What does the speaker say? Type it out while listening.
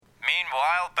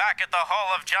Meanwhile, back at the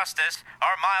Hall of Justice,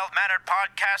 our mild-mannered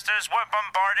podcasters were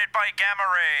bombarded by gamma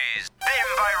rays,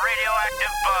 bitten by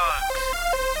radioactive bugs,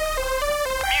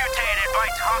 mutated by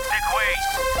toxic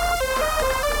waste,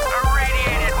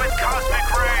 irradiated with cosmic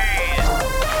rays,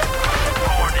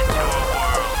 born into a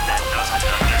world that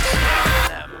doesn't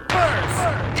understand them. First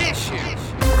issue.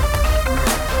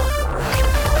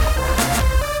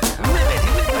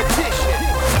 Limited edition.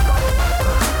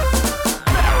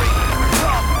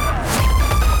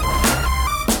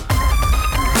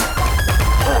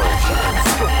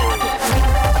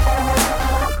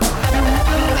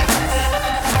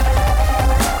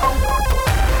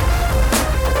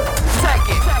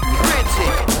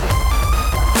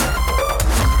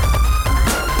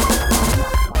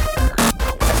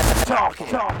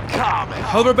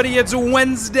 Hello everybody, it's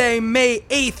Wednesday, May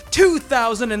 8th,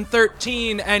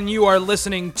 2013, and you are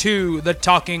listening to the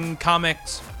Talking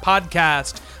Comics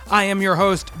podcast. I am your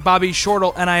host, Bobby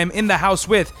Shortle, and I am in the house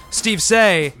with Steve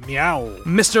Say, Meow.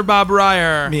 Mr. Bob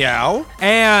Ryer, Meow.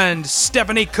 and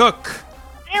Stephanie Cook.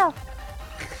 Meow.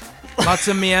 Lots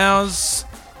of meows.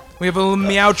 We have a little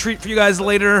meow treat for you guys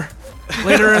later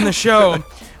in the show.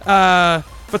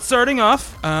 But starting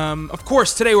off, of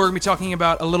course, today we're going to be talking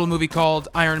about a little movie called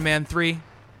Iron Man 3.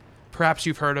 Perhaps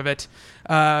you've heard of it.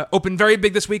 Opened very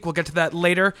big this week. We'll get to that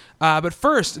later. But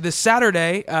first, this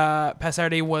Saturday, past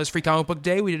Saturday was Free Comic Book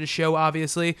Day. We did a show,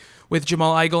 obviously, with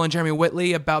Jamal Igle and Jeremy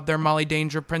Whitley about their Molly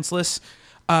Danger Princeless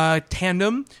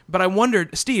tandem. But I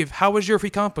wondered, Steve, how was your Free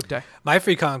Comic Book Day? My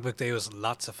Free Comic Book Day was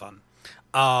lots of fun.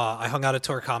 I hung out at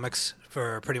Tor Comics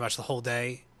for pretty much the whole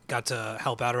day. Got to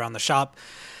help out around the shop.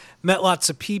 Met lots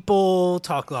of people,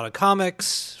 talked a lot of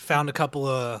comics, found a couple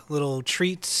of little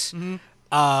treats. Mm-hmm.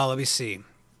 Let me see.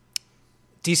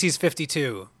 DC's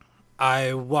 52.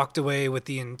 I walked away with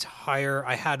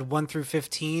I had 1 through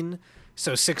 15,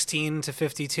 so 16 to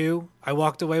 52. I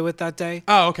walked away with that day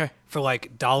Oh, okay. for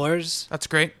like dollars That's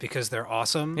great. because they're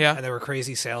awesome. Yeah. And there were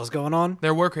crazy sales going on.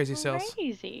 There were crazy sales.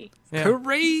 Crazy. Yeah.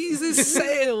 Crazy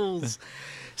sales.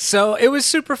 So it was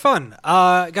super fun.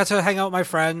 Got to hang out with my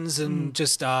friends and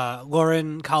just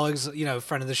Lauren, colleagues,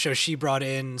 friend of the show. She brought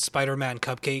in Spider-Man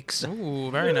cupcakes.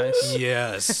 Ooh, very nice.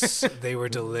 Yes, they were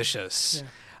delicious.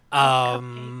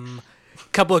 Couple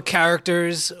of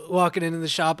characters walking into the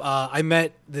shop. I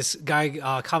met this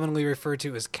guy commonly referred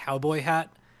to as Cowboy Hat.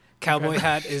 Cowboy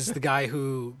Hat is the guy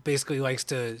who basically likes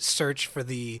to search for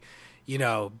the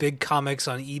big comics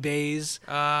on eBays.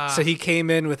 So he came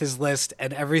in with his list,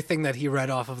 and everything that he read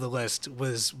off of the list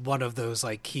was one of those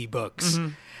like key books. Mm-hmm.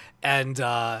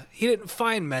 And he didn't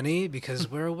find many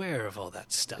because we're aware of all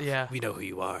that stuff. Yeah. We know who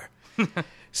you are.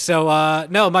 So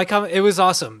no, it was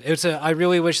awesome. I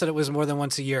really wish that it was more than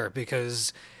once a year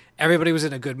because everybody was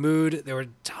in a good mood. There were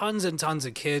tons and tons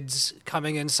of kids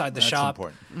coming inside the shop,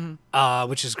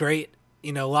 which is great.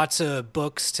 Lots of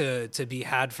books to be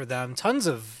had for them. Tons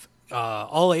of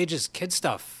all ages kid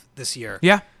stuff this year.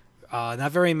 Yeah.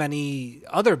 Not very many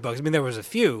other books. I mean, there was a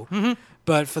few,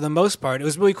 but for the most part, it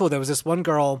was really cool. There was this one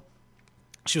girl,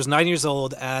 she was 9 years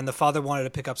old, and the father wanted to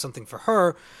pick up something for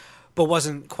her, but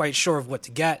wasn't quite sure of what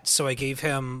to get. So I gave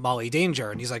him Molly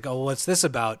Danger, and he's like, "Oh, what's this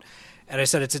about?" And I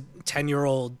said, "It's a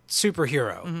 10-year-old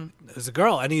superhero." It was a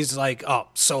girl, and he's like, "Oh,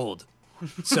 sold."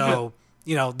 So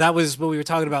that was what we were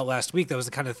talking about last week. That was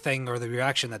the kind of thing or the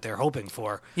reaction that they're hoping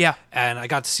for. Yeah. And I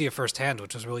got to see it firsthand,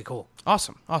 which was really cool.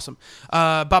 Awesome.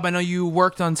 Bob, I know you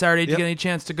worked on Saturday. Did you get any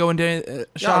chance to go into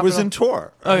shop? Yeah, I was at all? in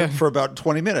Tor Okay. for about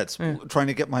 20 minutes trying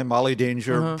to get my Molly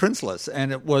Danger Princeless.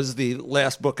 And it was the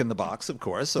last book in the box, of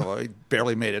course, so I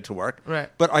barely made it to work. Right.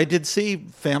 But I did see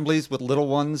families with little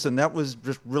ones, and that was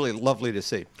just really lovely to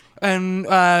see. And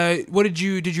what did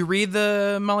you read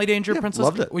the Molly Danger Princess?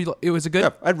 Loved it. It was a good.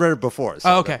 Yeah, I'd read it before. So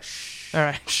Oh, okay. All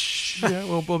right. Shh. Yeah,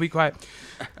 we'll be quiet.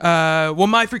 Well,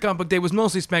 my Free Comic Book Day was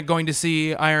mostly spent going to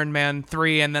see Iron Man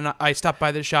 3, and then I stopped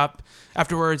by the shop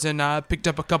afterwards and picked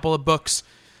up a couple of books.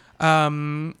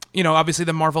 Obviously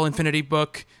the Marvel Infinity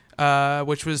book,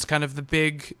 which was kind of the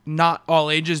big, not all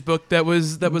ages book that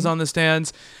was on the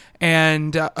stands.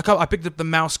 And I picked up the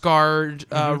Mouse Guard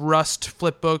Rust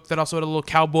flip book that also had a little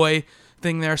cowboy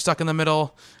thing there stuck in the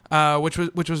middle, which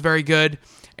was very good,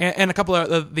 and a couple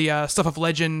of the Stuff of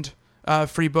Legend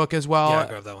free book as well. Yeah, I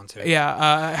grabbed that one too. Yeah,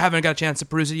 I haven't got a chance to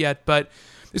peruse it yet, but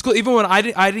it's cool. Even when I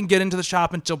didn't get into the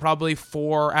shop until probably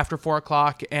after 4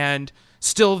 o'clock, and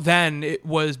still then it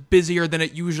was busier than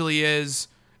it usually is,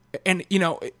 and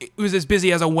it was as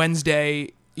busy as a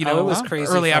Wednesday. It was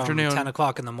crazy early from afternoon, 10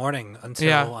 o'clock in the morning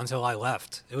until I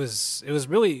left. It was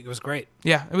great.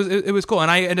 Yeah, it was cool,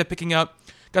 and I ended up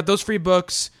got those free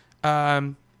books.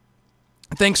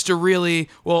 thanks to really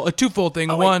a twofold thing.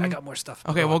 Oh, wait, One, I got more stuff.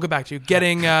 okay, Go we'll on. get back to you.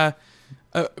 Getting a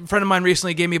friend of mine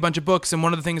recently gave me a bunch of books, and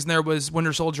one of the things in there was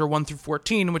Winter Soldier 1 through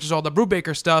 14, which is all the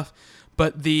Brubaker stuff.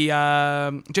 But the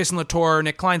Jason Latour,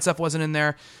 Nick Klein stuff wasn't in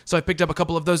there, so I picked up a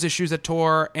couple of those issues at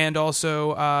Tor, and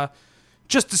also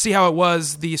just to see how it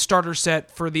was, the starter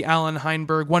set for the Alan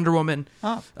Heinberg Wonder Woman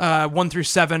 1 through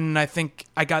 7. I think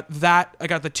I got that. I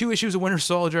got the 2 issues of Winter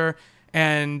Soldier,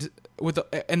 and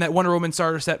that Wonder Woman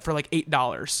starter set for like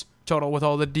 $8 total with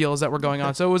all the deals that were going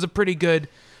on. So it was a pretty good.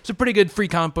 It's a pretty good free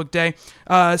comic book day.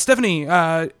 Stephanie,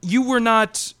 you were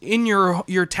not in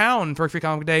your town for free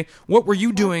comic book day. What were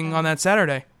you doing on that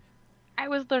Saturday? I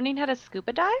was learning how to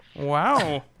scuba dive.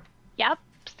 Wow. Yep.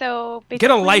 So basically,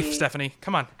 Get a life, Stephanie.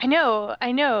 Come on. I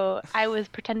know. I was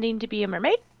pretending to be a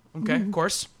mermaid. Okay, of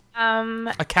course.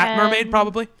 A Cat mermaid,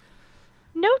 probably?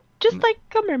 No, just like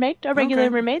a mermaid, a regular Okay.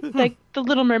 mermaid, like the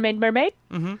Little Mermaid mermaid.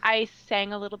 I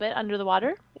sang a little bit under the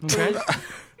water. It Okay. was How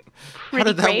pretty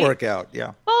did that great. work out?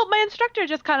 Yeah. Well, my instructor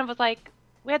just kind of was like,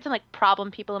 we had some like problem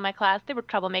people in my class. They were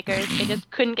troublemakers. They just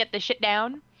couldn't get the shit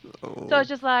down. So I was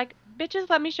just like, bitches,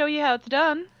 let me show you how it's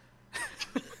done.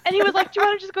 And he was like, do you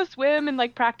want to just go swim and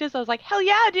like practice? I was like, hell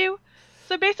yeah, I do.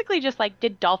 So basically just like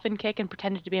did dolphin kick and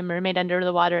pretended to be a mermaid under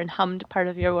the water and hummed Part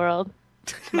of Your World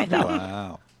to myself.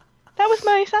 Wow. That was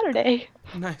my Saturday.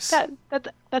 Nice.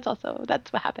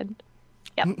 That's what happened.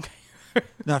 Yep.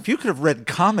 Now, if you could have read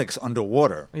comics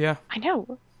underwater, Yeah. I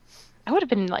know. I would have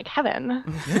been like heaven.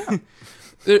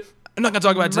 I'm not going to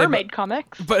talk about it today, Mermaid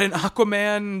comics. but in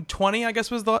Aquaman 20, I guess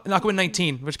was in Aquaman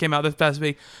 19, which came out this past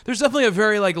week, there's definitely a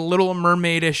very like Little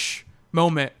Mermaid-ish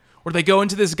moment where they go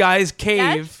into this guy's cave.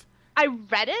 Yes, I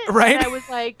read it. Right? And I was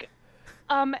like,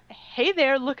 hey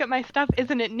there, look at my stuff.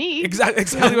 Isn't it neat?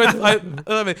 Exactly what I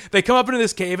love it. They come up into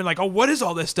this cave and like, oh, what is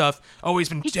all this stuff? Oh, he's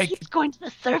been He taking, keeps going to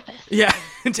the surface. yeah,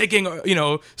 and taking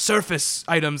surface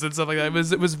items and stuff like that.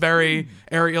 It was very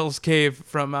Ariel's cave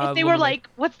from. If they Little were Mermaid. like,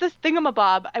 what's this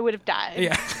thingamabob? I would have died.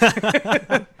 yeah,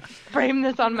 Frame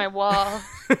this on my wall.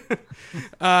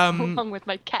 Along with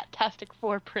my Cat-tastic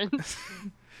 4 prints.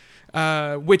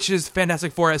 which is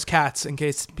Fantastic Four as cats, in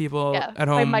case people Yeah, at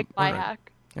by home. Mike wondering. Myhack.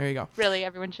 There you go. Really,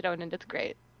 everyone should own it. It's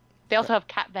great. They also have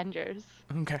Cat Vengers.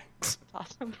 Okay, It's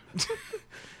awesome.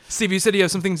 Steve, you said you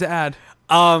have some things to add.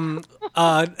 Lauren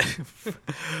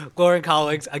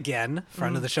Colleagues, again,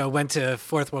 friend of the show, went to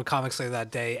Fourth World Comics later that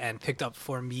day and picked up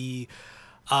for me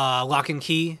Lock and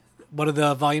Key, one of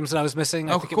the volumes that I was missing.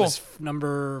 I Oh, think cool. it was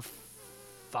number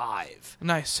 5.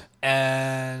 Nice.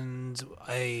 And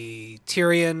a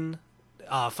Tyrion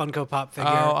Funko Pop figure.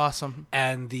 Oh, awesome.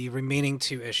 And the remaining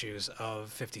 2 issues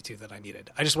of 52 that I needed.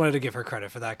 I just wanted to give her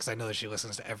credit for that because I know that she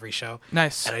listens to every show.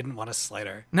 Nice. And I didn't want to slight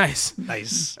her. Nice.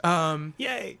 Nice.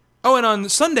 Yay. Oh, and on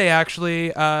Sunday,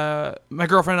 actually, my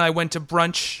girlfriend and I went to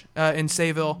brunch in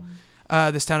Sayville,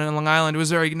 this town in Long Island. It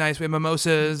was very nice. We had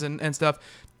mimosas and stuff.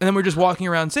 And then we were just walking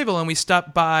around Sayville, and we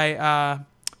stopped by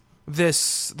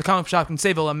the comic shop in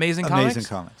Sayville, Amazing Comics. Amazing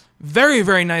Comics. Very,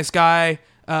 very nice guy.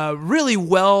 Really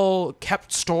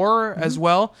well-kept store as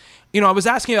well. I was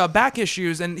asking about back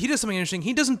issues, and he does something interesting.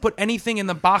 He doesn't put anything in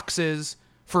the boxes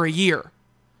for a year.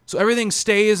 So everything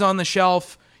stays on the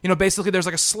shelf. Basically there's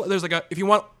like a if you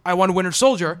want, I want a Winter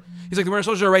Soldier. He's like, the Winter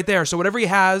Soldier are right there. So whatever he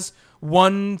has,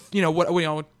 3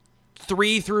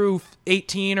 through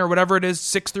 18 or whatever it is,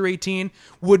 6 through 18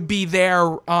 would be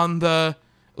there on the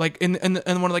like in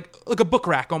one of like a book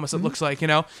rack almost. It looks like, He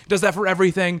does that for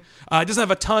everything. It doesn't have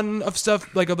a ton of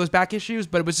stuff like of those back issues,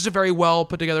 but it was just a very well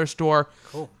put together store.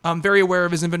 Cool. I'm very aware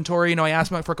of his inventory. I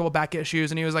asked him for a couple back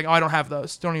issues, and he was like, "Oh, I don't have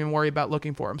those. Don't even worry about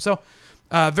looking for them." So,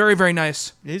 very, very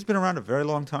nice. He's been around a very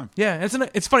long time. Yeah,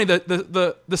 it's funny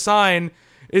the sign.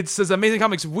 It says Amazing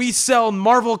Comics. We sell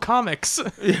Marvel comics.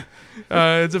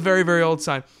 It's a very, very old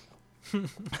sign.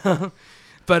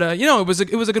 But it was a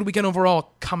good weekend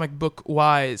overall, comic book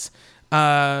wise,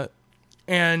 and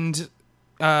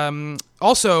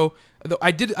also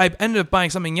I ended up buying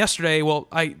something yesterday. Well,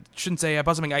 I shouldn't say I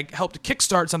bought something. I helped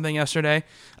kickstart something yesterday.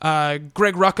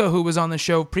 Greg Rucka, who was on the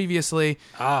show previously,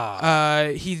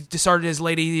 he started his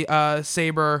Lady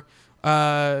Saber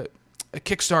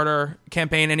Kickstarter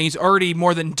campaign, and he's already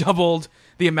more than doubled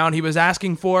the amount he was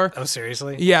asking for. Oh,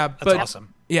 seriously? Yeah, That's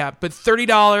awesome. Yeah, but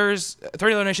 $30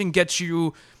 donation gets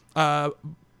you a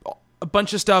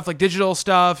bunch of stuff, like digital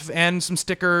stuff and some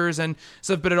stickers and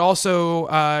stuff. But it also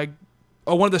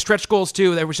one of the stretch goals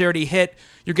too that was already hit.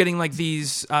 You're getting like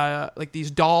these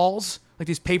dolls, like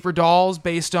these paper dolls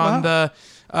based on the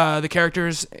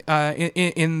characters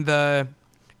in the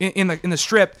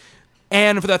strip.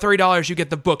 And for that $30, you get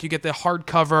the book. You get the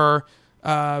hardcover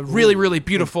Really, really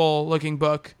beautiful looking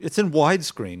book. It's in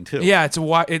widescreen too. Yeah, it's a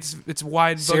wide. It's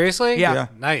wide. Book. Seriously? Yeah.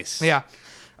 Nice. Yeah.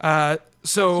 You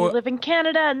So live in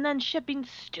Canada and then shipping's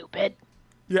stupid.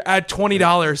 you add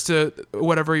 $20 to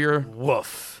whatever your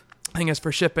Woof. thing is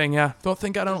for shipping. Yeah. Don't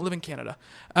think I don't live in Canada.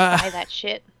 Buy that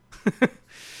shit. You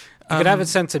could have it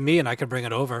sent to me and I could bring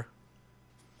it over.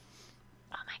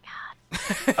 Oh my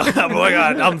god. Oh my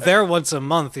God. I'm there once a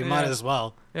month. You might Yeah. as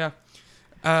well. Yeah.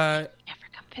 Never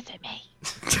come visit me.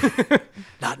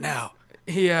 Not now.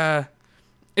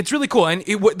 It's really cool, and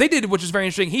what they did, which is very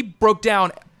interesting. He broke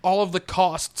down all of the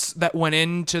costs that went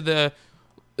into the,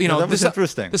 that was this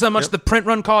interesting. This is how much Yep. the print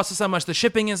run costs. This is how much the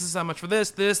shipping is. This is how much for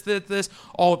this,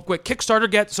 all what Kickstarter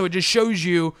gets. So it just shows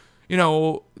you,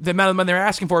 the amount of money they're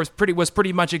asking for was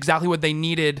pretty much exactly what they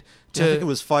needed to. I think it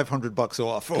was $500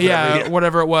 off. Or Yeah,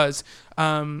 whatever it was.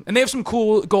 And they have some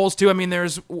cool goals too. I mean,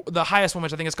 there's the highest one,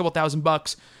 which I think is a couple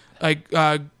 $1,000. Like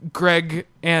Greg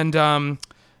and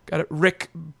Rick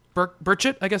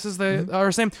Burchett, I guess is the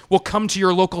our name, will come to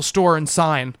your local store and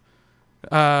sign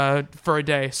for a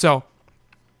day. So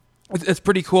it's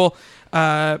pretty cool.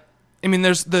 I mean,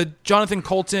 there's the Jonathan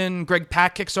Colton, Greg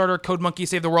Pak Kickstarter, Code Monkey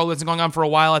Save the World that's been going on for a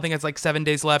while. I think it's like 7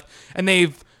 days left, and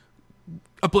they've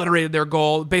obliterated their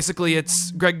goal. Basically, it's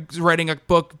Greg's writing a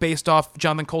book based off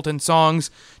Jonathan Colton's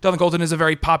songs. Jonathan Colton is a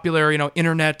very popular,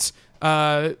 internet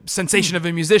sensation of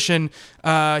a musician.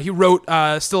 He wrote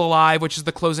Still Alive, which is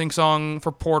the closing song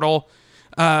for Portal,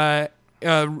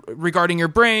 Regarding Your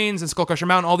Brains and Skull Crusher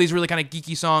Mountain, all these really kind of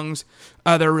geeky songs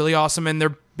that are really awesome, and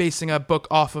they're basing a book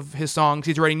off of his songs.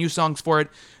 He's writing new songs for it.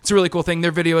 It's a really cool thing.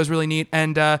 Their video is really neat,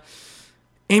 and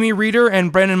Amy Reeder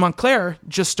and Brandon Montclair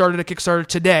just started a Kickstarter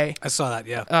today. I saw that,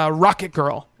 yeah. Rocket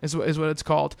Girl is what it's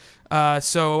called.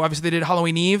 So obviously they did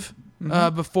Halloween Eve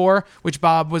before, which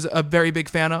Bob was a very big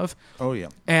fan of. Oh yeah.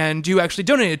 And you actually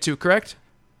donated to, correct?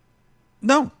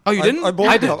 No. Oh, you didn't? I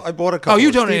bought a couple. Oh, you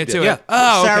Steve donated did. to it. Yeah.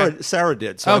 Oh, okay. Sarah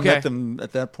did. So Okay. I met them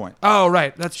at that point. Oh,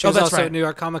 right. That's She was that's also right. at New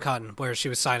York Comic Con where she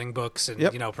was signing books and,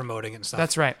 Yep. promoting it and stuff.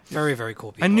 That's right. Very, very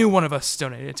cool people. I knew one of us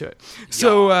donated to it.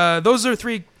 So those are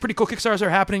 3 pretty cool Kickstarters that are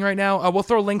happening right now. We'll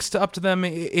throw links up to them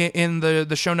in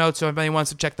the show notes, so if anyone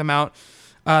wants to check them out,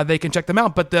 they can check them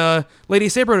out. But the Lady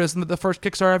Saber isn't the first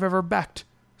Kickstarter I've ever backed.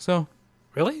 So,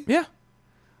 Really? yeah.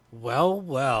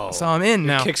 Well. So I'm in Your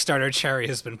now. Kickstarter cherry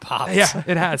has been popped. Yeah,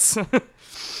 it has.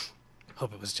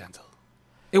 Hope it was gentle.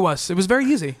 It was very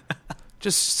easy.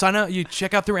 Just sign up. You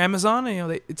check out through Amazon,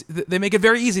 and they make it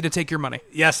very easy to take your money.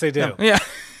 Yes, they do. Yeah,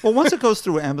 Well, once it goes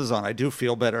through Amazon, I do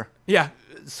feel better. yeah.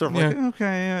 It's sort of like, Yeah.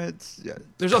 okay, it's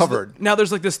There's covered. Also, now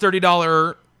there's like this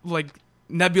 $30 like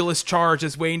nebulous charge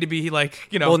is waiting to be like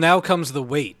Well, now comes the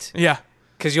wait. yeah.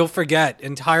 Because you'll forget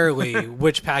entirely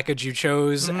which package you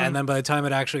chose, and then by the time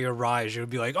it actually arrives, you'll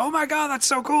be like, oh my God, that's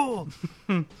so cool.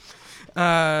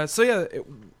 So yeah,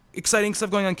 exciting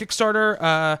stuff going on Kickstarter.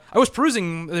 I was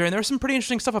perusing there, and there's some pretty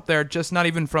interesting stuff up there. Just not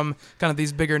even from kind of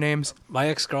these bigger names. My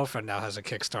ex-girlfriend now has a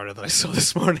Kickstarter that I saw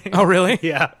this morning. Oh really?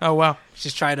 Yeah. Oh wow.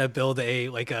 She's trying to build a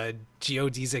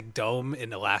geodesic dome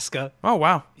in Alaska. Oh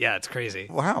wow. Yeah, it's crazy.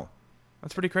 Wow.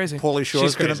 That's pretty crazy. Pauly Shore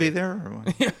She's is going to crazy. be there? Or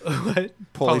what? What?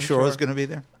 Pauly Shore Shore. is going to be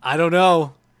there? I don't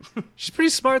know. She's pretty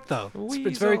smart though.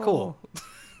 It's very Weasel.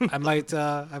 cool. I might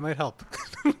help.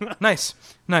 Nice.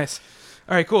 All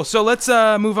right, cool. So let's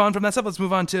move on from that stuff. Let's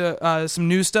move on to some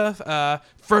new stuff.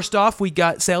 First off, we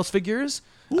got sales figures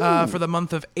for the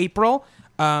month of April.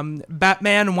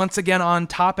 Batman once again on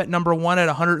top at number 1 at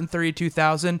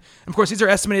 132,000. And of course, these are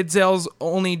estimated sales,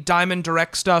 only Diamond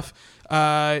Direct stuff,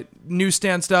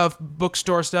 newsstand stuff,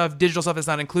 bookstore stuff, digital stuff is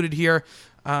not included here.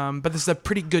 But this is a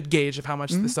pretty good gauge of how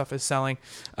much this stuff is selling.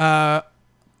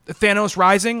 Thanos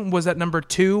Rising was at number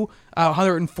 2,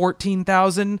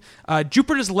 114,000.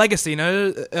 Jupiter's Legacy,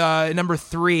 number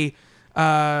 3,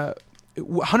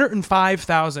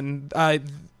 105,000.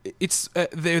 It's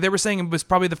they were saying it was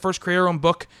probably the first creator-owned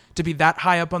book to be that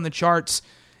high up on the charts.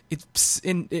 It's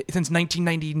since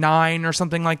 1999 or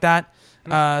something like that.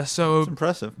 So It's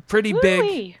impressive. pretty big.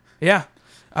 Woo-wee. Yeah.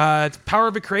 It's power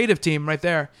of a creative team right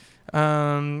there.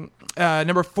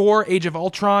 Number 4, Age of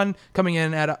Ultron, coming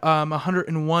in at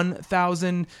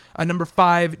 101,000. Number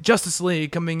 5, Justice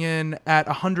League, coming in at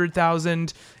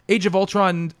 100,000. Age of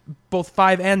Ultron, both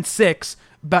 5 and 6,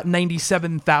 about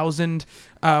 97,000.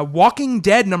 Walking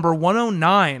Dead, number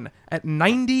 109, at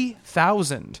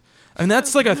 90,000. And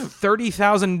that's like a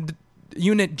 30,000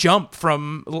 unit jump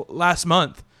from last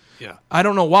month. Yeah. I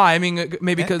don't know why. I mean,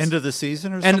 maybe because End of the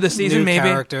season or something? end of the season, New maybe.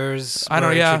 characters I don't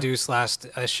were know, yeah. introduced last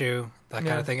issue, that kind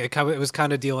Yeah. of thing. It was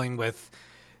kind of dealing with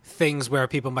things where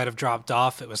people might have dropped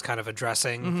off. It was kind of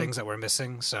addressing things that were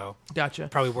missing. So Gotcha.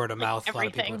 probably word of mouth. A lot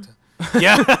of people. Everything.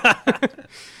 Yeah.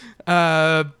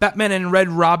 Batman and Red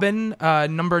Robin,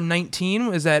 number 19,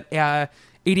 was at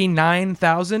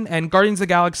 89,000, and Guardians of the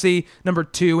Galaxy, number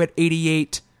 2, at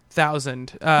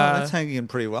 88,000. That's hanging in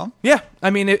pretty well. Yeah, I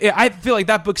mean, I feel like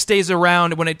that book stays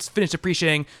around when it's finished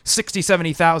appreciating 60,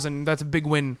 70,000. That's a big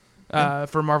win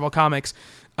for Marvel Comics.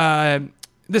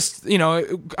 This,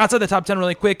 outside the top 10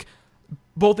 really quick,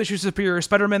 both issues of Superior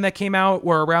Spider-Man that came out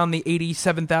were around the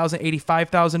 87,000,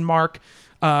 85,000 mark.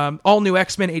 All New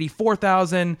X-Men,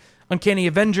 84,000. Uncanny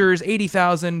Avengers,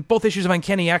 80,000. Both issues of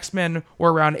Uncanny X-Men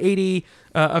were around 80.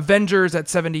 Avengers at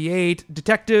 78.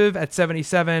 Detective at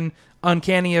 77.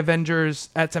 Uncanny Avengers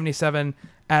at 77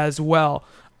 as well.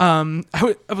 I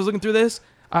was looking through this.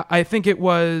 I think it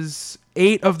was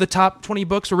 8 of the top 20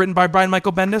 books were written by Brian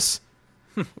Michael Bendis,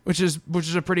 which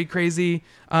is a pretty crazy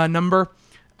number.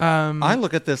 I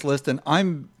look at this list and I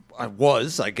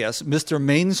guess, Mr.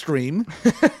 Mainstream,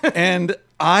 and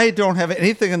I don't have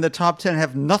anything in the top 10,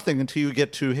 have nothing until you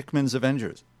get to Hickman's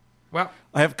Avengers. Wow.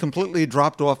 I have completely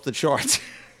dropped off the charts.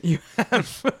 You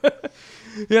have.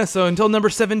 Yeah, so until number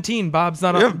 17, Bob's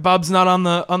not on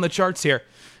the charts here.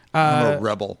 I'm a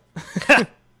rebel.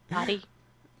 Dottie.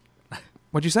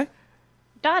 What'd you say?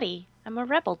 Dottie. I'm a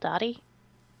rebel, Dottie.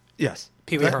 Yes.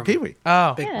 Pee-wee Herman. Pee-wee.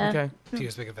 Oh, Yeah. okay.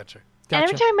 Peter's Big Adventure. And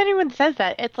every Gotcha. time anyone says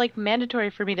that, it's like mandatory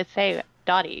for me to say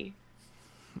Dottie.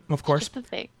 Of course. Just the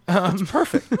thing.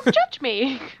 Perfect. Judge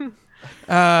me.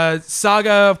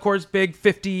 Saga, of course, big,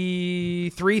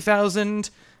 53,000.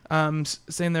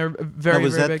 Saying they're very, Now,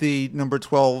 was very that big. the number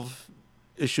 12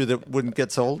 issue that wouldn't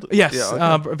get sold? Yes,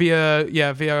 Yeah, okay. via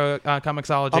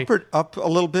Comixology. Up a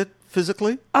little bit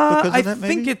physically because of I that,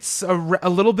 maybe? think it's a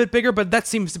little bit bigger, but that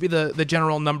seems to be the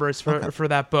general numbers for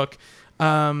that book.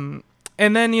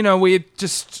 And then, I'm not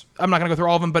going to go through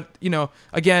all of them, but,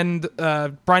 again,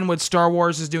 Brian Wood's Star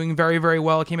Wars is doing very, very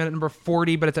well. It came in at number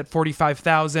 40, but it's at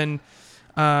 45,000.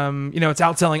 It's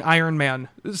outselling Iron Man,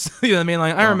 the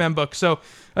mainline Iron Man book. So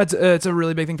it's a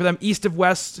really big thing for them. East of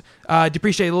West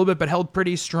depreciated a little bit, but held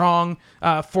pretty strong.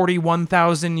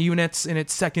 41,000 units in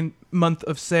its second month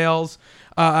of sales.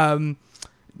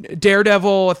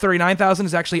 Daredevil, 39,000,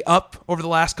 is actually up over the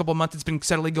last couple of months. It's been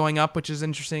steadily going up, which is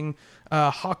interesting.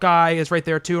 Hawkeye is right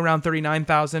there too, around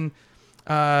 39,000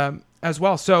 as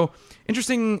well. So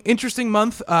interesting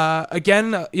month.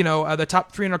 Again, the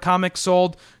top 300 comics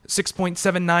sold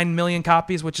 6.79 million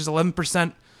copies, which is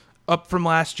 11% up from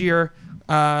last year,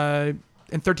 and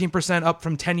 13% up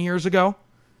from 10 years ago.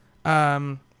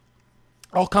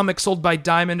 All comics sold by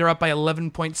Diamond are up by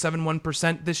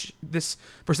 11.71% this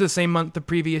versus the same month the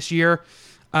previous year.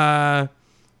 The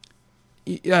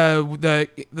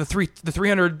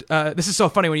 300. This is so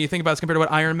funny when you think about it compared to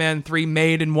what Iron Man 3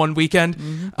 made in one weekend.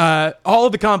 Mm-hmm. All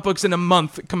of the comic books in a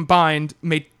month combined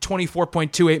made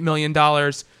 $24.28 million,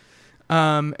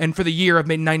 and for the year have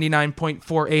made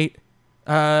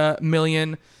 $99.48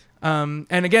 million.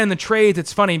 And again, the trades.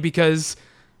 It's funny because.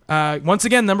 Once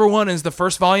again, number 1 is the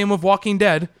first volume of Walking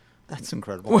Dead. That's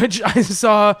incredible. Which I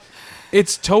saw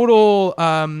its total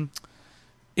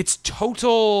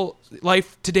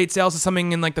life to date sales is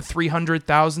something in like the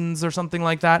 300,000s or something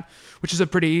like that, which is a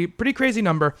pretty crazy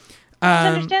number. It's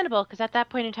understandable because at that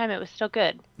point in time it was still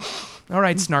good. All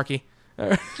right, snarky.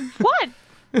 What?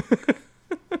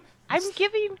 I'm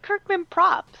giving Kirkman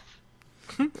props.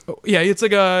 Yeah, it's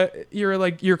like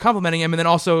you're complimenting him and then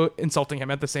also insulting him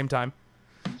at the same time.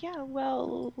 Yeah,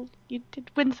 well, you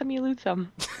did win some, you lose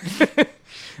some.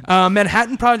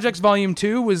 Manhattan Projects Volume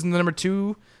 2 was the number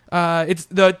 2. It's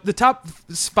the top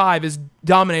 5 is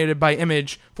dominated by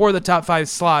Image for the top 5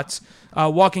 slots.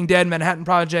 Walking Dead, Manhattan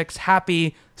Projects,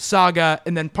 Happy, Saga,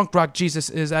 and then Punk Rock Jesus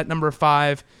is at number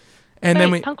 5. And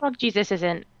then Punk Rock Jesus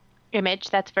isn't Image,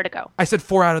 that's Vertigo. I said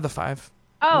 4 out of the 5.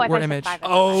 Oh, I were thought Image. 5.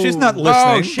 Oh, She's not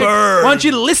listening. Oh shit! Why don't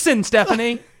you listen,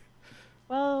 Stephanie?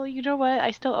 Well, you know what? I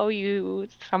still owe you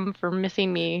some for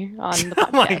missing me on the podcast.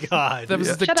 oh my God. That was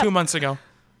like Shut 2 up. months ago.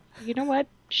 You know what?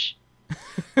 Shh.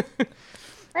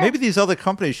 Maybe these other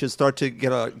companies should start to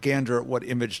get a gander at what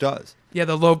Image does. Yeah,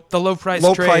 the low price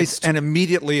Low trades. price and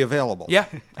immediately available. Yeah,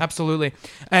 absolutely.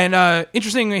 And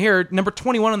interesting here, number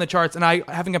 21 on the charts, and I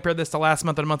haven't compared this to last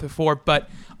month or the month before, but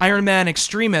Iron Man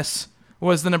Extremis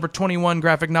was the number 21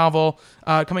 graphic novel,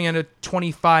 coming in at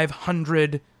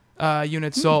 2,500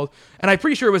 units sold. And I'm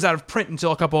pretty sure it was out of print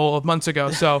until a couple of months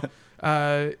ago, so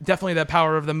definitely the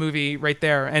power of the movie right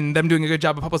there, and them doing a good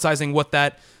job of publicizing what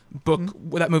that book,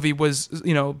 what that movie was,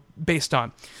 based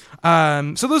on.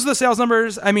 So those are the sales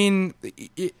numbers. I mean,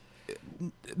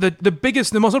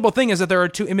 the most notable thing is that there are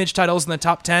 2 Image titles in the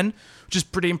top 10, which is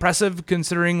pretty impressive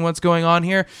considering what's going on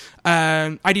here.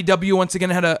 IDW once again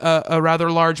had a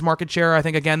rather large market share. I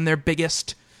think again their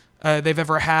biggest they've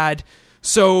ever had.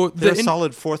 So they're a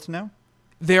solid 4th now.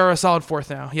 They are a solid 4th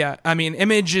now. Yeah, I mean,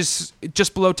 Image is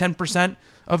just below 10%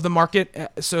 of the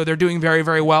market, so they're doing very,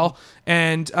 very well.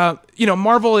 And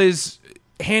Marvel is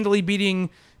handily beating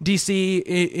DC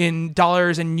in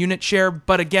dollars and unit share,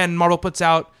 but again, Marvel puts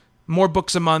out more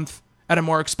books a month at a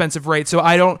more expensive rate. So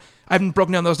I haven't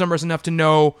broken down those numbers enough to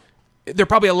know they're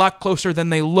probably a lot closer than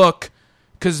they look,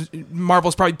 because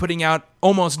Marvel's probably putting out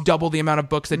almost double the amount of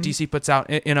books that DC puts out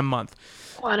in a month.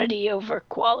 Quantity over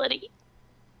quality.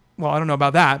 Well, I don't know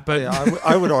about that, but yeah,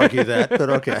 I would argue that, but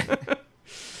okay.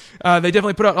 They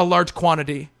definitely put out a large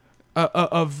quantity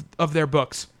of their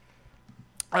books.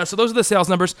 So those are the sales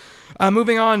numbers.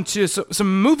 Moving on to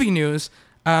some movie news.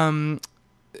 Kind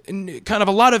of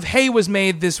a lot of hay was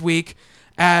made this week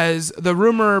as the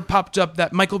rumor popped up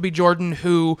that Michael B. Jordan,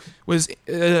 who was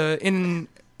in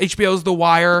HBO's The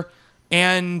Wire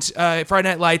and Friday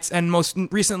Night Lights, and most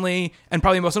recently, and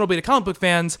probably most notably to comic book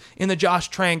fans, in the Josh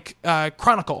Trank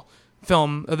Chronicle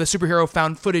film, the superhero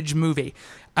found footage movie.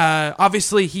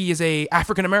 Obviously, he is a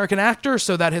African-American actor,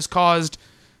 so that has caused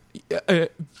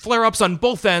flare-ups on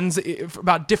both ends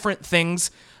about different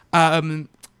things.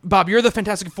 Bob, you're the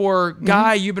Fantastic Four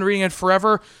guy. You've been reading it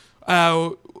forever.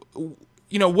 What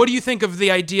do you think of the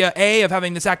idea, A, of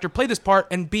having this actor play this part,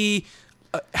 and B,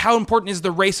 how important is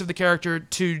the race of the character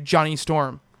to Johnny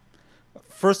Storm?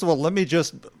 First of all, let me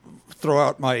just throw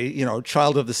out my,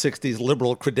 child of the 60s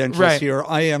liberal credentials here.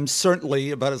 I am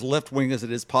certainly about as left-wing as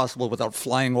it is possible without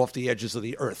flying off the edges of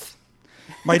the earth.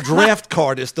 My draft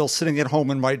card is still sitting at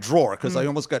home in my drawer because I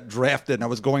almost got drafted and I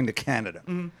was going to Canada.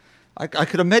 I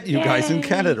could have met you guys in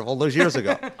Canada all those years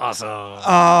ago.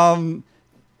 Awesome.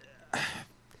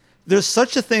 There's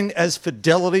such a thing as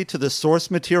fidelity to the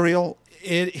source material.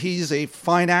 He's a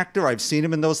fine actor. I've seen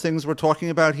him in those things we're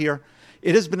talking about here.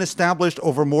 It has been established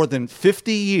over more than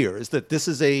 50 years that this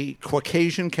is a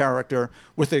Caucasian character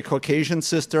with a Caucasian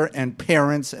sister and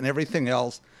parents and everything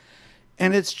else.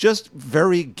 And it's just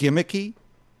very gimmicky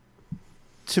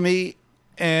to me.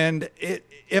 And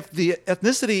if the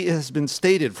ethnicity has been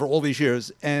stated for all these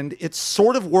years, and it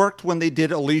sort of worked when they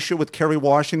did Alicia with Kerry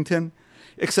Washington,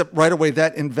 except right away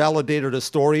that invalidated a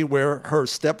story where her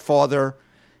stepfather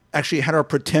actually had her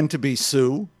pretend to be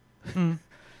Sue.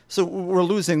 So we're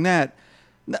losing that.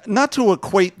 Not to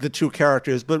equate the two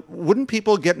characters, but wouldn't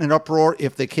people get in an uproar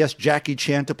if they cast Jackie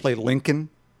Chan to play Lincoln?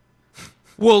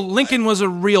 Well, Lincoln was a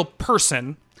real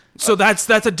person, so that's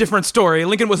a different story.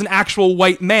 Lincoln was an actual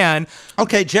white man.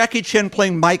 Okay, Jackie Chan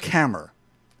playing Mike Hammer.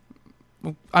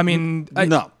 I mean,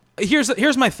 no.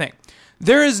 Here's my thing.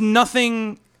 There is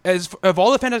nothing, of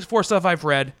all the Fantastic Four stuff I've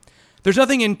read, there's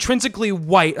nothing intrinsically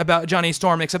white about Johnny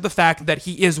Storm except the fact that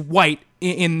he is white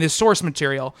in this source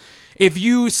material. If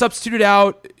you substituted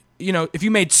out, if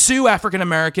you made Sue African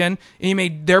American and you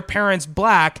made their parents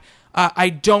black, I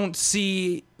don't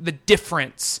see the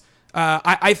difference.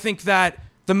 I think that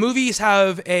the movies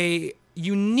have a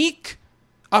unique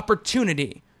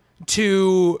opportunity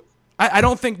to. I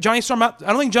don't think Johnny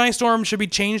Storm should be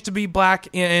changed to be black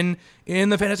in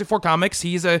the Fantastic Four comics.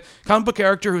 He's a comic book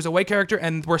character who's a white character,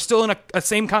 and we're still in a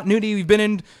same continuity we've been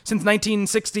in since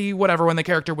 1960, whatever, when the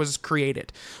character was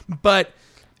created.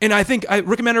 And I think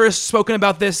Rick Remender has spoken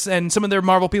about this, and some of their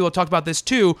Marvel people have talked about this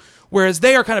too, whereas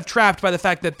they are kind of trapped by the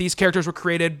fact that these characters were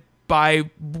created by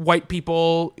white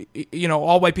people,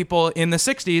 all white people in the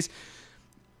 60s.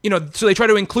 So they try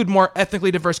to include more ethnically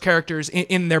diverse characters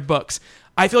in their books.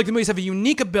 I feel like the movies have a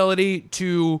unique ability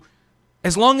to,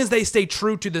 as long as they stay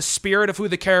true to the spirit of who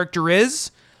the character is,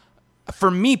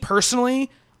 for me personally,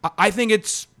 I think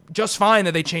it's just fine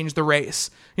that they change the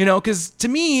race. Because to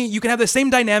me, you can have the same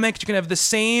dynamics, you can have the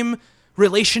same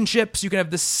relationships, you can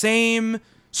have the same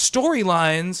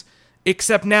storylines,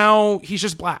 except now he's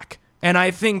just black. And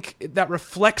I think that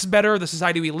reflects better the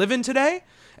society we live in today.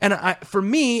 And for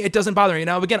me, it doesn't bother me.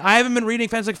 Now, again, I haven't been reading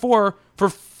Fantastic Four for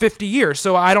 50 years,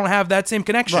 so I don't have that same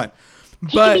connection. Right.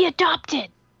 He could be adopted.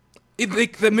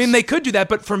 They could do that,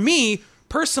 but for me,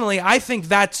 personally, I think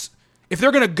that's, if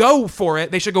they're going to go for it,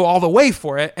 they should go all the way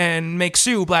for it and make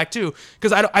Sue black too.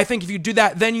 Because I think if you do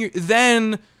that,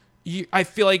 then I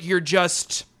feel like you're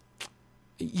just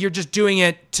doing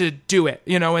it to do it,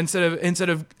 instead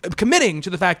of committing to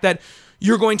the fact that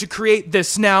you're going to create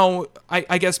this now,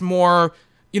 I guess, more,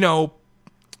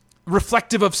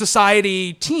 reflective of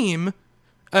society team.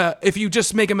 If you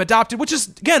just make him adopted, which is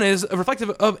a reflective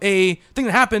of a thing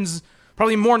that happens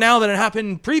probably more now than it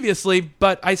happened previously,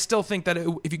 but I still think that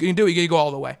if you can do it, you gotta go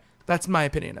all the way. That's my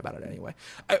opinion about it anyway.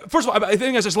 First of all, I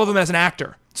think I just love him as an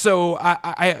actor. So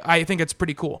I think it's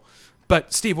pretty cool.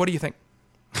 But Steve, what do you think?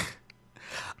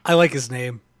 I like his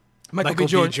name. Michael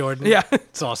B. Jordan. Yeah.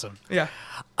 It's awesome. Yeah.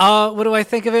 What do I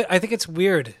think of it? I think it's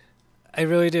weird. I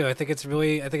really do. I think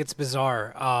it's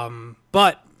bizarre.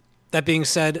 But that being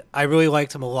said, I really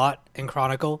liked him a lot in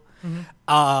Chronicle.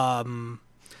 Mm-hmm.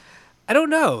 I don't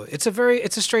know. It's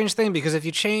a strange thing because if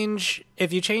you change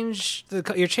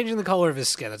you're changing the color of his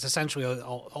skin. That's essentially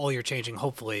all you're changing.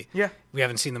 Hopefully, Yeah. We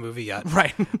haven't seen the movie yet,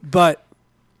 Right. but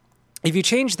if you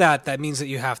change that, that means that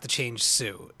you have to change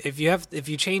Sue. If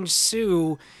you change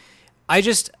Sue, I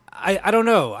don't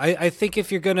know. I think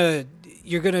if you're gonna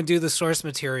do the source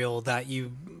material, that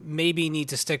you maybe need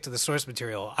to stick to the source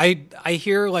material. I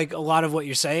hear like a lot of what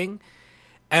you're saying.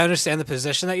 I understand the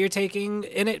position that you're taking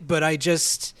in it, but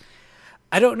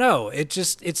I don't know.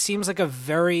 It seems like a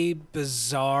very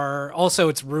bizarre. Also,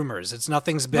 it's rumors. It's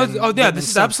nothing's been. Oh yeah, this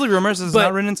is absolutely rumors. This is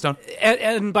not written in stone.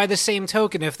 And by the same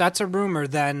token, if that's a rumor,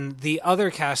 then the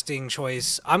other casting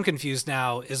choice, I'm confused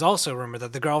now, is also a rumor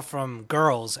that the girl from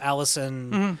Girls,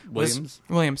 Allison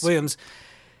Williams.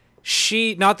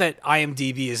 She, not that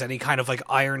IMDb is any kind of like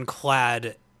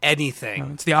ironclad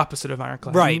anything. It's the opposite of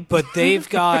ironclad. Right, but they've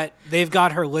got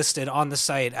her listed on the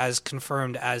site as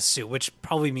confirmed as Sue, which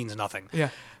probably means nothing. Yeah.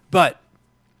 But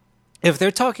if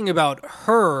they're talking about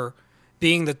her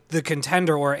being the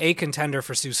contender or a contender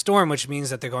for Sue Storm, which means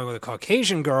that they're going with a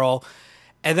Caucasian girl,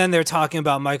 and then they're talking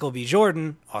about Michael B.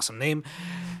 Jordan, awesome name,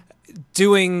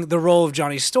 doing the role of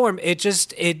Johnny Storm,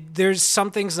 there's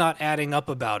something's not adding up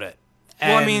about it.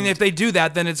 Well, I mean, if they do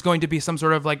that, then it's going to be some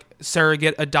sort of like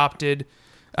surrogate adopted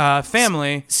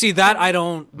family. See that I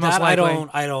don't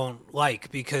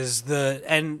like because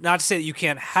and not to say that you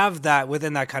can't have that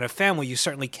within that kind of family, you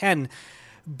certainly can,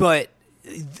 but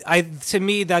to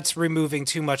me that's removing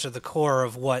too much of the core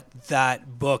of what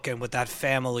that book and what that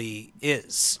family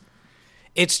is.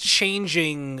 It's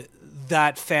changing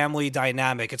that family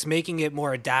dynamic. It's making it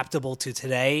more adaptable to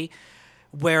today,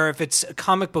 where if it's a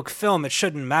comic book film, it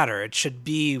shouldn't matter. It should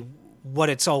be what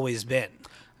it's always been.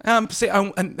 And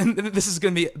this is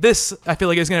going to be I feel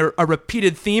like is going to be a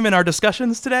repeated theme in our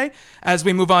discussions today as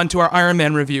we move on to our Iron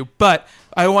Man review. But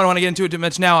I don't want to get into it too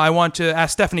much now. I want to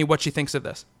ask Stephanie what she thinks of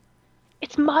this.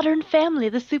 It's Modern Family,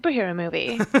 the superhero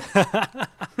movie.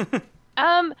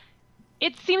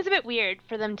 It seems a bit weird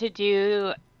for them to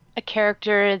do a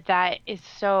character that is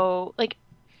so like.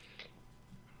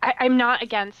 I'm not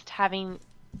against having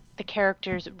the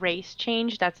character's race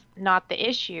change. That's not the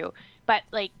issue. But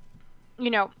like,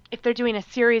 if they're doing a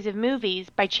series of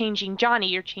movies, by changing Johnny,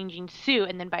 you're changing Sue,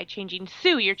 and then by changing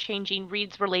Sue, you're changing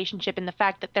Reed's relationship and the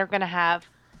fact that they're going to have,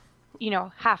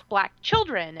 half black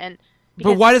children. And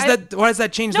but why does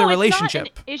that change their relationship?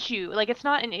 It's not an issue. Like, it's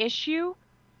not an issue,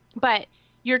 but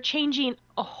you're changing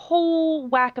a whole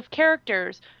whack of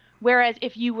characters. Whereas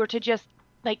if you were to just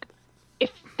like,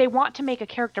 if they want to make a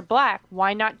character black,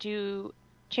 why not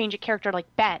change a character like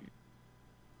Ben?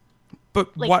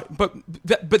 But why?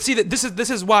 But see that this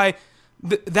is why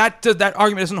that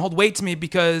argument doesn't hold weight to me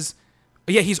because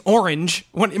he's orange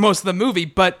most of the movie,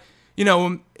 but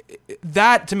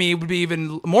that to me would be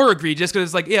even more egregious because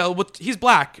it's like he's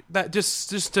black, that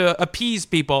just to appease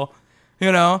people,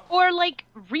 or like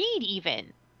Reed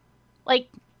even like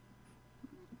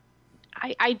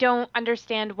I don't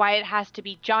understand why it has to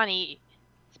be Johnny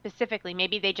specifically.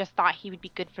 Maybe they just thought he would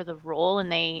be good for the role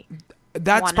and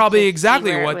that's probably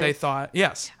exactly what they thought.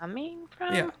 Yes. Coming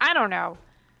from? Yeah. I don't know.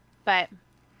 But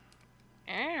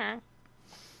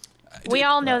we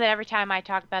all know that every time I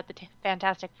talk about the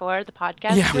Fantastic Four, the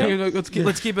podcast. Yeah, let's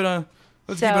keep it on.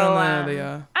 Keep it on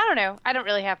the. I don't know. I don't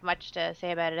really have much to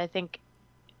say about it. I think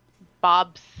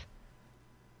Bob's,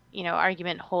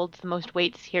 argument holds the most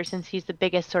weight here since he's the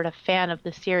biggest sort of fan of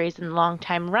the series and long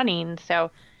time running.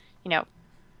 So, Bob.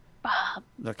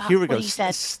 Look, here we go.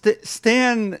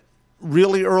 Stan.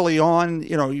 Really early on,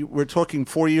 we're talking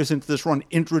 4 years into this run,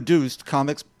 introduced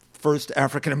comics' first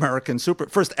African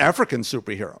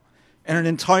superhero, and an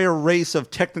entire race of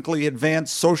technically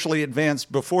advanced, socially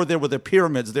advanced. Before there were the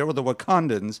pyramids, there were the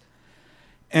Wakandans,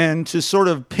 and to sort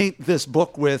of paint this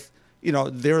book with,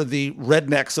 they're the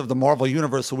rednecks of the Marvel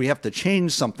universe, so we have to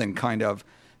change something, kind of,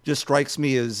 just strikes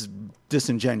me as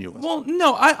disingenuous. Well,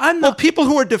 no, I'm not. Well, people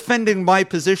who are defending my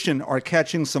position are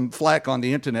catching some flack on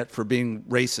the internet for being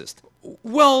racist.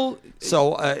 Well,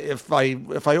 so if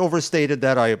I overstated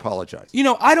that, I apologize.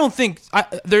 I don't think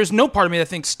there's no part of me that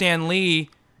thinks Stan Lee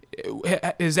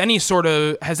has any sort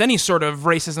of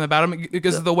racism about him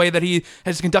because of the way that he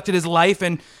has conducted his life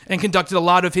and conducted a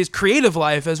lot of his creative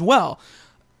life as well.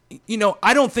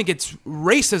 I don't think it's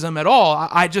racism at all.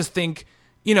 I just think,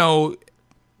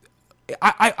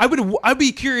 I'd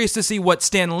be curious to see what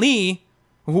Stan Lee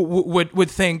would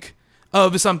think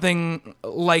of something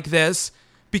like this,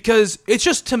 because it's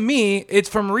just, to me, it's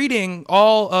from reading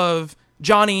all of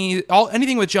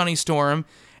anything with Johnny Storm,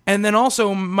 and then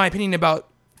also my opinion about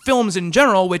films in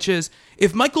general, which is,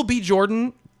 if Michael B.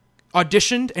 Jordan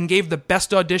auditioned and gave the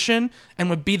best audition and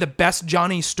would be the best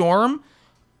Johnny Storm,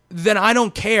 then I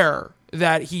don't care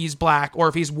that he's black or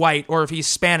if he's white or if he's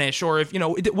Spanish or if,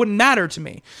 it wouldn't matter to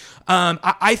me.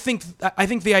 I think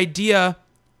the idea.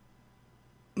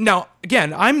 Now,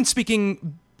 again, I'm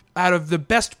speaking out of the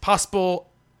best possible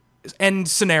end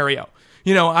scenario.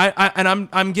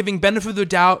 I'm giving benefit of the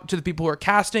doubt to the people who are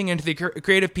casting and to the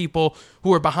creative people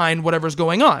who are behind whatever's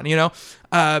going on.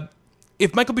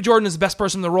 If Michael B. Jordan is the best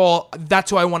person in the role, that's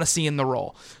who I want to see in the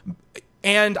role.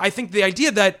 And I think the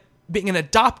idea that being an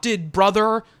adopted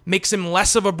brother makes him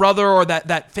less of a brother, or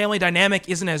that family dynamic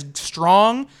isn't as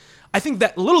strong, I think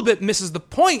that a little bit misses the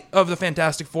point of the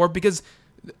Fantastic Four, because,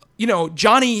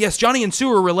 Johnny and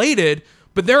Sue are related,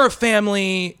 but they're a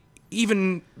family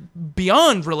even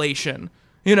beyond relation,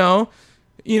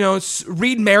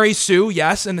 Reed marries Sue,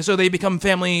 yes, and so they become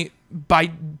family by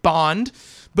bond,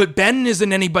 but Ben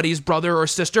isn't anybody's brother or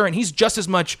sister, and he's just as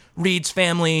much Reed's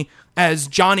family as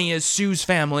Johnny is Sue's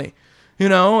family,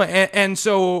 and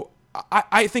so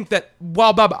I think that,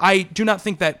 while Bob, I do not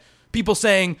think that people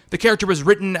saying the character was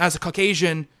written as a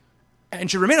Caucasian and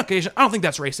should remain a Caucasian, I don't think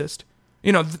that's racist.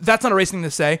 That's not a racist thing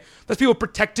to say. That's people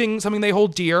protecting something they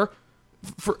hold dear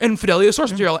for infidelity of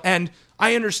source material, and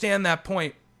I understand that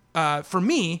point. For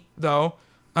me, though,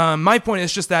 my point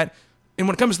is just that, and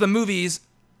when it comes to the movies,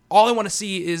 all I want to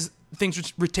see is things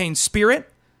which retain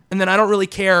spirit, and then I don't really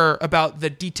care about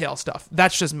the detail stuff.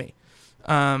 That's just me.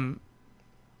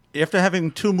 After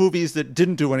having two movies that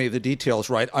didn't do any of the details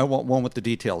right, I want one with the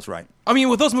details right. I mean,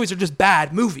 with those movies are just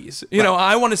bad movies.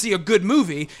 I want to see a good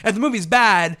movie. If the movie's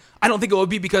bad, I don't think it would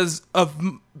be because of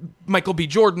Michael B.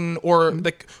 Jordan or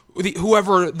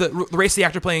whoever the race of the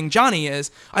actor playing Johnny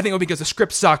is. I think it would be because the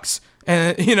script sucks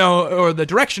and or the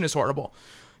direction is horrible.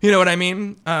 You know what I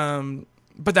mean?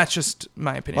 But that's just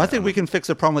my opinion. Well, I think we can fix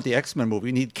a problem with the X-Men movie.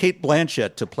 We need Kate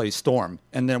Blanchett to play Storm,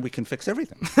 and then we can fix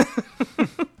everything.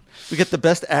 We get the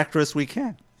best actress we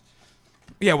can.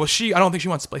 Yeah, well, I don't think she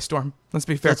wants to play Storm. Let's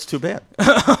be fair. That's too bad.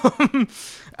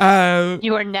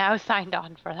 You are now signed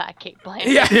on for that, Kate Blanchett.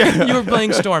 Yeah, you were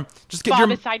playing Storm. Just get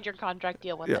Bob signed your contract,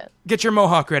 deal with it. Get your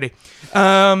mohawk ready.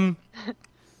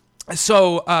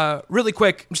 So, really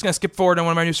quick, I'm just going to skip forward on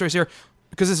one of my news stories here,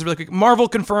 because this is really quick. Marvel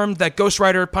confirmed that Ghost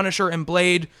Rider, Punisher, and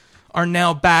Blade are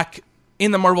now back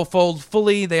in the Marvel fold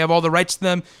fully. They have all the rights to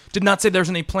them. Did not say there's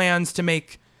any plans to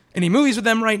make any movies with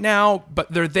them right now,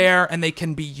 but they're there and they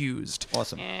can be used.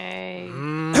 Awesome.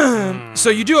 So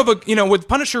you do have with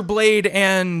Punisher, Blade,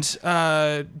 and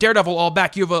Daredevil all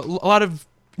back, you have a lot of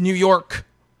New York,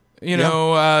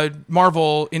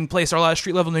 Marvel in place, or a lot of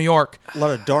street level New York. A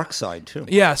lot of Dark Side, too.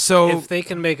 Yeah, so If they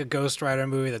can make a Ghost Rider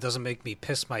movie that doesn't make me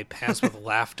piss my pants with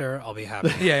laughter, I'll be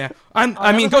happy. yeah.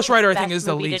 I mean, Ghost Rider, I think, is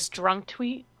the movie least. To drunk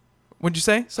tweet. What'd you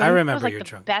say? I Simon? It was remember like your the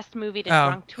drunk. best movie to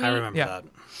drunk tweet. I remember Yeah. that.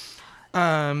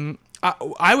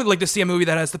 I would like to see a movie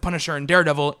that has the Punisher and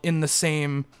Daredevil in the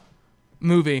same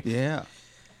movie. Yeah.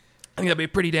 I think that'd be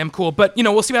pretty damn cool. But,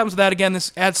 we'll see what happens with that. Again,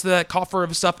 this adds to that coffer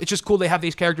of stuff. It's just cool they have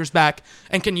these characters back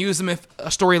and can use them if a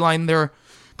storyline they're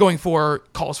going for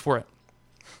calls for it.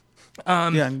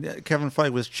 And Kevin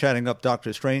Feige was chatting up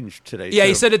Doctor Strange today. Yeah, too.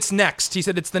 he said it's next. He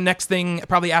said it's the next thing,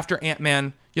 probably after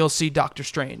Ant-Man, you'll see Doctor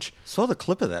Strange. Saw the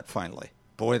clip of that finally.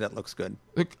 Boy, that looks good.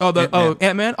 Ant-Man?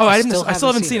 Ant-Man? Oh, I still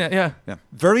haven't seen it. Yeah. Yeah,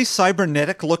 very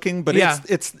cybernetic looking, but Yeah.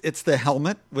 it's the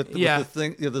helmet with the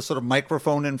thing, the sort of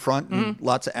microphone in front, and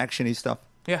lots of actiony stuff.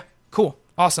 Yeah. Cool.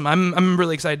 Awesome. I'm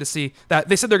really excited to see that.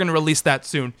 They said they're going to release that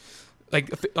soon,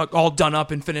 like all done up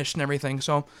and finished and everything.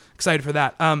 So excited for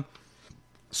that.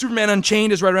 Superman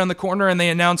Unchained is right around the corner, and they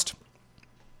announced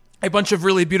a bunch of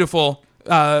really beautiful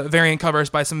variant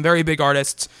covers by some very big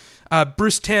artists.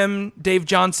 Bruce Timm, Dave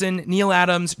Johnson, Neil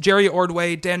Adams, Jerry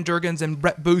Ordway, Dan Jurgens, and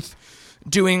Brett Booth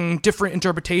doing different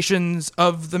interpretations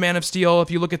of the Man of Steel.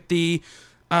 If you look at the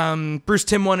Bruce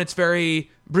Timm one, it's very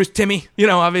Bruce Timmy,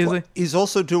 obviously. Well, he's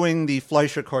also doing the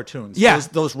Fleischer cartoons. Yeah.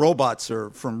 Those robots are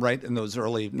from right in those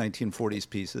early 1940s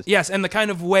pieces. Yes, and the kind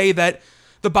of way that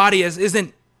the body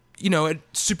isn't, a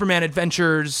Superman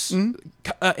Adventures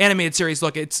animated series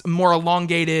look. It's more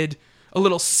elongated, a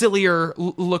little sillier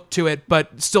look to it,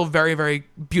 but still very, very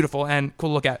beautiful and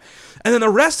cool to look at. And then the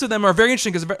rest of them are very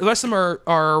interesting because the rest of them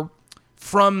are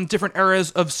from different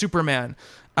eras of Superman.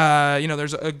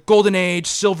 There's a Golden Age,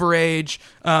 Silver Age,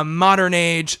 Modern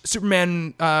Age,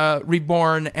 Superman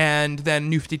Reborn, and then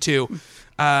New 52.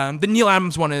 The Neil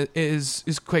Adams one is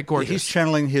quite gorgeous. He's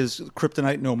channeling his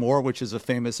Kryptonite No More, which is a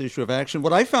famous issue of Action.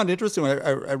 What I found interesting when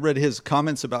I read his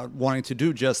comments about wanting to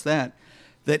do just that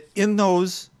in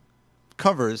those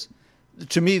covers,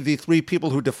 to me, the three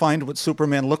people who defined what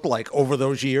Superman looked like over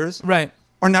those years Right.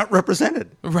 are not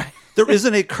represented. Right. There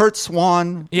isn't a Kurt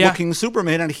Swan Yeah. looking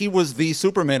Superman, and he was the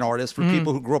Superman artist for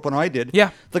people who grew up when I did.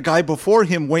 Yeah. The guy before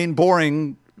him, Wayne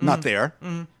Boring, not there.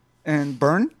 And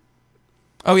Byrne?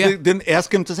 Oh, yeah. They didn't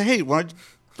ask him to say, hey, why don't you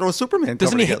throw a Superman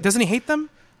Doesn't cover he? together? Doesn't he hate them?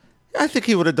 I think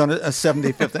he would have done a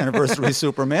 75th anniversary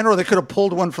Superman, or they could have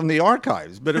pulled one from the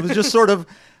archives. But it was just sort of,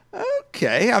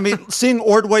 okay. I mean, seeing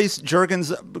Ordway's,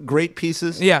 Jurgens, great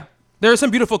pieces. Yeah. There are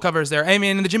some beautiful covers there. I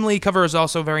mean, the Jim Lee cover is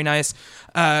also very nice.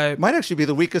 Might actually be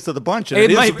the weakest of the bunch. And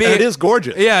It might be. and it is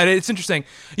gorgeous. Yeah, it's interesting.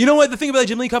 You know what? The thing about the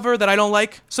Jim Lee cover that I don't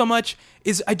like so much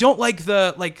is I don't like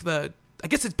the I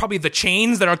guess it's probably the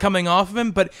chains that are coming off of him,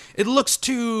 but it looks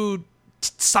too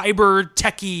cyber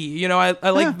techy. I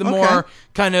like the more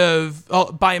kind of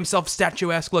by himself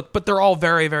statuesque look, but they're all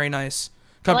very, very nice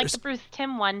I covers. like the Bruce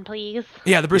Timm one, please.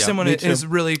 Yeah, the Bruce Yeah, Timm one me is too.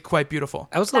 really quite beautiful.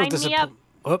 I was a little Sign me up.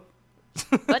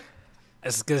 disappointed. What? I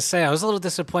was going to say, I was a little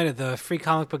disappointed. The Free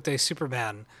Comic Book Day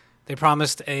Superman, they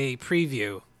promised a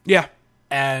preview, Yeah.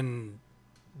 and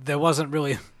there wasn't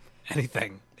really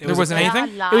anything. There wasn't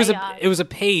anything? It was a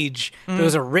page, but it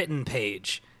was a written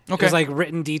page. Okay. It was like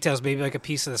written details, maybe like a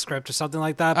piece of the script or something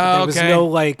like that. But Oh, there was okay. no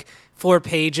like 4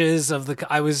 pages of the.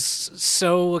 I was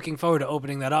so looking forward to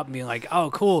opening that up and being like,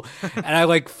 "Oh, cool!" And I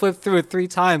like flipped through it 3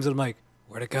 times, and I'm like,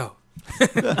 "Where'd it go?"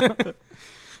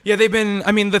 Yeah,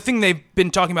 the thing they've been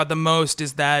talking about the most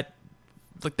is that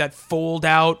fold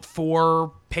out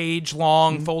 4-page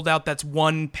long fold out that's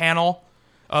one panel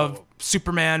of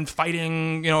Superman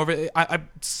fighting,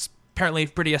 it's apparently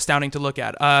pretty astounding to look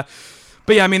at.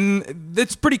 But yeah, I mean,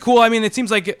 it's pretty cool. I mean, it seems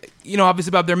like,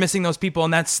 obviously, Bob, they're missing those people,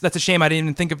 and that's a shame. I didn't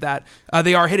even think of that.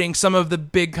 They are hitting some of the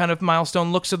big kind of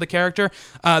milestone looks of the character.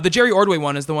 The Jerry Ordway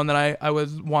one is the one that I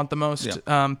would want the most.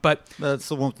 Yeah. But That's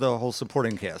the one with the whole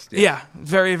supporting cast. yeah,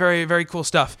 very, very, very cool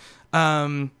stuff.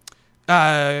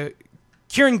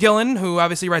 Kieran Gillen, who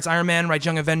obviously writes Iron Man, writes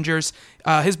Young Avengers,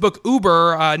 his book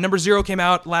Uber, number 0 came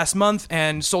out last month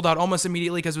and sold out almost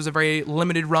immediately because it was a very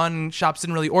limited run. Shops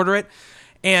didn't really order it.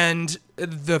 And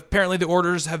apparently the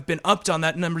orders have been upped on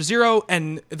that number 0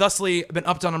 and thusly been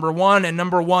upped on number 1. And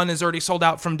number 1 is already sold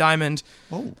out from Diamond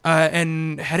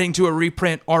and heading to a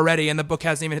reprint already. And the book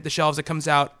hasn't even hit the shelves. It comes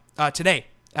out today,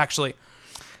 actually.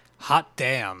 Hot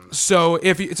damn! So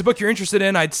if it's a book you're interested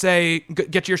in, I'd say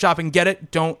get to your shop and get it.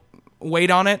 Don't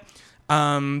wait on it.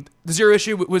 The 0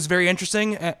 issue was very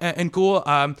interesting and cool.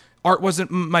 Art wasn't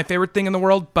my favorite thing in the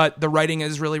world, but the writing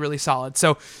is really, really solid.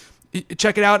 So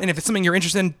check it out. And if it's something you're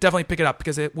interested in, definitely pick it up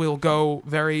because it will go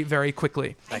very, very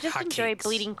quickly. I Like just enjoy hotcakes.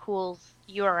 Bleeding Cool's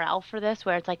URL for this,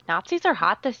 where it's like Nazis are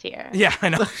hot this year. Yeah, I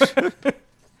know.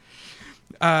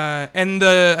 And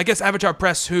I guess Avatar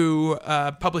Press, who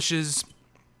publishes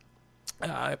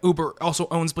Uber, also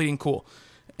owns Bleeding Cool,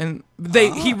 and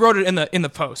he wrote it in the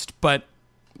post, but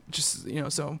just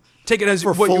so take it as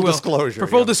For what full you will. disclosure, For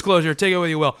full yeah. disclosure, take it what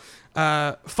you will.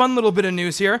 Fun little bit of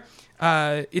news here.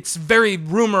 It's very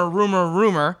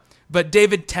rumor, but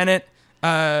David Tennant.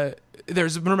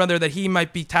 There's a rumor there that he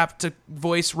might be tapped to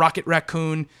voice Rocket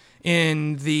Raccoon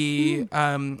in the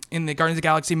Guardians of the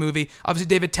Galaxy movie. Obviously,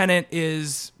 David Tennant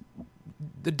is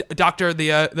the Doctor,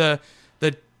 the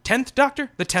 10th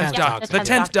Doctor? The 10th Yeah, Doctor. the The 10th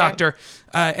 10th Doctor.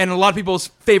 And a lot of people's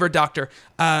favorite Doctor.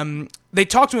 They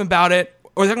talked to him about it,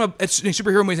 or they're talking about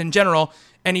superhero movies in general,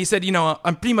 and he said,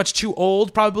 I'm pretty much too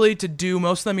old probably to do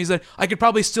most of them. He said, I could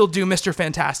probably still do Mr.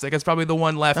 Fantastic. That's probably the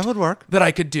one left That would work. that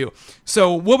I could do.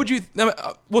 So what would you,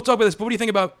 we'll talk about this, but what do you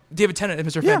think about David Tennant and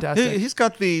Mr. Fantastic? He's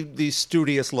got the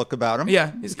studious look about him.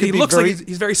 Yeah, Could he be looks very- like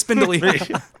he's very spindly.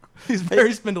 He's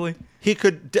very spindly.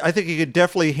 I think he could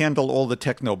definitely handle all the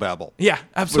technobabble. Yeah,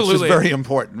 absolutely. Which is very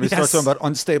important. We start Yes. talking about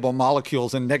unstable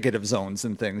molecules and negative zones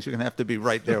and things. You're going to have to be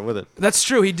right there with it. That's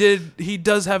true. He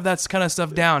does have that kind of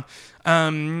stuff down.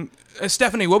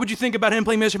 Stephanie, what would you think about him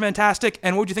playing Mr. Fantastic?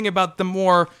 And what would you think about the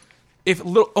more,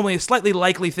 only a slightly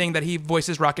likely thing that he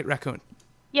voices Rocket Raccoon?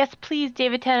 Yes, please,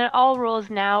 David Tennant. All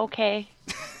roles now, okay?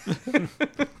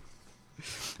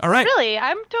 All right. Really,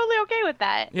 I'm totally okay with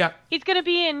that. Yeah. He's gonna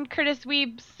be in Curtis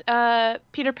Weeb's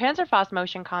Peter Panzerfaust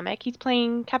motion comic. He's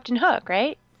playing Captain Hook,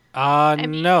 right?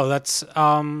 No, that's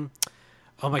oh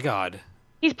my god.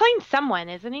 He's playing someone,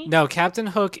 isn't he? No, Captain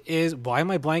Hook is. Why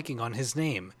am I blanking on his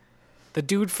name? The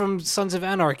dude from Sons of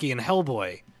Anarchy and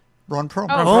Hellboy. Ron Perlman.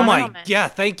 Oh Ron my, Perlman. yeah,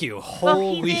 thank you. Well,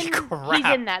 Holy he's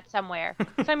crap. in that somewhere. So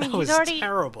I mean, That was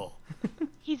terrible.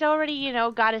 he's already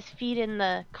got his feet in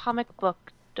the comic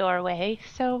book doorway.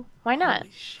 So why not?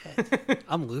 Holy shit.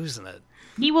 I'm losing it.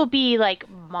 He will be like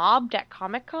mobbed at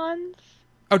Comic Cons.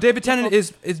 Oh, David Tennant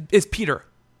is Peter.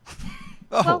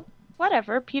 Oh, Well,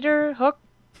 whatever. Peter Hook.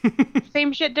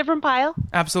 Same shit, different pile.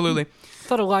 Absolutely. I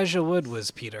thought Elijah Wood was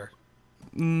Peter.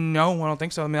 No, I don't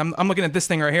think so. I mean, I'm looking at this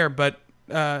thing right here, but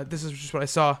this is just what I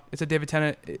saw. It's a David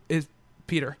Tennant is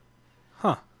Peter.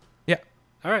 Huh. Yeah.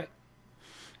 All right.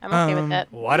 I'm okay with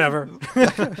that. Whatever.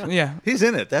 Yeah. he's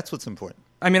in it. That's what's important.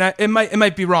 I mean, it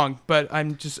might be wrong, but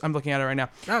I'm looking at it right now.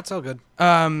 No, it's all good.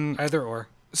 Either or.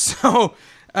 So,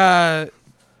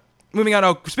 moving on.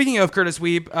 Oh, speaking of Curtis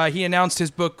Weeb, he announced his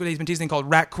book that he's been teasing called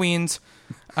Rat Queens.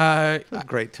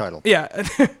 Great title. Yeah,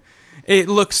 it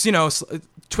looks,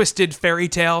 twisted fairy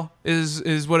tale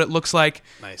is what it looks like.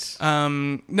 Nice.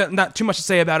 Not too much to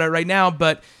say about it right now,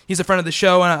 but he's a friend of the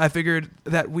show, and I figured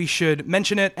that we should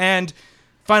mention it. And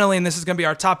finally, and this is going to be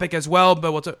our topic as well,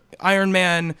 but Iron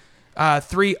Man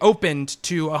 3 opened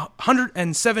to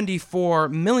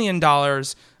 $174 million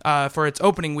for its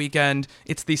opening weekend.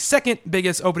 It's the second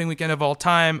biggest opening weekend of all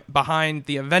time, behind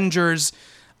the Avengers.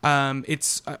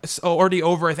 It's already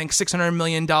over, I think, $600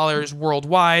 million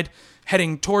worldwide,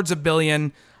 heading towards $1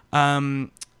 billion.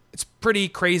 It's pretty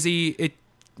crazy. It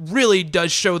really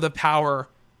does show the power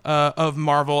of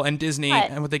Marvel and Disney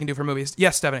and what they can do for movies.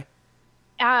 Yes, Stephanie.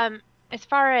 As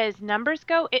far as numbers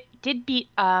go, it did beat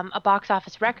a box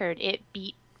office record. It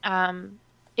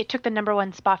took the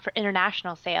 #1 spot for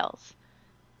international sales.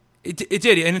 It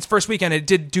did. In its first weekend, it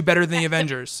did do better than the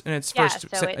Avengers. In its first,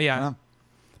 Yeah.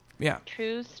 Yeah.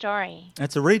 True story.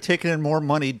 It's already taken in more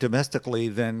money domestically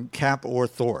than Cap or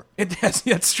Thor. It has.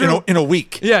 That's true. In a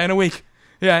week. Yeah, in a week.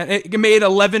 Yeah, it made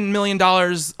 $11 million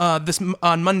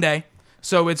on Monday,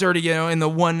 so it's already in the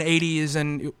 180s,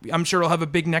 and I'm sure it'll have a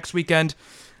big next weekend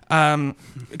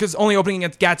because only opening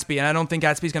against Gatsby, and I don't think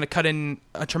Gatsby's going to cut in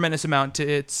a tremendous amount to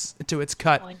its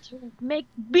cut. Going to make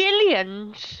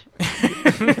billions.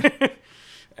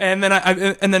 And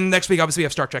then next week, obviously, we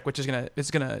have Star Trek, which is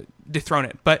gonna dethrone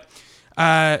it. But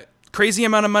crazy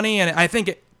amount of money, and I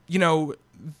think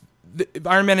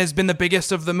Iron Man has been the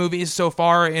biggest of the movies so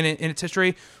far in its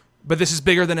history. But this is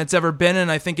bigger than it's ever been,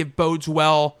 and I think it bodes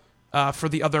well for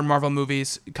the other Marvel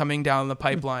movies coming down the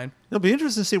pipeline. It'll be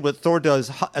interesting to see what Thor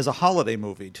does as a holiday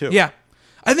movie too. Yeah,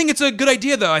 I think it's a good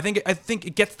idea, though. I think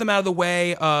it gets them out of the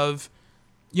way of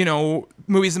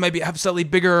movies that maybe have slightly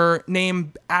bigger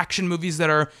name action movies that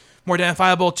are more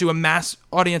identifiable to a mass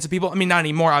audience of people. I mean, not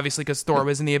anymore, obviously, because Thor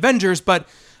was in the Avengers, but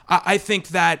I think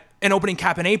that an opening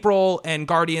Cap in April and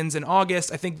Guardians in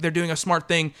August, I think they're doing a smart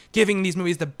thing, giving these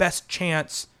movies the best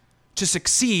chance to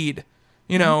succeed,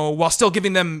 while still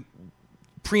giving them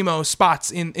primo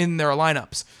spots in their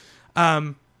lineups.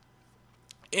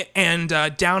 And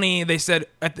Downey, they said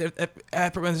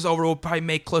after when this is over, will probably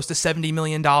make close to $70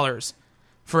 million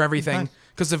for everything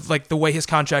because of the way his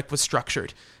contract was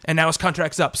structured, and now his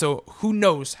contract's up. So who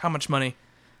knows how much money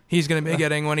he's going to be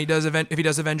getting when he does if he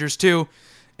does Avengers 2.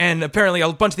 And apparently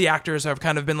a bunch of the actors have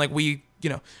kind of been I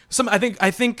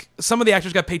think some of the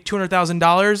actors got paid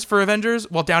 $200,000 for Avengers,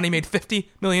 while Downey made $50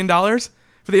 million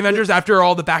for the Avengers after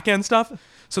all the back end stuff.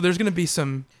 So there's going to be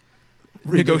some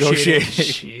negotiating.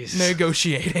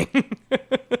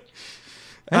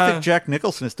 I think Jack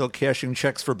Nicholson is still cashing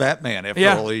checks for Batman after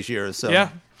all these years. So. Yeah.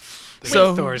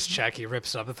 So Thor's check, he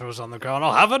rips it up and throws it on the ground.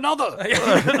 I'll have another.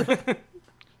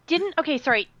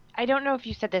 Sorry. I don't know if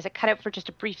you said this. It cut out for just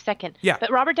a brief second. Yeah.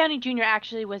 But Robert Downey Jr.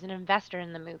 actually was an investor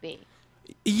in the movie.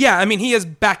 Yeah, I mean, he has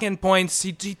back end points.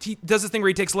 He does this thing where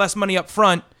he takes less money up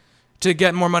front to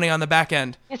get more money on the back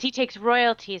end. Because he takes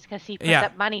royalties because he puts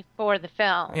up money for the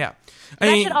film. Yeah.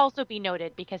 That should also be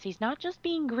noted because he's not just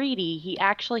being greedy. He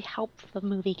actually helped the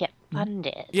movie get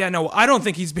funded. Yeah, no, I don't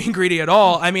think he's being greedy at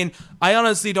all. I mean, I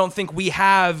honestly don't think we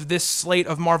have this slate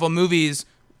of Marvel movies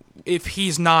if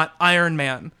he's not Iron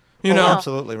Man.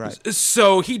 Absolutely right.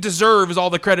 So he deserves all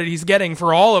the credit he's getting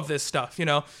for all of this stuff,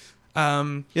 Yeah, they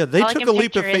All took I a can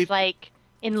leap of picture is, faith.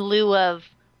 in lieu of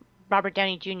Robert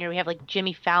Downey Jr., we have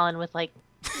Jimmy Fallon with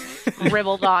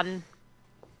scribbled on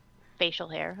facial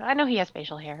hair. I know he has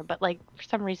facial hair, but for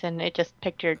some reason it just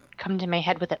come to my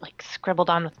head with it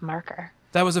scribbled on with marker.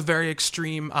 That was a very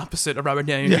extreme opposite of Robert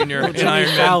Downey Jr. in Iron Jimmy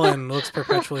Man. Fallon looks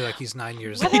perpetually like he's 9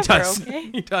 years old. He does. Okay.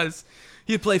 He does.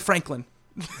 He'd play Franklin.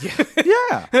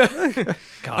 Yeah.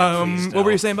 God, please What were no.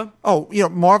 you saying, Bob? Oh,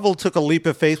 Marvel took a leap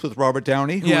of faith with Robert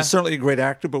Downey, who Yeah. was certainly a great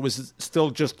actor, but was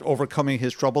still just overcoming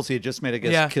his troubles. He had just made, I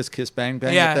guess, Yeah. Kiss Kiss Bang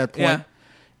Bang Yeah, at that point. yeah.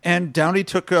 And Downey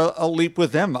took a leap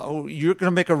with them. Oh, you're going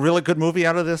to make a really good movie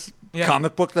out of this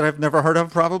comic book that I've never heard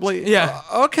of, probably? Yeah.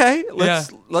 Okay.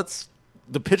 Let's.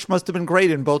 The pitch must have been great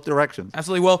in both directions.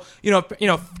 Absolutely. Well,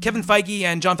 Kevin Feige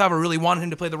and Jon Favreau really wanted him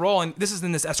to play the role, and this is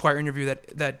in this Esquire interview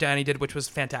that Downey did, which was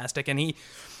fantastic. And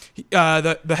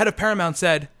the head of Paramount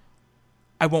said,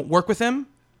 "I won't work with him.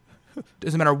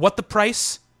 Doesn't matter what the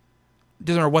price.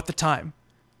 Doesn't matter what the time."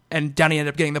 And Downey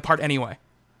ended up getting the part anyway.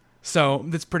 So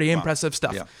that's pretty impressive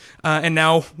stuff. Yeah. And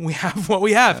now we have what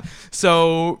we have. Yeah.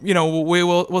 So,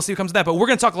 we'll see what comes of that. But we're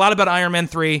going to talk a lot about Iron Man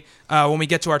 3 when we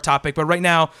get to our topic. But right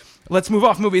now, let's move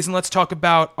off movies and let's talk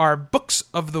about our books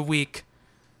of the week.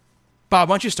 Bob,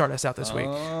 why don't you start us out this week?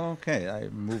 Okay, I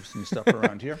moved some stuff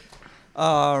around here.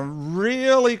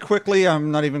 Really quickly, I'm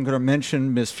not even going to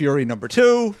mention Miss Fury number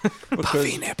 2.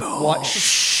 Buffy nipple.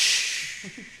 Shh.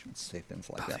 Let's say things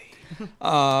like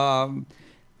that.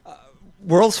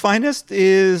 World's Finest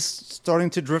is starting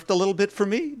to drift a little bit for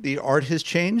me. The art has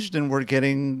changed, and we're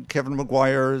getting Kevin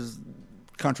Maguire's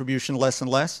contribution less and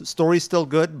less. Story's still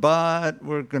good, but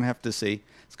we're going to have to see.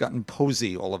 It's gotten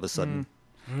posy all of a sudden.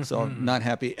 So not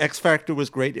happy. X Factor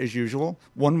was great as usual.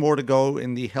 One more to go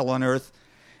in the Hell on Earth,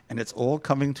 and it's all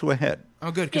coming to a head. Oh,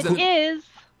 good. It is.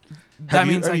 That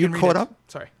means are I you can read caught it. up?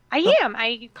 Sorry. I am.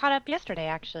 I caught up yesterday,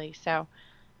 actually, so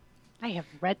I have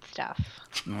read stuff.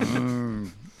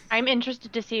 I'm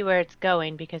interested to see where it's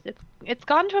going because it's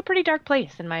gone to a pretty dark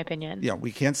place, in my opinion. Yeah, we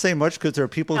can't say much because there are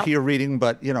people here reading,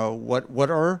 but what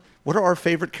are our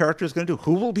favorite characters going to do?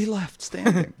 Who will be left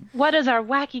standing? What is our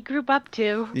wacky group up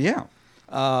to? Yeah.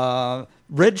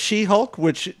 Red She-Hulk,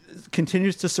 which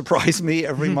continues to surprise me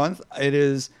every month. It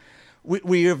is.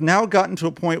 We have now gotten to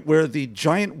a point where the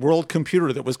giant world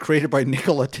computer that was created by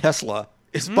Nikola Tesla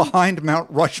is behind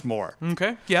Mount Rushmore.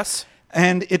 Okay. Yes.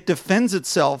 And it defends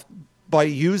itself by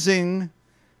using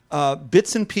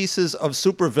bits and pieces of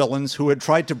supervillains who had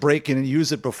tried to break in and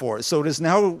use it before. So it is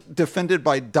now defended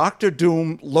by Doctor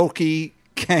Doom, Loki,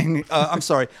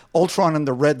 Ultron, and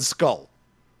the Red Skull.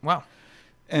 Wow.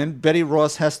 And Betty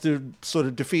Ross has to sort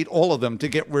of defeat all of them to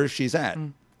get where she's at.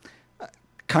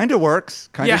 Kind of works,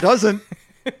 kind of doesn't.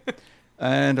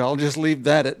 And I'll just leave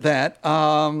that at that.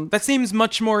 That seems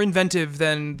much more inventive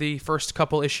than the first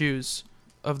couple issues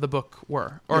of the book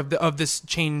were, or of this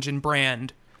change in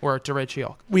brand, or to Red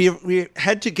She-Hulk. We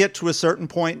had to get to a certain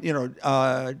point.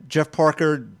 Jeff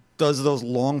Parker does those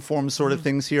long form sort of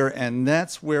things here, and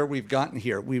that's where we've gotten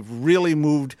here. We've really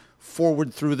moved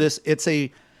forward through this.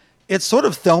 It's sort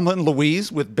of Thelma and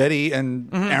Louise with Betty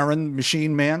and Aaron,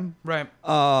 Machine Man. Right.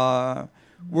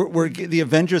 We're the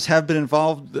Avengers have been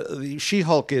involved. The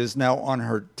She-Hulk is now on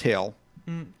her tail.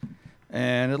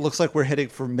 And it looks like we're heading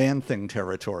for Man-Thing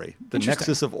territory, the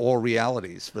nexus of all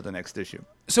realities for the next issue.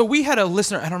 So we had a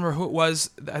listener, I don't remember who it was,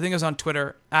 I think it was on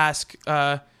Twitter, ask,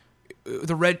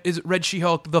 is Red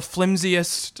She-Hulk the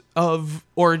flimsiest of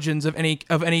origins of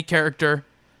any character?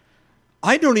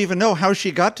 I don't even know how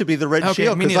she got to be the Red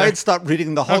She-Hulk, because I had stopped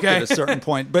reading the Hulk at a certain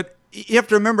point. But you have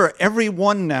to remember, every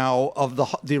one now of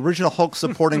the original Hulk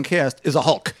supporting cast is a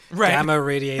Hulk. Right.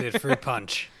 Gamma-radiated fruit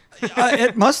punch.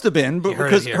 It must have been,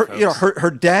 because her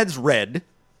dad's red.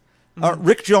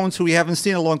 Rick Jones, who we haven't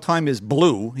seen in a long time, is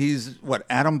blue. He's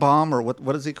Atom Bomb, or what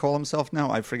does he call himself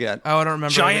now? I forget. Oh, I don't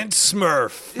remember. Giant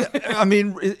Smurf. I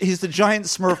mean, he's the giant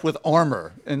Smurf with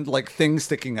armor and things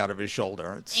sticking out of his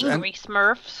shoulder. Angry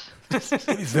Smurfs.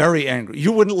 Very angry.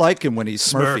 You wouldn't like him when he's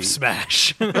Smurfy. Smurf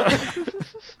smash.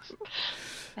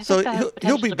 So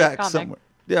he'll be back somewhere.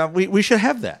 Yeah, we should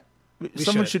have that.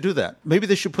 Someone should do that. Maybe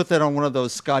they should put that on one of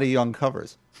those Scotty Young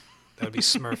covers. That would be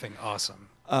smurfing awesome.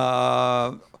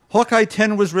 Hawkeye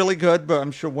 10 was really good, but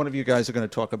I'm sure one of you guys are going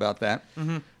to talk about that.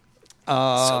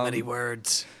 So many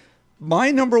words. My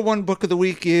number one book of the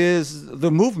week is The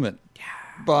Movement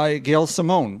by Gail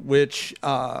Simone, which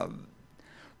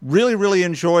really, really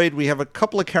enjoyed. We have a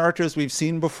couple of characters we've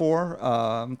seen before.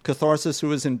 Catharsis,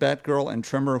 who is in Batgirl, and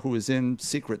Tremor, who is in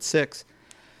Secret Six.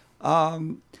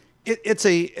 It's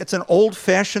an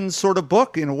old-fashioned sort of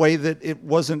book in a way that it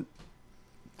wasn't.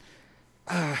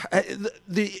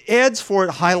 The ads for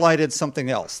it highlighted something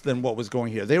else than what was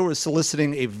going here. They were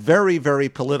soliciting a very, very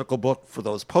political book for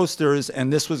those posters,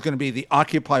 and this was going to be the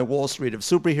Occupy Wall Street of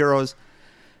superheroes.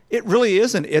 It really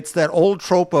isn't. It's that old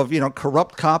trope of,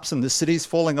 corrupt cops and the city's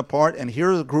falling apart, and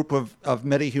here's a group of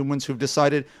metahumans who've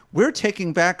decided, we're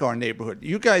taking back our neighborhood.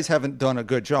 You guys haven't done a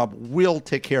good job. We'll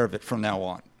take care of it from now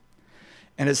on.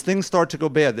 And as things start to go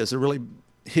bad, there's a really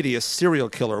hideous serial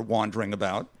killer wandering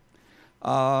about.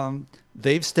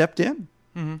 They've stepped in.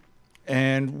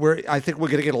 And I think we're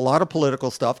going to get a lot of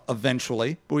political stuff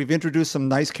eventually. But we've introduced some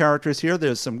nice characters here.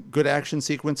 There's some good action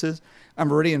sequences.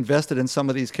 I'm already invested in some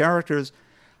of these characters.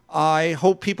 I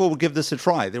hope people will give this a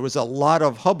try. There was a lot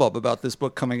of hubbub about this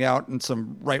book coming out, and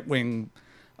some right-wing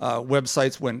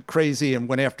websites went crazy and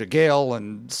went after Gale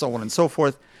and so on and so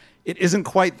forth. It isn't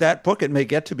quite that book. It may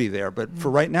get to be there. But for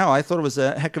right now, I thought it was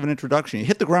a heck of an introduction. You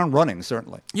hit the ground running,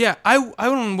 certainly. Yeah, I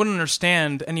wouldn't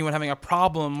understand anyone having a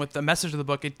problem with the message of the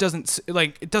book. It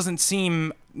doesn't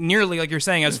seem nearly, like you're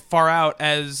saying, as far out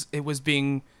as it was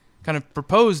being kind of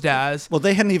proposed as. Well,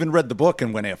 they hadn't even read the book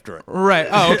and went after it. Right.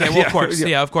 Oh, okay. Well, of course.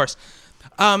 Yeah, of course.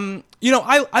 I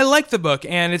like the book,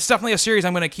 and it's definitely a series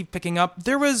I'm going to keep picking up.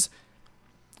 There was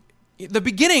the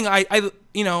beginning. I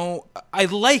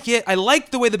like it. I like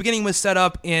the way the beginning was set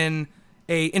up in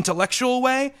a intellectual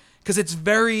way, because it's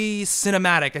very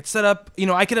cinematic. It's set up.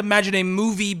 I could imagine a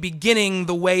movie beginning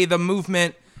the way the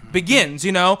movement begins,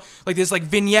 like this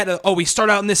vignette of, we start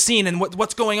out in this scene and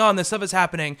what's going on, this stuff is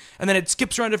happening, and then it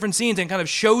skips around different scenes and kind of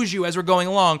shows you as we're going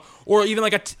along, or even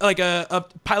like a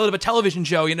pilot of a television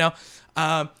show.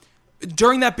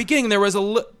 During that beginning, there was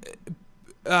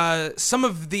some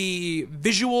of the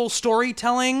visual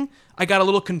storytelling I got a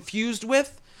little confused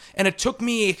with, and it took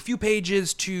me a few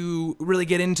pages to really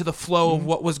get into the flow of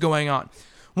what was going on.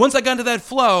 Once I got into that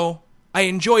flow, I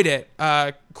enjoyed it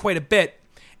quite a bit,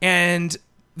 and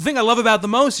the thing I love about it the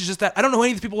most is just that I don't know who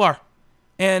any of these people are,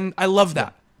 and I love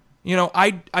that.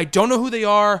 I don't know who they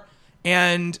are,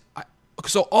 and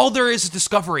so all there is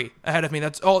discovery ahead of me.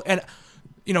 That's all, and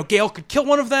Gale could kill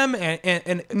one of them,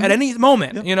 and at any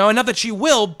moment, and not that she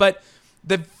will, but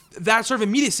that sort of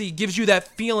immediacy gives you that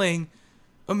feeling,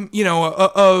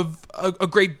 of a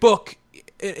great book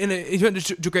in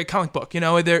a great comic book.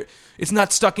 It's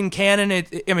not stuck in canon.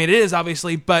 It is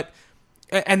obviously, but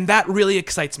and that really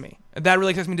excites me. That really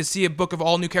excites me to see a book of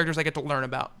all new characters I get to learn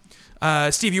about.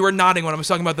 Steve, you were nodding when I was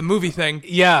talking about the movie thing.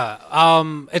 Yeah,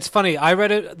 it's funny. I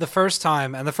read it the first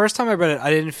time, and the first time I read it, I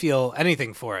didn't feel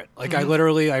anything for it. Like, I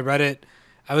read it,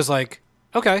 I was like,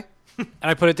 okay, and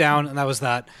I put it down, and that was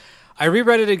that. I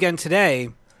reread it again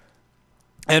today,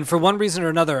 and for one reason or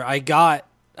another, I got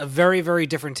a very, very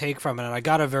different take from it, and I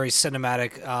got a very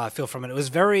cinematic feel from it. It was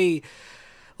very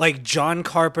like John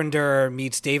Carpenter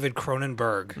meets David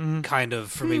Cronenberg, kind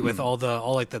of, for me, with all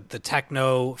the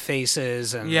techno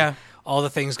faces and all the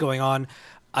things going on.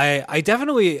 I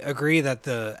definitely agree that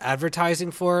the advertising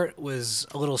for it was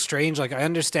a little strange. Like, I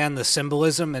understand the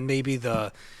symbolism and maybe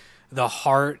the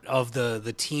heart of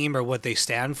the team or what they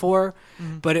stand for,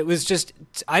 but it was just,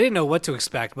 I didn't know what to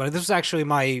expect. But this was actually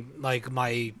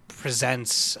my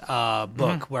Presents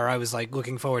book where I was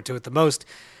looking forward to it the most,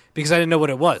 because I didn't know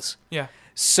what it was. Yeah.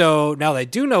 So now that I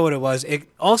do know what it was, it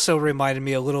also reminded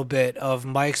me a little bit of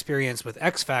my experience with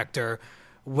X Factor,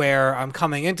 where I'm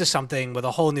coming into something with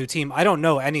a whole new team. I don't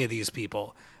know any of these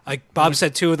people. Like Bob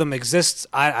said, two of them exist.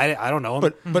 I don't know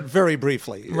them. But very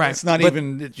briefly. Right. It's not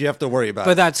even that you have to worry about.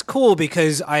 But that's cool,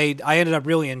 because I ended up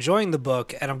really enjoying the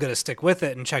book, and I'm going to stick with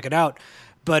it and check it out.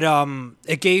 But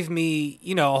it gave me,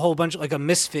 a whole bunch of, a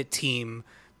misfit team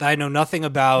that I know nothing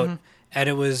about, and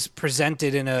it was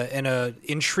presented in a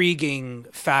intriguing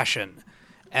fashion.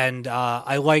 And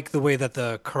I like the way that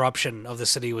the corruption of the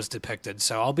city was depicted.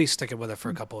 So I'll be sticking with it for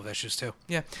a couple of issues too.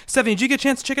 Yeah. Stephanie, did you get a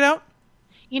chance to check it out?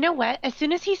 You know what? As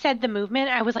soon as he said the movement,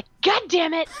 I was like, God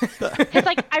damn it! Because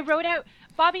I wrote out,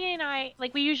 Bobby and I,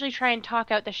 we usually try and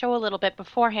talk out the show a little bit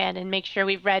beforehand and make sure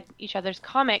we've read each other's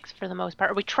comics for the most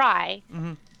part, or we try.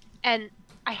 And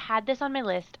I had this on my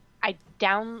list. I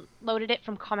downloaded it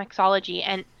from Comixology,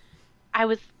 and I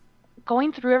was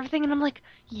going through everything, and I'm like,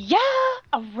 yeah,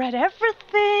 I've read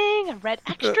everything. I've read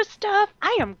extra stuff.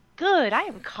 I am good. I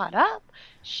am caught up.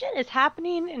 Shit is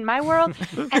happening in my world,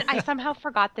 and I somehow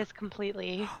forgot this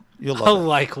completely. You'll A love it.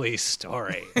 likely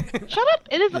story. Shut up.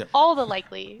 It is all the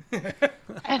likely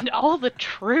and all the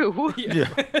true. Yeah.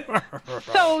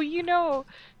 So, be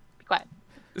quiet.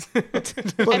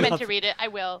 I meant to read it. I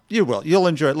will. You will. You'll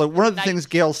enjoy it. Look, one of the Nice. things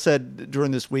Gail said during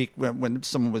this week when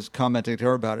someone was commenting to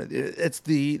her about it, it's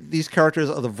these characters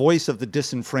are the voice of the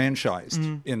disenfranchised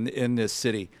in this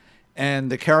city.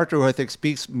 And the character who I think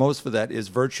speaks most for that is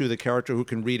Virtue, the character who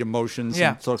can read emotions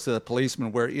and talks to the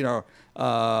policeman where,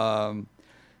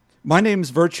 my name's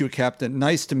Virtue, Captain.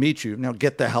 Nice to meet you. Now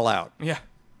get the hell out. Yeah.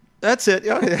 That's it.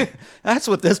 That's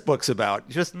what this book's about.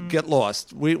 Just get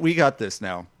lost. We got this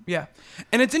now. Yeah.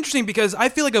 And it's interesting because I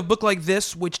feel like a book like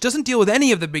this, which doesn't deal with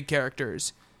any of the big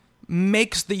characters,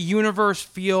 makes the universe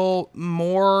feel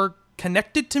more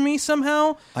connected to me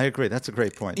somehow. I agree. That's a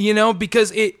great point.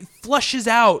 Because it flushes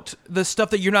out the stuff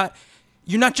that you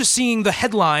you're not just seeing the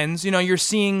headlines. You're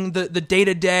seeing the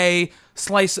day-to-day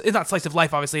slice. It's not slice of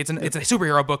life, obviously. It's a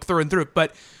superhero book through and through.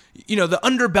 But the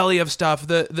underbelly of stuff,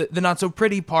 the not so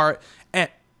pretty part.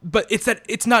 But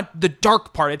it's not the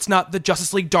dark part. It's not the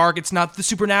Justice League dark. It's not the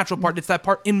supernatural part. It's that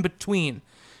part in between.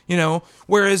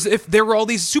 Whereas if there were all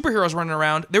these superheroes running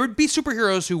around, there would be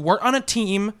superheroes who weren't on a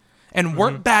team and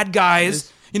weren't bad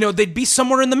guys. They'd be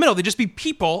somewhere in the middle. They'd just be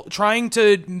people trying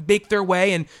to make their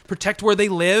way and protect where they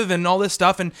live and all this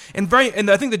stuff. And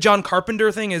I think the John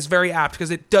Carpenter thing is very apt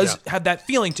because it does have that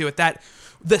feeling to it, that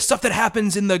the stuff that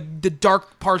happens in the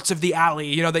dark parts of the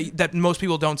alley, that most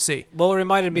people don't see. Well, it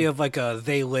reminded me of like a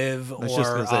They Live or In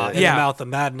the Mouth of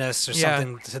Madness or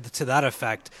something to that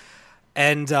effect.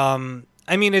 And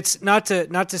I mean, it's not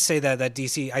to say that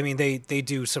DC. I mean, they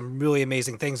do some really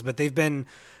amazing things, but they've been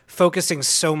focusing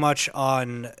so much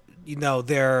on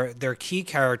their key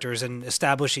characters and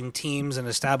establishing teams and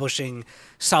establishing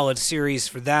solid series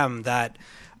for them that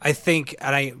I think,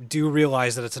 and I do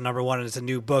realize that it's a number one and it's a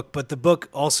new book, but the book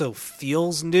also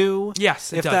feels new.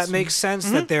 Yes, if that makes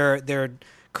sense. That they're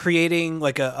creating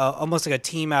like almost like a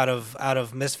team out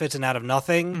of misfits and out of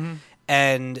nothing,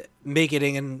 and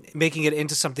making it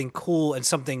into something cool and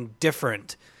something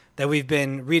different. That we've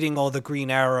been reading all the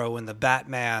Green Arrow and the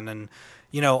Batman and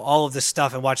all of this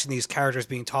stuff and watching these characters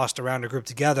being tossed around or grouped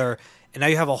together, and now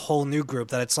you have a whole new group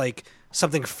that it's like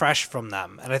something fresh from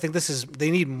them. And I think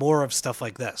they need more of stuff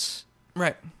like this.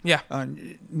 Right. Yeah.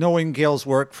 Knowing Gail's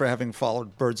work for having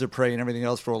followed Birds of Prey and everything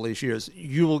else for all these years,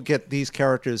 you will get these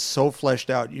characters so fleshed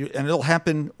out, and it'll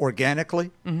happen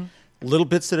organically, little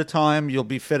bits at a time. You'll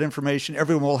be fed information.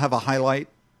 Everyone will have a highlight.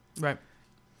 Right.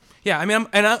 Yeah. I mean,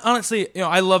 honestly,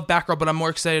 I love Batgirl, but I'm more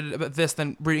excited about this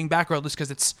than reading Batgirl just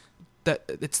because it's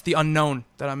the unknown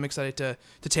that I'm excited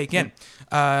to take in.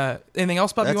 Anything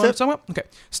else, Bob, you want to talk about? Okay.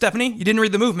 Stephanie, you didn't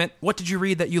read The Movement. What did you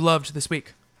read that you loved this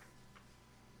week?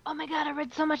 Oh my god, I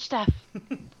read so much stuff.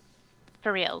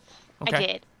 For reals.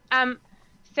 Okay. I did.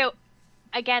 So,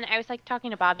 again, I was like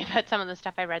talking to Bobby about some of the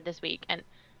stuff I read this week, and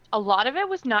a lot of it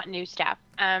was not new stuff.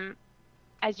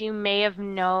 As you may have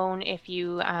known if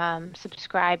you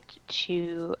subscribed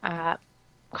to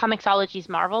Comixology's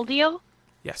Marvel deal,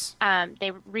 yes.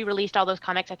 They re-released all those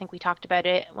comics. I think we talked about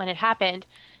it when it happened.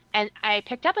 And I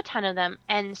picked up a ton of them.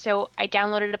 And so I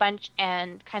downloaded a bunch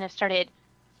and kind of started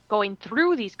going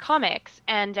through these comics.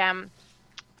 And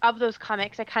of those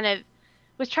comics, I kind of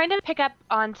was trying to pick up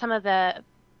on some of the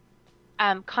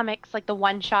comics, like the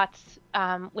one-shots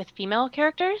with female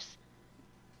characters.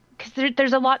 Because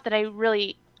there's a lot that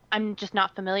I'm just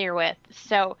not familiar with.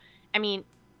 So, I mean,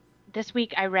 this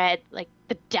week I read like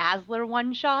the Dazzler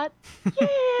one shot,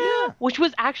 which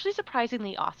was actually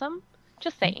surprisingly awesome.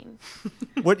 Just saying.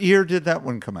 What year did that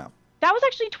one come out? That was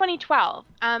actually 2012.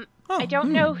 I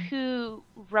don't know who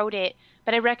wrote it,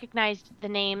 but I recognized the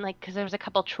name, like, because there was a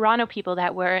couple Toronto people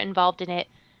that were involved in it,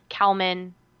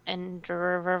 Kalman and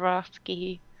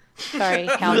Dvorovsky. Sorry,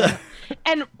 Kalman.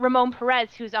 And Ramon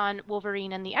Perez, who's on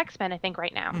Wolverine and the X-Men, I think,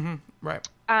 right now. Right.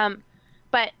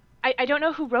 But I don't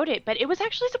know who wrote it, but it was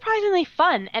actually surprisingly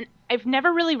fun, and I've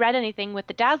never really read anything with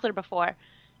the Dazzler before,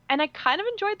 and I kind of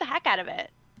enjoyed the heck out of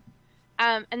it.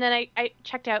 And then I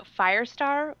checked out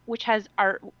Firestar, which has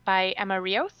art by Emma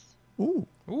Rios. Ooh.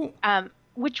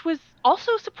 Which was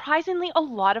also surprisingly a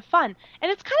lot of fun.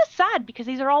 And it's kind of sad because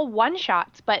these are all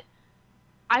one-shots, but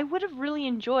I would have really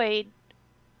enjoyed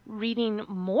reading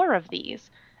more of these.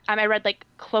 I read like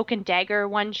Cloak and Dagger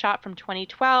one-shot from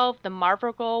 2012, the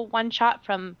Marvel one-shot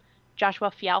from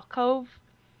Joshua Fialkov,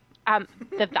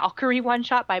 the Valkyrie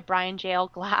one-shot by Brian J. L.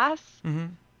 Glass.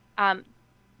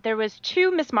 There was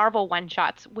 2 Miss Marvel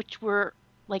one-shots, which were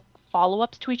like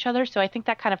follow-ups to each other, so I think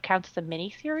that kind of counts as a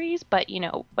mini-series, but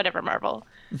whatever, Marvel.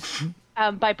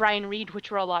 By Brian Reed, which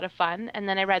were a lot of fun. And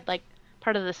then I read like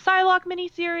part of the Psylocke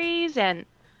mini-series and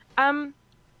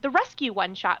the Rescue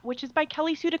one-shot, which is by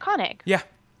Kelly Sue DeConnick. Yeah.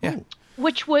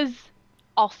 Which was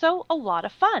also a lot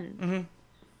of fun.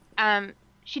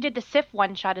 She did the Sif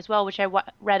one-shot as well, which I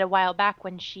read a while back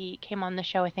when she came on the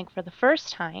show, I think, for the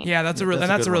first time. Yeah, that's a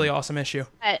really awesome issue.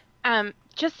 But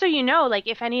just so you know, like,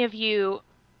 if any of you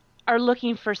are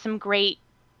looking for some great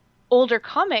older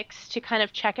comics to kind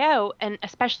of check out, and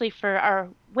especially for our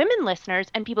women listeners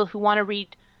and people who want to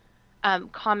read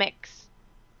comics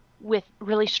with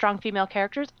really strong female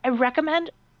characters, I recommend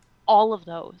all of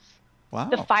those. Wow.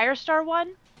 The Firestar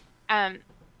one, I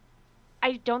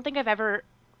don't think I've ever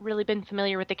really been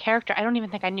familiar with the character. I don't even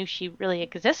think I knew she really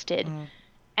existed.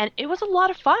 And it was a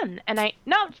lot of fun. And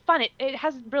not fun, it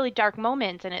has really dark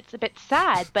moments and it's a bit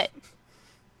sad, but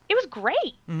it was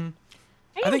great. I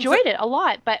enjoyed it a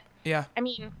lot. But yeah, I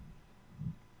mean,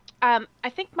 I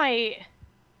think my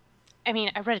I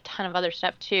mean, I read a ton of other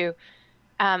stuff too.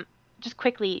 Just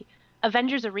quickly,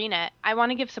 Avengers Arena. I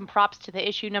want to give some props to the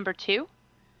issue number 2.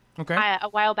 Okay. A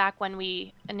while back when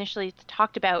we initially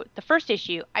talked about the first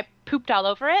issue, I pooped all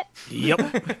over it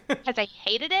Yep. because I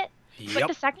hated it. But Yep.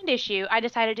 the second issue, I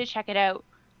decided to check it out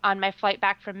on my flight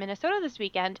back from Minnesota this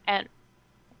weekend, and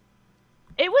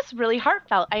it was really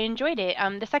heartfelt. I enjoyed it.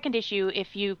 The second issue,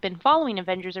 if you've been following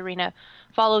Avengers Arena,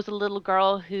 follows a little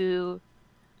girl who,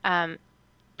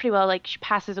 pretty well, like, she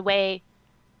passes away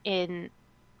in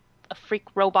a freak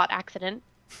robot accident,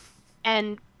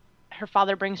 and her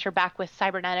father brings her back with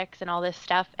cybernetics and all this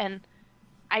stuff, and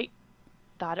I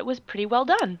thought it was pretty well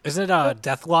done. Isn't it a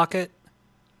Death Locket?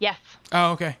 Yes.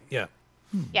 Oh, okay. Yeah.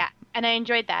 Yeah, and I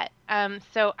enjoyed that.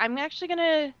 So I'm actually going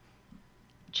to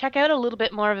check out a little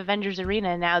bit more of Avengers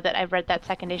Arena now that I've read that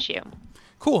second issue.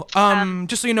 Cool.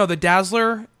 Just so you know, the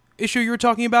Dazzler issue you were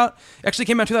talking about actually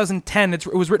came out in 2010.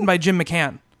 It was written by Jim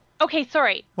McCann. Okay,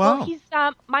 sorry. Wow. Well, he's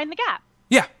Mind the Gap.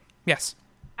 Yeah. Yes.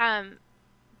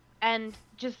 And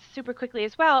just super quickly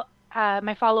as well,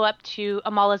 my follow-up to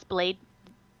Amala's Blade,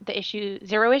 the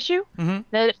zero issue. Mhm.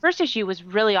 The first issue was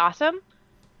really awesome.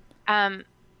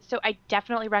 So I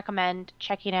definitely recommend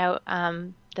checking out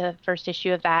the first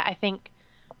issue of that. I think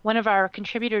one of our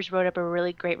contributors wrote up a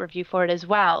really great review for it as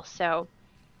well. So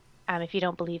if you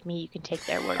don't believe me, you can take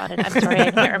their word on it. I'm sorry,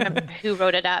 I can't remember who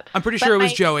wrote it up. I'm pretty But sure it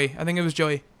was my- Joey. I think it was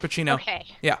Joey Pacino. Okay.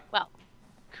 Yeah. Well,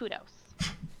 kudos.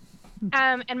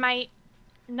 And my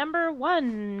number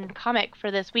 1 comic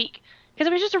for this week, because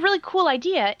it was just a really cool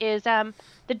idea, is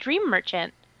The Dream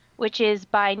Merchant, which is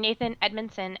by Nathan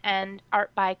Edmondson and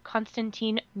art by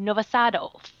Konstantin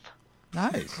Novosadov.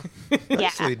 Nice. Yeah,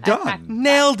 Nicely done.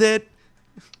 Nailed it.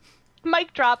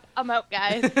 Mic drop. I'm out,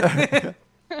 guys.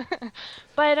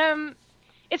 But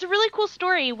it's a really cool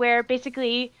story where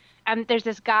basically there's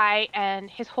this guy, and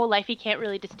his whole life he can't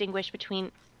really distinguish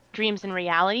between dreams and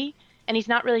reality, and he's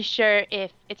not really sure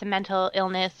if it's a mental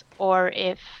illness or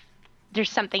if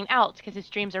there's something else, because his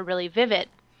dreams are really vivid.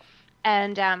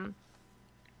 And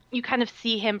you kind of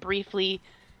see him briefly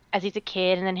as he's a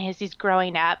kid, and then as he's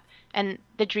growing up, and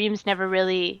the dreams never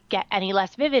really get any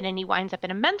less vivid, and he winds up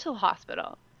in a mental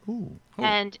hospital. Ooh.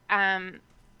 And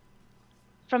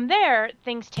from there,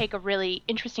 things take a really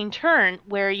interesting turn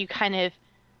where you kind of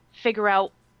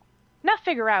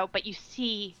but you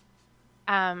see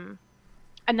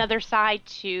another side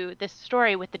to this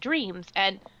story with the dreams,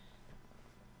 and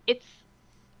it's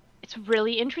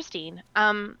really interesting.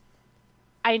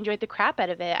 I enjoyed the crap out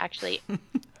of it, actually.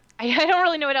 I don't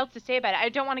really know what else to say about it. I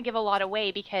don't want to give a lot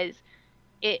away because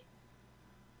it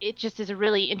just is a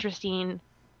really interesting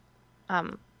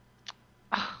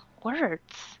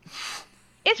words.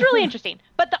 It's really interesting.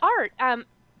 But the art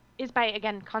is by,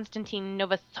 again, Konstantin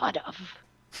Novosadov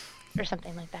or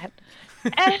something like that.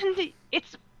 And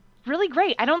it's really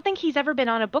great. I don't think he's ever been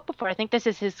on a book before. I think this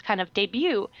is his kind of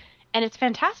debut, and it's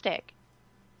fantastic.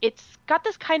 It's got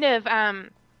this kind of, I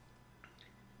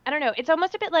don't know, it's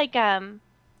almost a bit like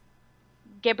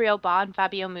Gabriel Ba and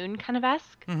Fabio Moon kind of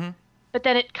esque. Mm-hmm. But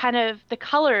then it kind of, the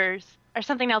colors are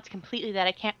something else completely that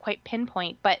I can't quite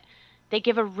pinpoint, but they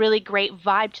give a really great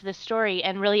vibe to the story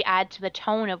and really add to the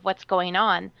tone of what's going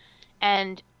on.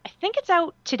 And I think it's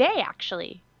out today,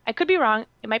 actually. I could be wrong.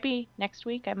 It might be next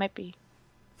week. I might be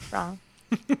wrong.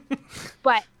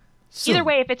 But either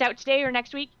way, if it's out today or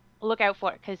next week, look out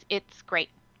for it because it's great.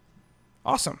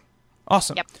 Awesome.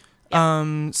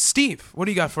 Yep. Steve, what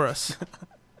do you got for us?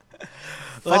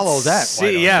 Follow that. why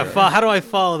See, don't yeah. you? How do I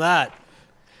follow that?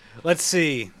 Let's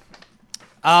see.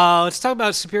 Let's talk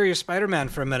about Superior Spider-Man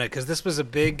for a minute, because this was a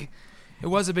big It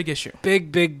was a big issue.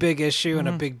 big issue and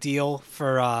a big deal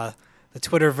for the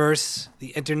Twitterverse,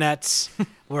 the internets.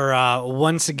 We're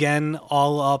once again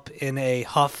all up in a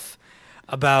huff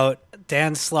about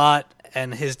Dan Slott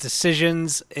and his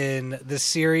decisions in this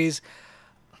series.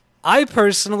 I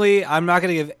personally, I'm not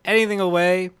going to give anything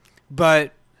away,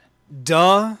 but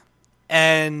duh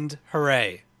and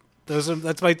hooray.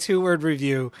 That's my 2-word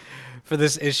review for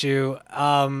this issue.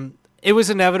 It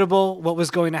was inevitable what was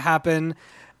going to happen,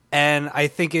 and I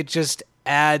think it just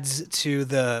adds to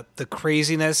the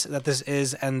craziness that this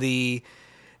is, and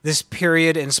this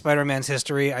period in Spider-Man's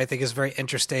history I think is very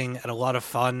interesting and a lot of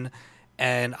fun,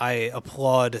 and I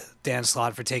applaud Dan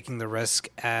Slott for taking the risk,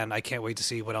 and I can't wait to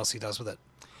see what else he does with it.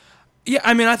 Yeah,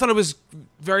 I mean, I thought it was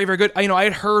very, very good. I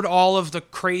had heard all of the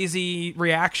crazy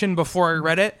reaction before I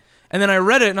read it, and then I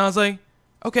read it, and I was like,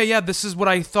 okay, yeah, this is what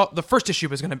I thought the first issue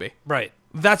was going to be. Right.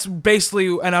 That's basically,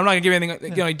 and I'm not going to give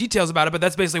anything, details about it, but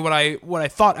that's basically what I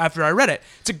thought after I read it.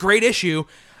 It's a great issue.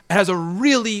 It has a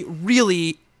really,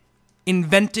 really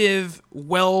inventive,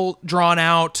 well drawn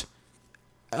out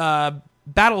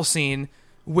battle scene,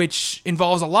 which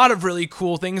involves a lot of really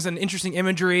cool things and interesting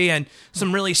imagery and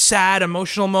some really sad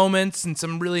emotional moments and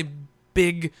some really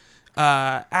big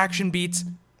action beats.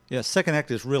 Yeah, second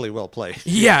act is really well played.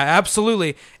 Yeah,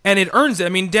 absolutely. And it earns it. I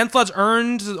mean, Dan Slott's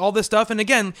earned all this stuff. And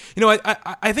again,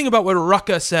 I think about what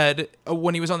Rucka said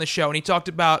when he was on the show, and he talked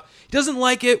about he doesn't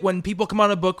like it when people come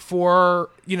on a book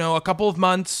for, a couple of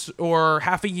months or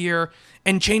half a year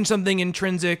and change something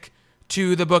intrinsic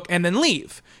to the book and then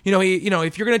leave.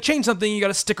 If you're going to change something, you got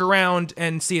to stick around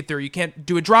and see it through. You can't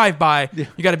do a drive-by. Yeah.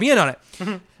 You got to be in on it.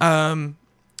 Mm-hmm.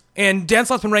 And Dan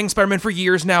Slott's been writing Spider-Man for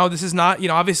years now. This is not,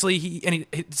 obviously he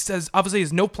says obviously he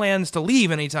has no plans to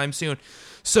leave anytime soon.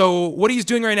 So what he's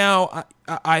doing right now,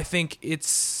 I think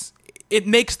it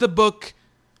makes the book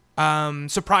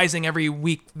surprising every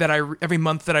month that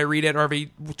I read it, or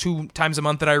every 2 times a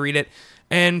month that I read it.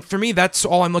 And for me, that's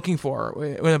all I'm looking for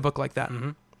in a book like that.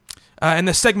 Mm-hmm. And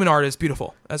the segment art is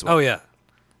beautiful as well. Oh yeah,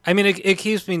 I mean it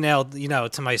keeps me nailed,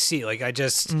 to my seat. Like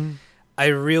I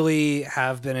really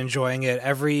have been enjoying it.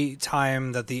 Every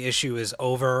time that the issue is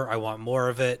over, I want more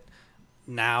of it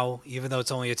now, even though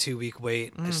it's only a 2-week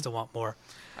wait. I still want more.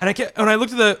 And when I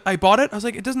looked at I bought it, I was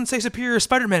like, it doesn't say Superior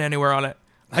Spider-Man anywhere on it.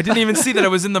 I didn't even see that it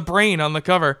was in the brain on the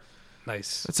cover.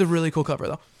 Nice. It's a really cool cover,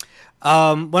 though.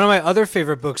 One of my other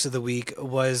favorite books of the week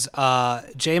was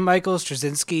J. Michael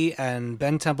Straczynski and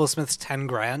Ben Templesmith's 10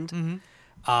 Grand.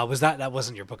 Mm-hmm. That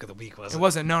wasn't your book of the week, was it? It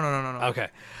wasn't. No. Okay.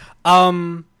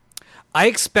 I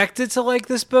expected to like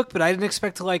this book, but I didn't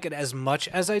expect to like it as much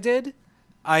as I did.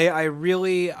 I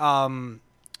really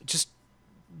just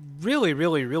really,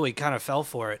 really, really kind of fell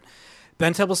for it.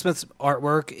 Ben Templesmith's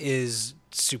artwork is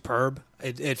superb.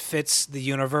 It fits the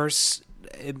universe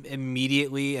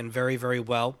immediately and very, very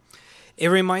well. It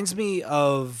reminds me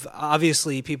of,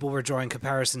 obviously, people were drawing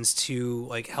comparisons to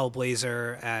like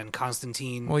Hellblazer and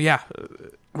Constantine. Well, yeah.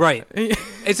 Right.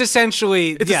 It's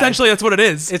essentially that's what it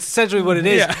is. It's essentially what it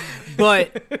is. Yeah.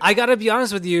 But I got to be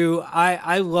honest with you,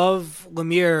 I love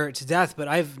Lemire to death, but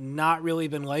I've not really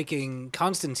been liking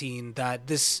Constantine that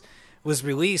this was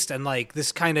released, and like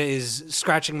this kind of is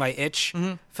scratching my itch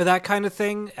for that kind of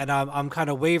thing, and I'm kind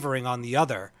of wavering on the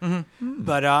other. Mm-hmm.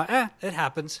 But it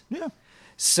happens. Yeah.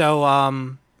 So I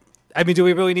mean, do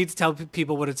we really need to tell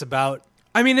people what it's about?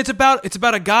 I mean, it's about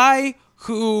a guy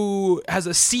who has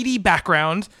a seedy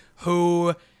background,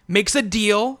 who makes a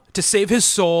deal to save his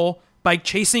soul by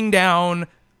chasing down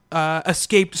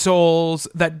escaped souls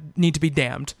that need to be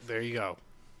damned. There you go.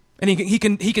 And he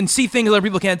can see things other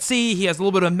people can't see. He has a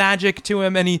little bit of magic to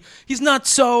him, and he's not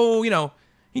so,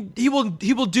 he will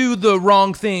do the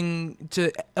wrong thing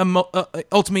to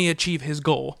ultimately achieve his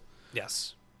goal.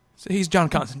 Yes. So he's John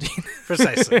Constantine.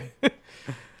 Precisely. A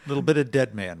little bit of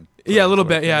Dead Man. Yeah, a little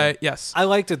bit. Yeah, yes. I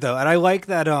liked it though, and I like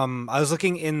that. I was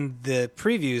looking in the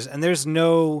previews, and there's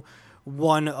no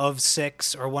 1 of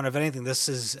 6 or 1 of anything. This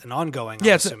is an ongoing.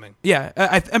 Yeah, I'm assuming.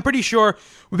 I'm pretty sure.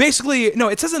 Basically, no.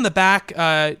 It says in the back,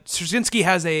 Straczynski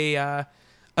has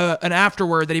an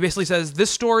afterword that he basically says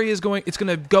this story is going. It's going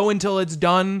to go until it's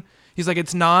done. He's like,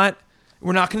 it's not.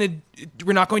 We're not going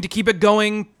to keep it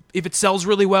going if it sells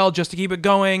really well just to keep it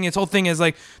going. Its whole thing is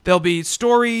like there'll be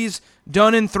stories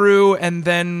done and through, and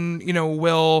then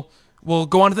we'll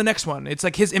go on to the next one. It's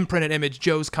like his imprinted image,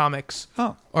 Joe's Comics,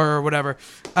 or whatever.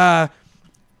 The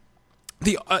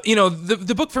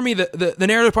book for me, the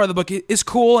narrative part of the book is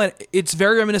cool, and it's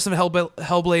very reminiscent of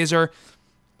Hellblazer.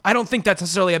 I don't think that's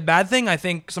necessarily a bad thing. I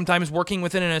think sometimes working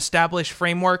within an established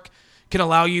framework can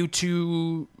allow you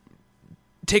to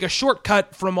take a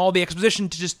shortcut from all the exposition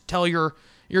to just tell your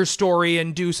story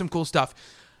and do some cool stuff.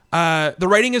 The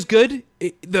writing is good.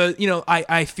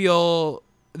 I feel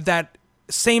that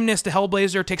sameness to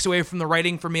Hellblazer takes away from the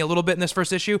writing for me a little bit in this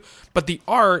first issue, but the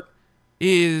art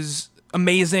is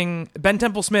amazing. Ben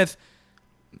Templesmith,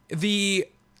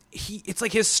 it's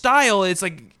like his style. It's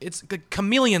like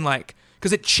chameleon-like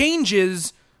because it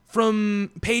changes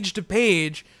from page to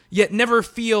page, yet never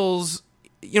feels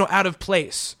out of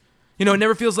place. It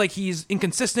never feels like he's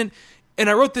inconsistent. And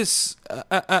I wrote this.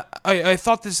 I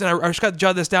thought this, and I just got to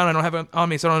jot this down. I don't have it on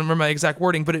me, so I don't remember my exact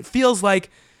wording. But it feels like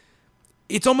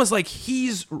it's almost like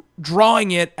he's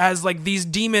drawing it as like these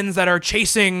demons that are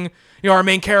chasing our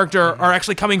main character are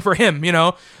actually coming for him.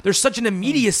 There's such an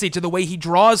immediacy to the way he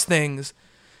draws things.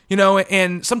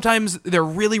 And sometimes they're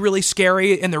really, really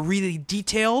scary and they're really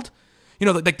detailed.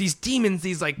 Like these demons,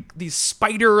 these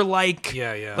spider-like,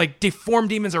 like deformed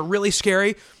demons are really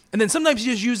scary. And then sometimes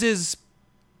he just uses,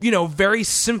 very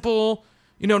simple,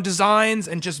 designs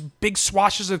and just big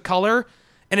swatches of color.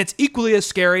 And it's equally as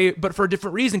scary, but for a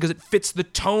different reason because it fits the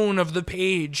tone of the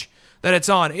page that it's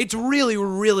on. It's really,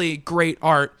 really great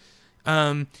art.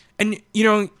 And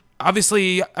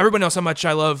obviously everybody knows how much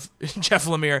I love Jeff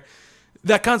Lemire.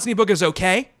 That Constantine book is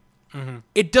okay. Mm-hmm.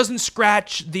 It doesn't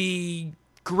scratch the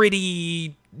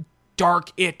gritty,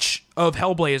 dark itch of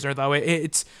Hellblazer, though.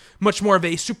 It's much more of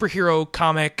a superhero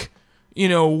comic,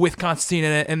 with Constantine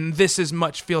in it, and this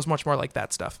feels much more like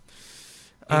that stuff.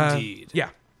 Indeed. Yeah.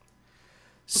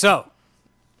 So,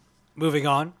 moving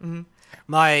on.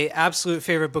 My absolute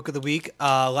favorite book of the week.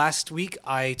 Last week,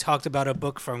 I talked about a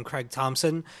book from Craig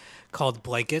Thompson called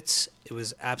Blankets. It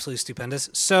was absolutely stupendous.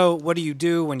 So, what do you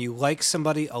do when you like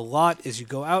somebody a lot is you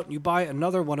go out and you buy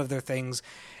another one of their things,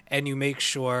 and you make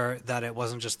sure that it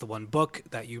wasn't just the one book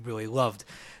that you really loved.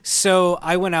 So,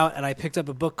 I went out and I picked up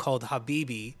a book called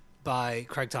Habibi by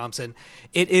Craig Thompson.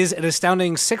 It is an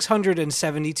astounding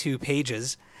 672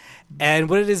 pages. And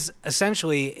what it is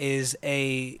essentially is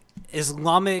a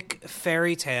Islamic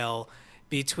fairy tale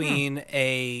between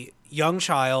a young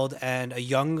child and a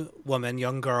young woman,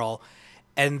 young girl,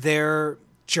 and their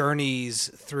journeys,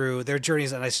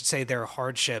 and I should say their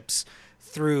hardships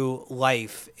through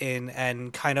life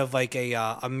and kind of like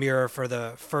a mirror for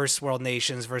the first world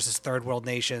nations versus third world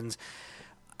nations.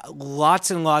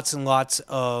 Lots and lots and lots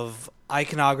of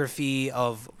iconography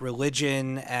of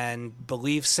religion and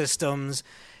belief systems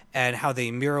and how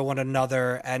they mirror one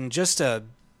another, and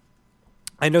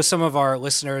I know some of our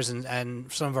listeners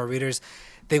and some of our readers,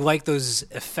 they like those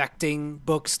affecting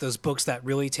books, those books that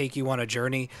really take you on a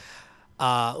journey.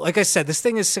 Like I said, this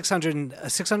thing is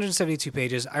 672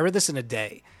 pages. I read this in a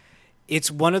day. It's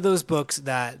one of those books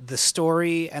that the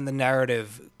story and the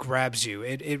narrative grabs you.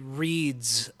 It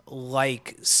reads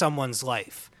like someone's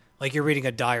life, like you're reading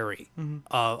a diary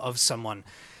of someone.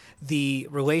 The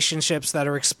relationships that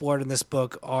are explored in this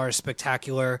book are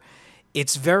spectacular.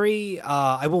 It's very,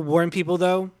 I will warn people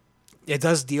though, it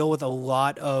does deal with a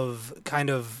lot of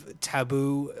kind of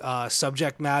taboo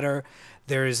subject matter.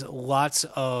 There's lots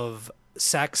of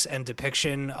sex and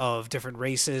depiction of different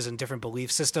races and different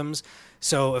belief systems.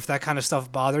 So if that kind of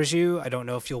stuff bothers you, I don't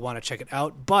know if you'll want to check it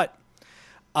out. But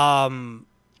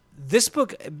this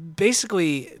book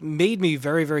basically made me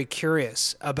very, very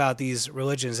curious about these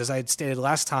religions. As I had stated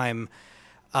last time,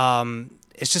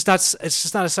 it's just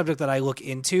not a subject that I look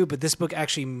into, but this book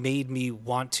actually made me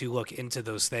want to look into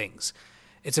those things.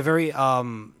 It's a very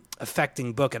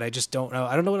affecting book, and I just don't know.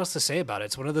 I don't know what else to say about it.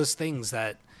 It's one of those things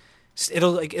that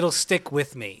it'll stick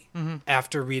with me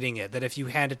after reading it. That if you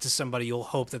hand it to somebody, you'll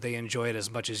hope that they enjoy it as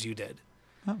much as you did.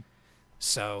 Oh.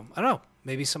 So I don't know.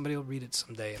 Maybe somebody will read it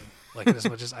someday and like it as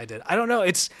much as I did. I don't know.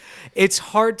 It's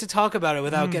hard to talk about it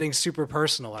without getting super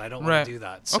personal, and I don't want to do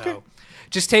that. So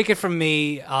just take it from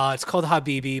me. It's called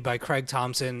Habibi by Craig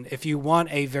Thompson. If you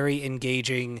want a very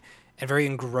engaging and very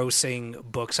engrossing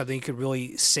book, something you could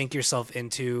really sink yourself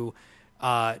into,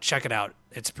 check it out.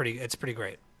 It's pretty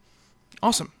great.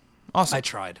 Awesome. I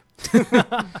tried.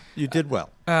 You did well.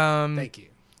 Thank you.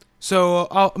 So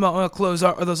I'm going to close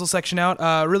this little section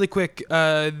out really quick.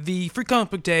 The Free Comic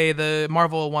Book Day, the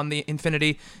Marvel one, the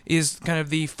Infinity, is kind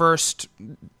of the first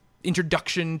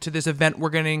introduction to this event we're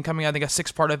getting coming. I think a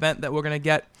 6-part event that we're going to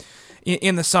get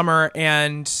in the summer,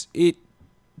 and it's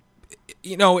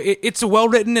well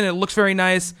written and it looks very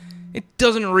nice. It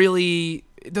doesn't really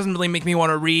make me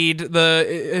want to read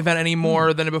the event any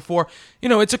more than before.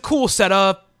 It's a cool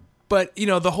setup, but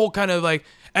the whole kind of like.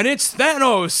 And it's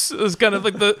Thanos is kind of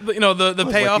like the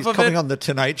payoff like of coming it. On the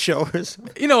Tonight Show,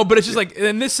 but it's just like,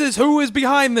 and this is who is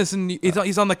behind this, and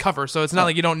he's on the cover, so it's not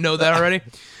like you don't know that already.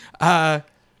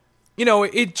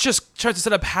 It just tries to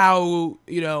set up how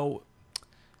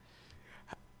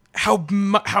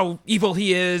how evil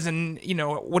he is, and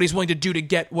what he's willing to do to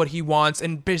get what he wants,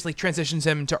 and basically transitions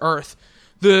him to Earth.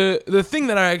 The thing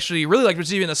that I actually really liked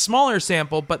was even a smaller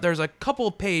sample, but there's a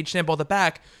couple page sample at the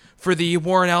back for the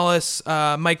Warren Ellis,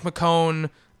 Mike McKone,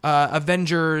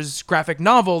 Avengers graphic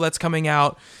novel that's coming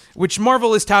out, which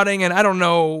Marvel is touting, and I don't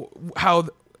know how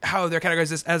they're categorized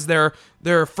this as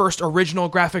their first original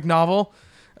graphic novel,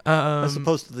 as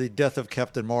opposed to the death of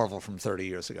Captain Marvel from 30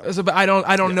 years ago. So, I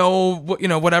don't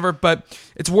know whatever, but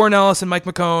it's Warren Ellis and Mike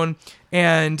McKone,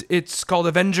 and it's called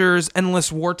Avengers: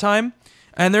 Endless Wartime,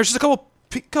 and there's just a couple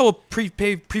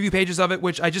preview pages of it,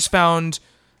 which I just found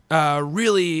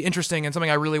really interesting and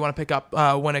something I really want to pick up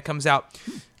when it comes out.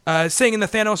 Staying in the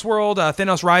Thanos world,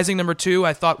 Thanos Rising #2,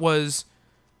 I thought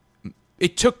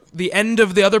it took the end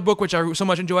of the other book, which I so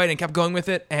much enjoyed, and kept going with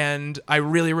it, and I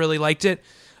really, really liked it.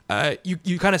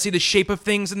 You kind of see the shape of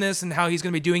things in this and how he's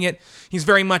going to be doing it. He's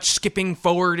very much skipping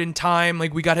forward in time.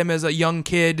 Like, we got him as a young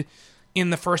kid in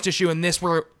the first issue, and this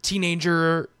we're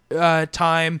teenager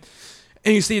time.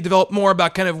 And you see it develop more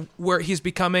about kind of where he's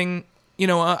becoming,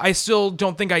 I still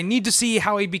don't think I need to see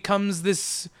how he becomes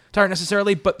this tyrant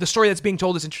necessarily, but the story that's being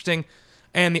told is interesting,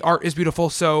 and the art is beautiful,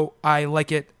 so I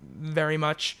like it very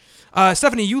much.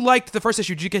 Stephanie, you liked the first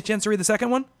issue. Did you get a chance to read the second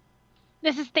one?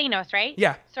 This is Thanos, right?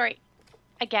 Yeah. Sorry.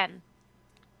 Again.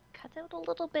 Cut out a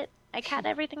little bit. I cut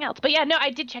everything else. But yeah, no, I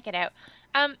did check it out.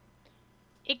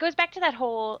 It goes back to that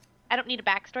whole, I don't need a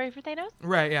backstory for Thanos.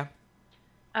 Right, yeah.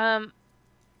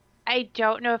 I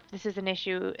don't know if this is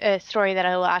a story that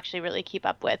I will actually really keep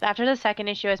up with. After the second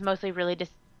issue, I was mostly really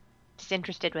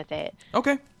disinterested with it.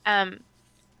 Okay.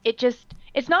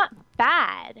 It's not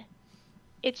bad.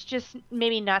 It's just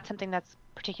maybe not something that's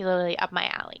particularly up my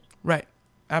alley. Right.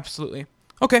 Absolutely.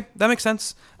 Okay, that makes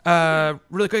sense.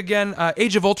 Really quick again,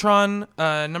 Age of Ultron,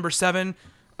 number 7,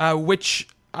 which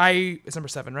it's number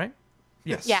 7, right?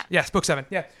 Yes. Yeah. Yes, book 7.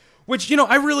 Yeah. Which,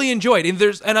 I really enjoyed.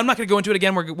 And I'm not going to go into it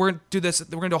again. We're going to do this.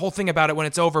 We're going to do a whole thing about it when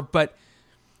it's over. But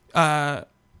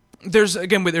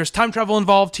there's time travel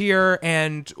involved here,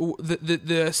 and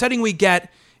the setting we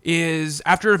get is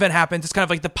after an event happens, it's kind of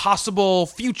like the possible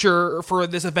future for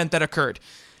this event that occurred.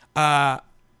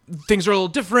 Things are a little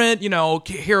different.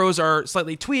 Heroes are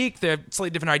slightly tweaked. They have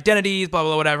slightly different identities, blah,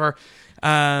 blah, blah, whatever.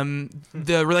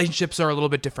 The relationships are a little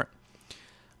bit different.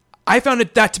 I found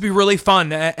that to be really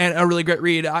fun and a really great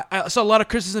read. I saw a lot of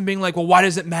criticism being like, well, why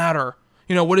does it matter?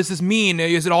 What does this mean?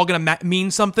 Is it all going to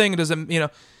mean something? Does it,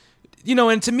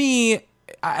 and to me,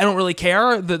 I don't really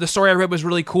care. The story I read was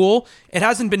really cool.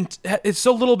 It's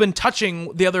so little been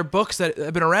touching the other books that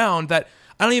have been around that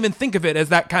I don't even think of it as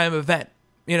that kind of event,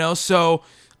 so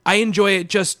I enjoy it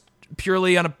just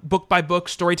purely on a book by book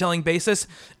storytelling basis.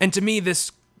 And to me,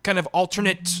 this kind of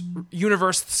alternate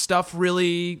universe stuff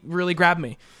really, really grabbed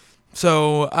me.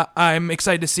 So I'm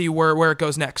excited to see where it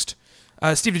goes next.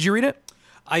 Steve, did you read it?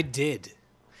 I did.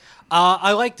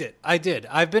 I liked it. I did.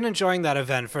 I've been enjoying that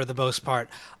event for the most part.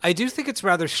 I do think it's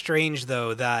rather strange,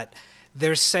 though, that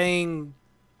they're saying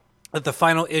that the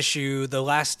final issue, the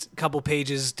last couple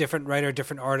pages, different writer,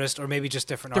 different artist, or maybe just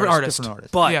different artist. Different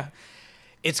artist. But Yeah.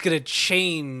 it's going to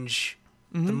change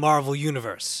the Marvel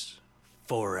Universe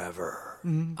forever.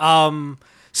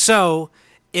 So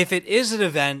if it is an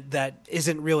event that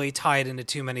isn't really tied into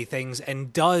too many things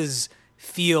and does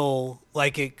feel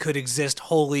like it could exist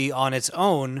wholly on its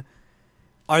own,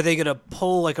 are they going to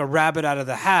pull like a rabbit out of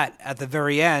the hat at the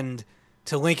very end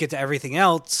to link it to everything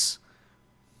else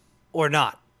or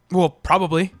not? Well,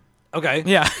 probably. Okay.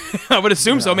 Yeah, I would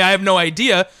assume so. I mean, I have no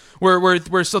idea.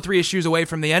 We're still 3 issues away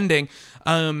from the ending.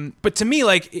 But to me,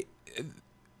 like,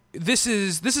 this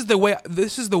is the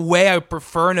way I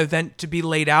prefer an event to be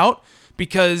laid out,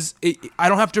 because I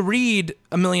don't have to read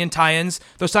a million tie-ins.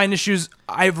 Those tie-in issues,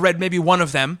 I've read maybe one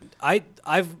of them. I've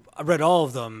read all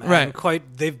of them. And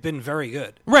Right. they've been very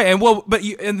good. Right, and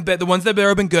the ones that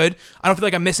have been good, I don't feel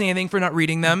like I'm missing anything for not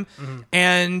reading them.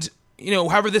 And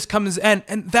however this comes, and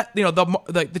that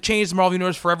the change to the Marvel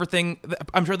Universe Forever thing,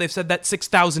 I'm sure they've said that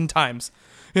 6,000 times.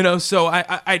 So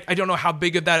I don't know how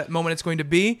big of that moment it's going to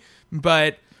be,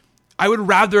 but I would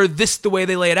rather this the way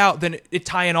they lay it out than it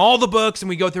tie in all the books and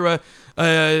we go through a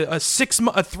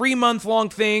 3-month long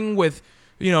thing with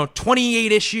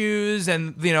 28 issues,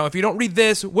 and if you don't read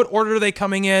this, what order are they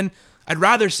coming in? I'd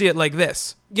rather see it like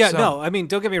this. Yeah, So- no, I mean,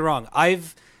 don't get me wrong.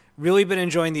 I've really been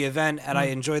enjoying the event, and I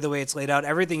enjoy the way it's laid out.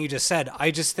 Everything you just said.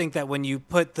 I just think that when you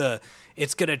put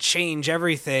it's going to change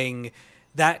everything,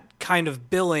 that kind of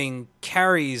billing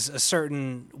carries a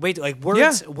certain weight. Like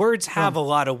words have a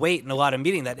lot of weight and a lot of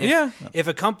meaning. That if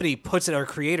a company puts it, or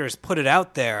creators put it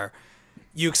out there,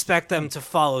 you expect them to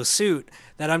follow suit.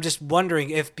 That I'm just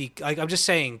wondering I'm just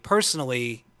saying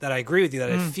personally that I agree with you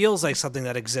that it feels like something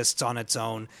that exists on its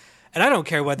own. And I don't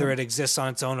care whether it exists on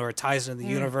its own or it ties into the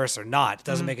universe or not. It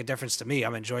doesn't make a difference to me.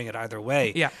 I'm enjoying it either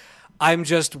way. Yeah.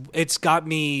 It's got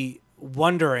me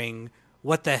wondering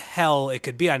what the hell it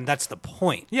could be. And that's the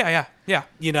point. Yeah.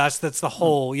 That's the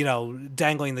whole,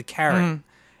 dangling the carrot.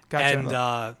 Gotcha.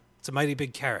 And it's a mighty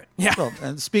big carrot. Yeah. Well,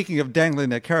 and speaking of dangling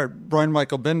that carrot, Brian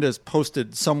Michael Bendis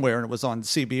posted somewhere, and it was on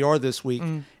CBR this week,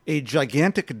 a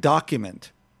gigantic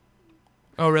document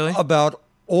Oh, really? about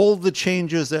all the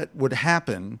changes that would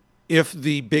happen if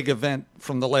the big event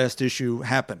from the last issue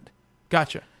happened.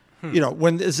 Gotcha.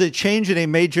 When there's a change in a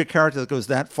major character that goes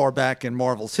that far back in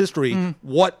Marvel's history,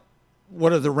 what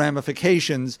are the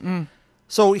ramifications?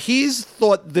 So he's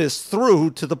thought this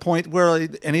through to the point where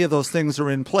any of those things are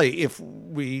in play if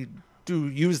we do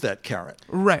use that carrot.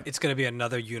 Right. It's going to be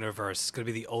another universe. It's going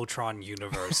to be the Ultron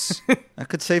universe. That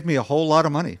could save me a whole lot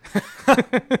of money.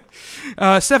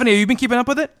 Stephanie, have you been keeping up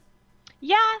with it?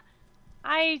 Yeah,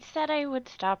 I said I would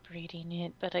stop reading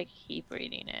it, but I keep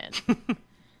reading it.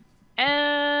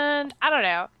 And I don't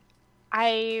know.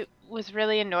 I was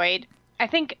really annoyed. I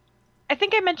think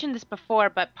I mentioned this before,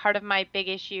 but part of my big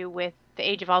issue with the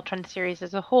Age of Ultron series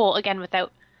as a whole, again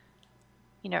without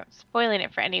spoiling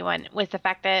it for anyone, was the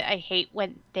fact that I hate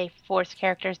when they force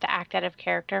characters to act out of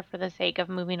character for the sake of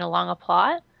moving along a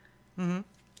plot. Mm-hmm.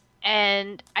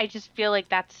 And I just feel like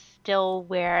that's still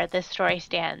where this story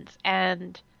stands.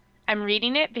 And I'm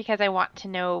reading it because I want to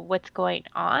know what's going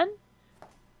on,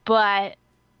 but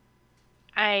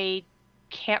I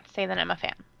can't say that I'm a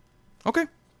fan. Okay.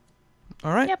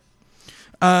 All right. Yep.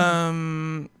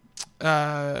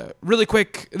 Really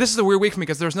quick. This is a weird week for me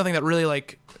because there's nothing that really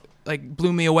like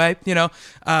blew me away.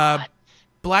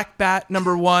 Black Bat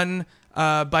 #1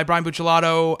 by Brian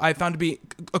Buccellato. I found to be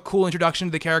a cool introduction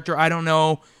to the character. I don't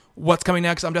know what's coming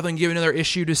next. I'm definitely giving another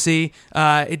issue to see.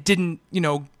 It didn't,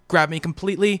 grab me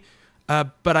completely,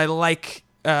 but I like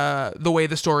the way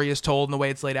the story is told and the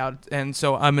way it's laid out, and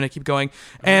so I'm going to keep going.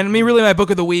 And really my book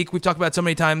of the week, we've talked about it so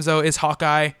many times, though, is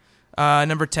Hawkeye,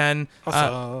 #10.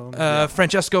 Awesome.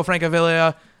 Francesco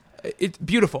Francavilla. It's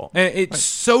beautiful. And it's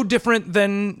so different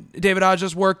than David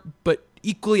Aja's work, but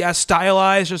equally as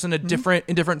stylized, just in a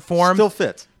different form. Still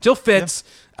fits.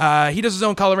 He does his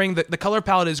own coloring. The color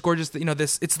palette is gorgeous.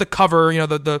 It's the cover.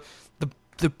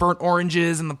 The burnt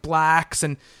oranges and the blacks,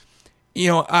 and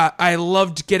I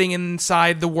loved getting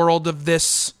inside the world of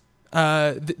this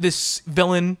this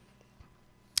villain,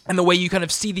 and the way you kind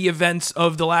of see the events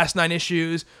of the last 9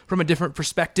 issues from a different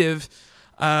perspective.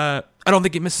 I don't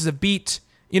think it misses a beat.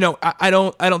 I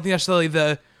don't think necessarily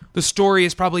the story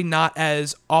is probably not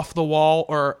as off the wall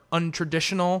or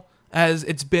untraditional as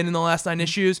it's been in the last 9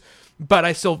 issues, but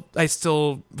I still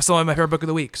have my favorite book of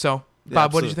the week. So,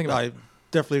 Bob, what did you think about it? I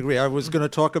definitely agree. I was going to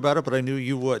talk about it, but I knew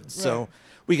you would. So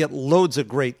we get loads of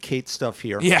great Kate stuff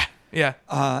here. Yeah.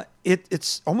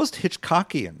 It's almost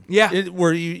Hitchcockian. Yeah.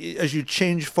 Where as you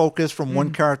change focus from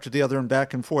one character to the other and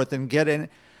back and forth and get in.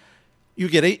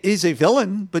 He's a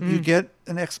villain, but you get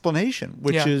an explanation,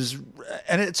 which is,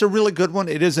 and it's a really good one.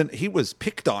 It isn't, he was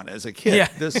picked on as a kid. Yeah.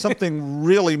 There's something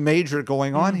really major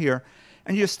going on here,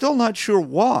 and you're still not sure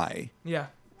why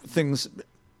things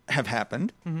have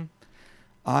happened. Mm-hmm.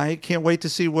 I can't wait to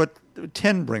see what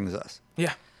 10 brings us.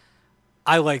 Yeah.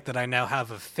 I like that I now have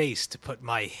a face to put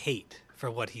my hate for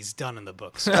what he's done in the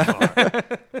book so far.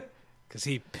 Because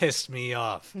he pissed me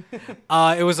off.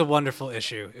 It was a wonderful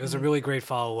issue. It was a really great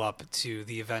follow-up to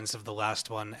the events of the last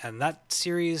one, and that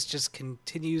series just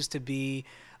continues to be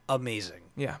amazing.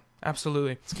 Yeah,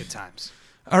 absolutely. It's good times.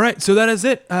 All right, so that is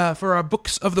it for our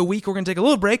books of the week. We're going to take a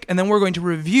little break, and then we're going to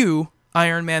review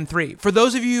Iron Man 3. For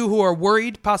those of you who are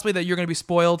worried possibly that you're going to be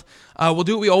spoiled, we'll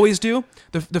do what we always do.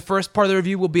 The first part of the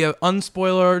review will be an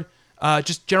unspoilered,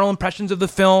 just general impressions of the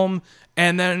film,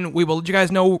 and then we will let you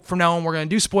guys know from now on we're going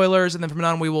to do spoilers, and then from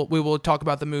now on we will talk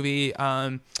about the movie,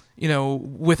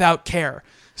 without care.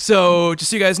 So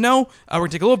just so you guys know, we're going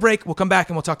to take a little break. We'll come back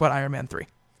and we'll talk about Iron Man 3.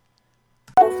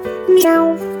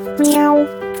 Meow, meow,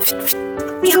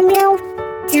 meow, meow,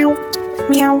 meow,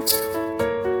 meow,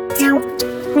 meow,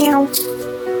 meow,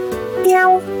 meow,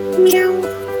 meow, meow,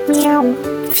 meow,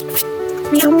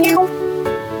 meow, meow,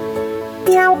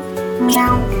 meow,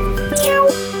 meow.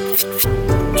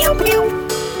 Meow, meow,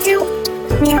 meow,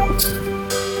 meow, meow,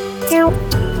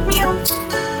 meow, meow, meow, meow,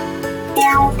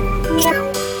 meow,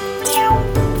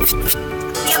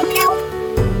 meow,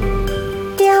 meow, meow, meow, meow,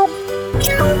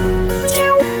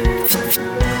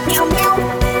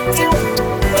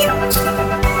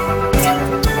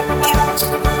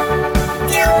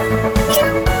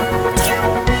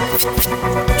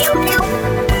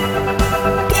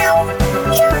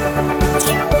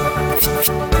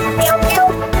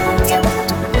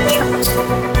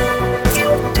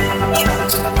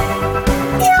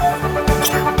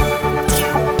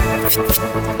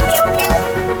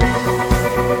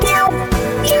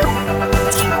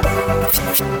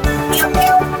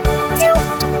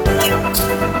 meow,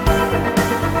 meow,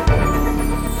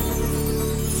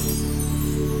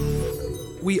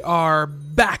 We are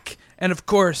back, and of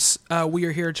course, we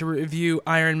are here to review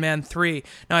Iron Man 3.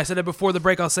 Now, I said it before the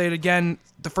break, I'll say it again.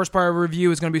 The first part of the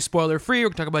review is going to be spoiler-free. We're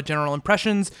going to talk about general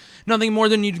impressions. Nothing more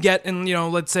than you'd get in,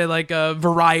 let's say like a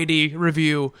variety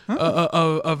review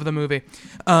of the movie.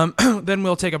 Then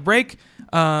we'll take a break,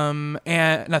 and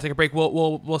not take a break.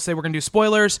 We'll say we're going to do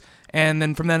spoilers, and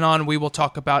then from then on, we will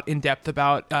talk about in depth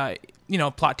about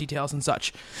plot details and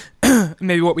such.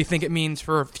 Maybe what we think it means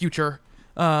for future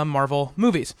Marvel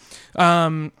movies.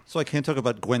 So I can't talk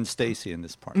about Gwen Stacy in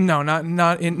this part. No,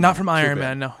 not from Iron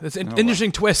Man. No, it's an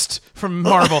interesting twist from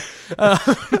Marvel.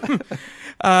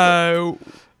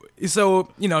 So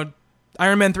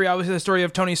Iron Man 3, obviously the story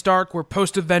of Tony Stark. We're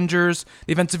post-Avengers.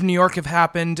 The events of New York have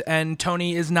happened, and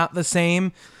Tony is not the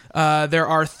same. There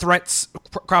are threats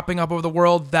cropping up over the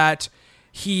world that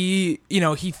he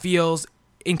feels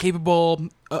incapable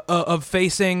of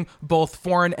facing, both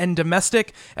foreign and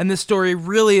domestic. And this story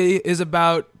really is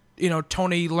about,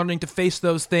 Tony learning to face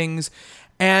those things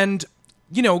and,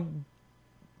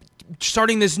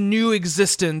 starting this new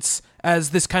existence as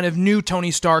this kind of new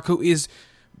Tony Stark who is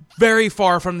very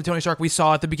far from the Tony Stark we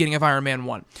saw at the beginning of Iron Man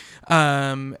 1.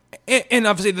 And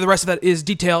obviously the rest of that is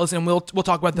details, and we'll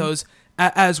talk about those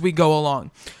as we go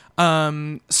along.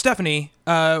 Stephanie,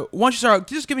 why don't you start out?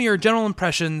 Just give me your general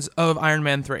impressions of Iron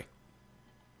Man 3.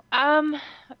 Maybe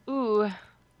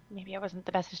I wasn't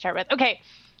the best to start with. Okay.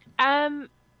 I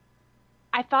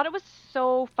thought it was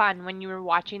so fun when you were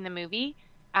watching the movie.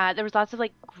 There was lots of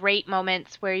great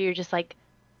moments where you're just like,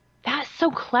 that's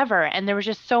so clever. And there was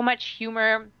just so much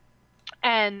humor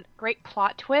and great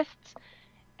plot twists.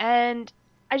 And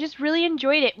I just really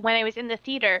enjoyed it when I was in the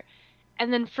theater.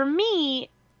 And then for me,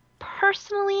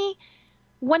 personally,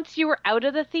 once you were out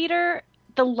of the theater,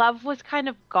 the love was kind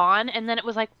of gone. And then it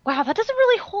was like, wow, that doesn't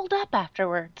really hold up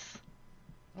afterwards.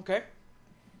 Okay.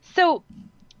 So,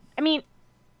 I mean,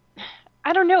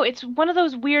 I don't know. It's one of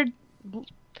those weird,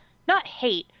 not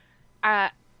hate,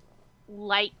 plot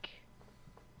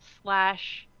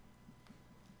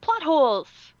holes.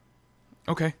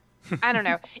 Okay. I don't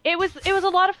know. It was a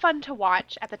lot of fun to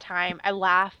watch at the time. I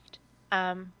laughed,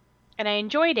 and I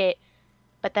enjoyed it.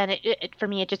 But then it for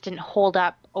me, it just didn't hold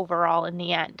up overall in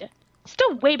the end.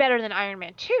 Still way better than Iron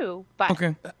Man 2, but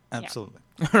okay, absolutely.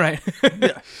 Yeah. All right.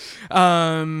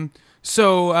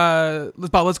 So,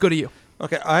 Bob, let's go to you.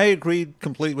 Okay, I agreed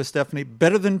completely with Stephanie.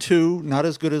 Better than 2, not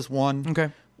as good as 1. Okay.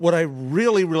 What I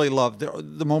really, really loved,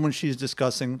 the moment she's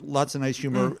discussing, lots of nice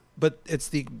humor, but it's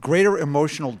the greater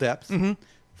emotional depth. Mm-hmm.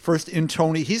 First in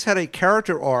Tony, he's had a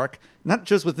character arc, not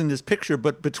just within this picture,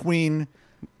 but between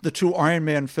the 2 Iron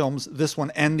Man films, this one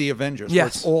and the Avengers. Yes. Where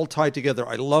it's all tied together.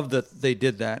 I love that they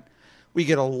did that. We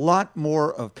get a lot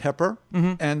more of Pepper,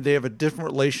 and they have a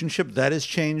different relationship. That has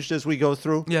changed as we go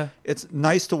through. Yeah. It's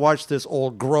nice to watch this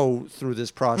all grow through this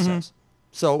process.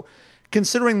 So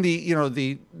considering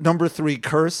the number 3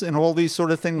 curse and all these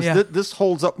sort of things, this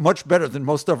holds up much better than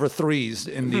most other 3s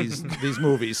in these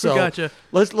movies. So Gotcha.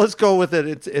 let's go with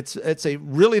it. It's a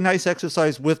really nice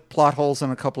exercise with plot holes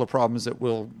and a couple of problems that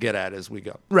we'll get at as we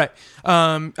go. Right.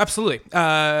 Absolutely.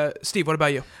 Steve, what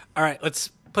about you? All right, let's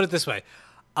put it this way.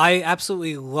 I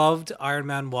absolutely loved Iron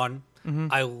Man 1.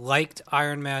 I liked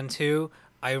Iron Man 2.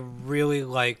 I really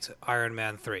liked Iron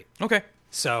Man 3. Okay.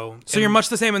 So you're much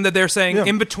the same in that they're saying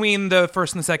in between the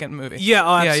first and the second movie. Yeah,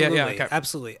 absolutely. Yeah, okay.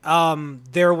 Absolutely.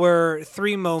 There were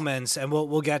 3 moments, and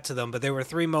we'll get to them, but there were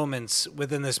 3 moments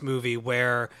within this movie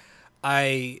where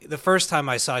the first time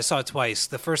I saw it twice.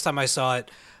 The first time I saw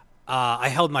it, I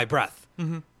held my breath.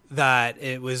 That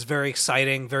it was very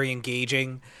exciting, very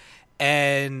engaging,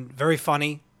 and very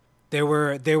funny. There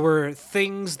were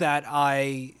things that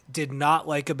I did not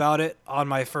like about it on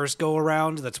my first go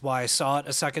around. That's why I saw it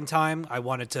a second time. I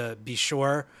wanted to be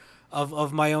sure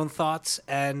of my own thoughts.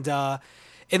 And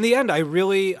in the end, I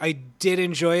did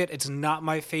enjoy it. It's not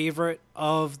my favorite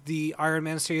of the Iron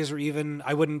Man series, or even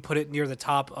I wouldn't put it near the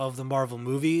top of the Marvel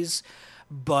movies.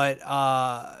 But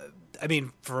I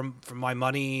mean, for my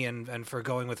money and for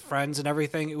going with friends and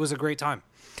everything, it was a great time.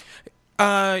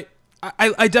 I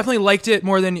definitely liked it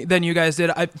more than you guys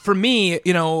did. For me,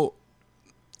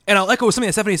 and I'll echo something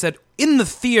that Stephanie said. In the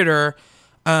theater,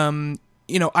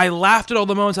 I laughed at all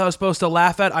the moments I was supposed to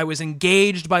laugh at. I was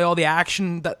engaged by all the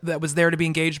action that was there to be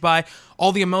engaged by.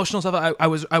 All the emotional stuff I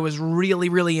was really,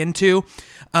 really into.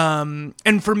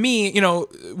 And for me,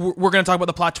 we're going to talk about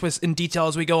the plot twist in detail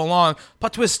as we go along.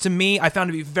 Plot twist to me, I found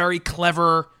to be very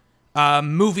clever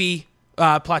movie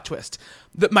plot twist.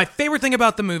 My favorite thing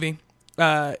about the movie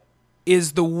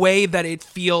is the way that it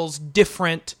feels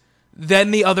different than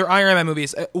the other Iron Man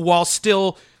movies, while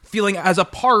still feeling as a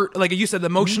part, like you said, the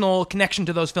emotional connection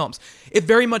to those films. It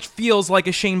very much feels like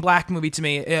a Shane Black movie to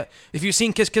me. If you've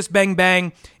seen Kiss Kiss Bang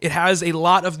Bang, it has a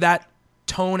lot of that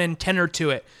tone and tenor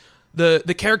to it.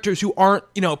 The characters who aren't,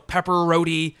 Pepper,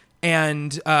 Rhodey,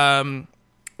 and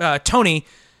Tony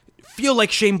feel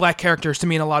like Shane Black characters to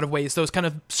me in a lot of ways. Those kind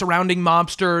of surrounding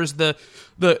mobsters,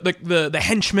 the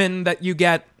henchmen that you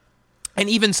get. And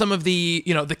even some of the,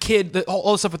 the kid,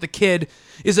 all the stuff with the kid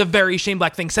is a very Shane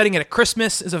Black thing. Setting it at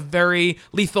Christmas is a very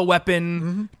Lethal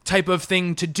Weapon type of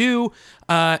thing to do.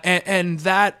 And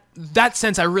that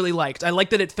sense I really liked. I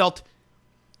liked that it felt,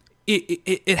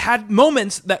 it had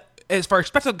moments that, as far as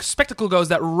spectacle goes,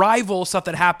 that rival stuff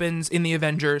that happens in the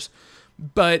Avengers.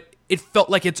 But it felt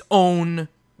like its own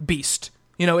beast.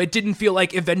 You know, it didn't feel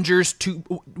like Avengers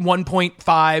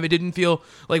 1.5. It didn't feel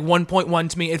like 1.1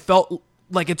 to me. It felt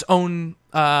like its own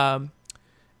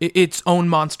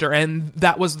monster, and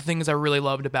that was the things I really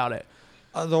loved about it.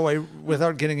 Although,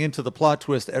 without getting into the plot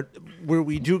twist, where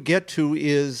we do get to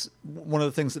is one of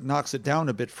the things that knocks it down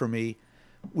a bit for me.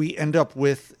 We end up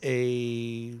with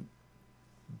a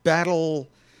battle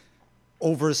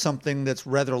over something that's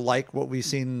rather like what we've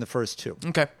seen in the first two.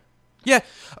 Okay. Yeah,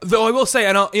 though I will say,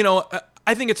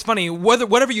 I think it's funny,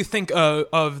 whatever you think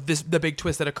of the big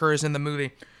twist that occurs in the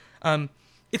movie,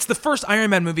 it's the first Iron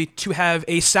Man movie to have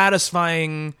a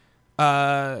satisfying,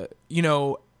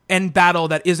 end battle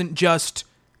that isn't just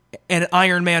an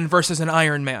Iron Man versus an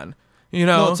Iron Man. You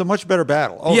know, No, it's a much better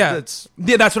battle. Oh, yeah, it's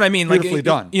that's what I mean. beautifully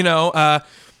done.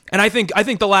 And I think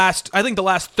the last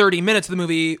 30 minutes of the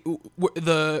movie,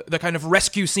 the kind of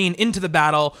rescue scene into the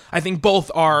battle, I think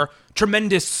both are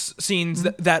tremendous scenes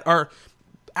that are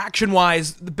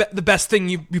action-wise the best thing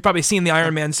you've probably seen in the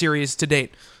Iron Man series to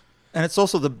date. And it's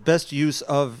also the best use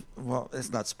of, well,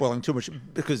 it's not spoiling too much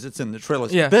because it's in the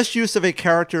trailers. Yeah. Best use of a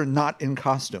character not in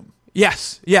costume.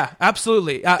 Yes, yeah,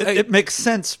 absolutely. It makes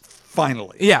sense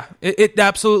finally. Yeah, it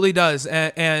absolutely does.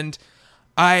 And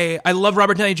I love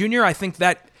Robert Downey Jr. I think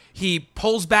that he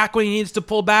pulls back when he needs to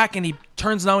pull back, and he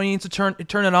turns it on when he needs to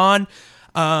turn it on.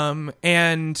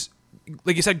 And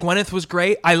like you said, Gwyneth was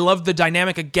great. I love the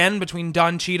dynamic again between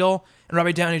Don Cheadle and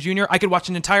Robert Downey Jr. I could watch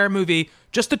an entire movie,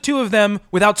 just the two of them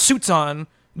without suits on,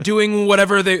 doing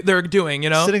whatever they're doing, you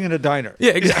know? Sitting in a diner.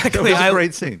 Yeah, exactly. It was a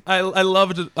great scene. I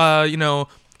loved,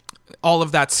 all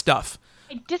of that stuff.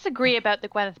 I disagree about the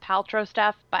Gwyneth Paltrow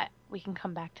stuff, but we can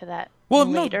come back to that Well,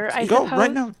 no, later, I Go suppose.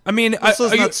 right now. I mean, This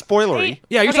is are you- not spoilery.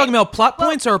 yeah, you're Okay, talking about plot well-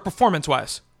 points or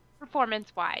performance-wise?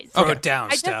 Performance-wise. Throw Okay. it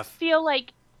down, I Steph. just feel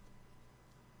like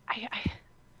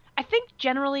I think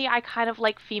generally I kind of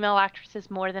like female actresses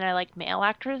more than I like male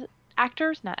actors,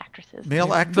 not actresses.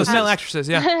 Male actors. Those male actresses,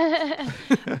 yeah.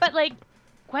 But like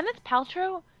Gwyneth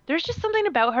Paltrow, there's just something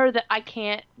about her that I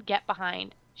can't get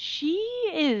behind. She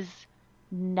is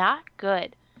not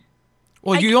good.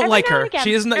 Well, you don't every like now her. and again-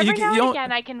 She isn't. Every You now and don't.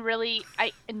 again,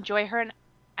 I enjoy her, and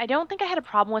I don't think I had a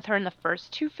problem with her in the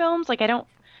first two films. Like I don't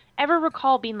ever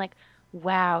recall being like,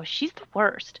 "Wow, she's the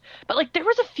worst." But like there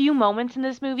was a few moments in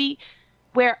this movie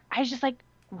where I was just like,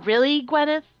 "Really,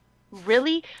 Gwyneth?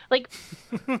 Really?" Like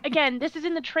again, this is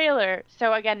in the trailer,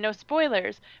 so again, no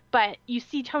spoilers. But you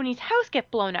see Tony's house get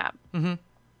blown up,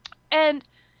 and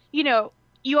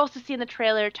you also see in the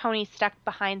trailer Tony stuck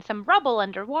behind some rubble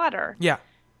underwater. Yeah.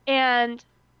 And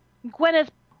Gwyneth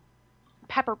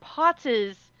Pepper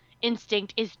Potts's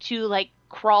instinct is to like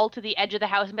crawl to the edge of the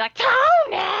house and be like,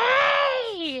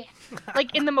 "Tony!"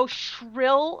 like in the most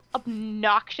shrill,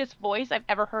 obnoxious voice I've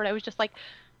ever heard. I was just like,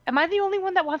 am I the only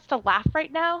one that wants to laugh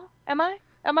right now? Am I?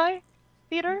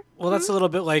 Theater? Well, that's a little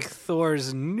bit like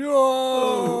Thor's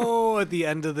 "No" at the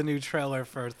end of the new trailer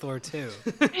for Thor 2.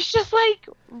 It's just like,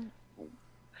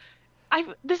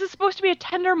 this is supposed to be a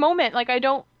tender moment. Like I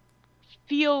don't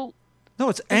feel. No,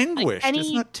 it's anguish. any-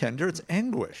 It's not tender. It's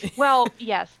anguish. Well,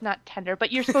 yes, not tender,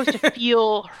 but you're supposed to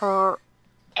feel her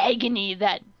agony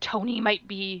that Tony might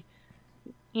be,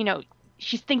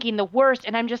 she's thinking the worst,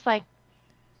 and I'm just like,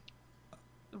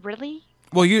 really?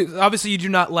 Well, you do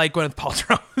not like Gwyneth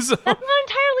Paltrow. So. That's not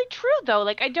entirely true, though.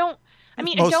 Like, I don't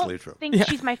Mostly true. think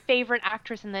she's my favorite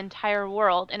actress in the entire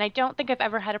world, and I don't think I've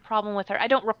ever had a problem with her. I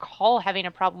don't recall having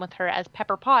a problem with her as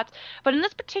Pepper Potts, but in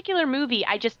this particular movie,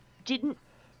 I just didn't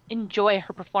enjoy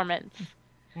her performance.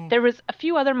 There was a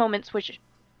few other moments which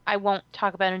I won't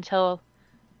talk about until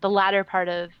the latter part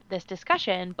of this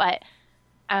discussion, but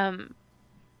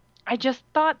I just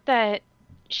thought that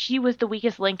she was the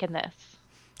weakest link in this.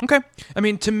 Okay. I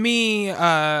mean, to me,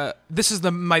 this is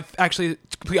actually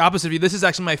the opposite of you. This is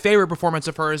actually my favorite performance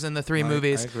of hers in the three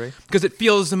movies. I agree. Because it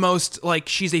feels the most like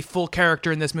she's a full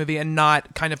character in this movie and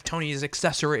not kind of Tony's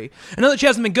accessory. I know that she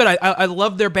hasn't been good. I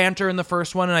love their banter in the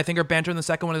first one, and I think her banter in the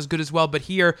second one is good as well. But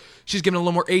here, she's given a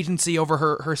little more agency over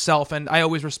herself, and I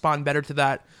always respond better to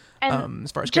that And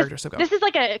as far as just- characters go. This is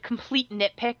like a complete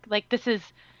nitpick. Like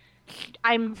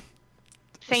I'm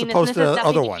saying this, opposed and this to has the other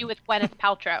nothing to one. do with Gwyneth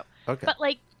Paltrow. Okay. But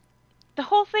like, the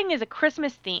whole thing is a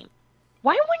Christmas theme.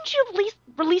 Why wouldn't you at least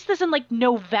release this in like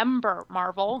November,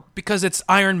 Marvel? Because it's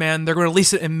Iron Man, they're going to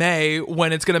release it in May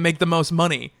when it's going to make the most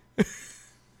money.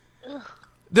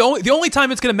 The only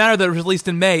time it's going to matter that it was released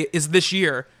in May is this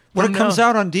year. When it comes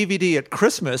out on DVD at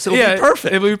Christmas, it'll be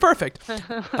perfect. It'll be perfect.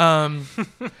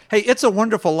 Hey, It's a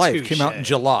Wonderful Life came out in Touche.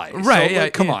 July. Right? So, Yeah.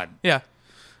 come yeah, on.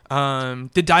 Yeah.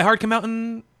 Did Die Hard come out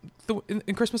in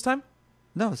Christmas time?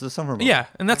 No, it's a summer movie. Yeah,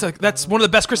 and that's one of the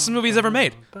best Christmas movies ever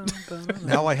made.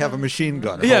 Now I have a machine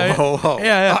gun. Yeah, Ho, ho, ho.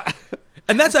 Yeah.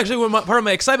 And that's actually part of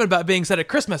my excitement about being set at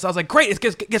Christmas. I was like, great,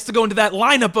 it gets to go into that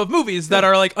lineup of movies that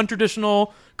are like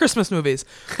untraditional Christmas movies.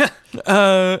 Because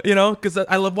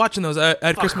I love watching those at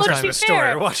Christmas Well, time. to be Christmas story.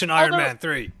 fair, We're watching Iron although- Man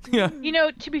 3. You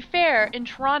know, to be fair, in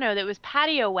Toronto, there was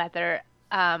patio weather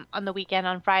on the weekend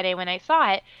on Friday when I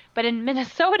saw it. But in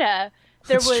Minnesota,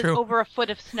 there That's was true. over a foot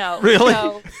of snow. Really?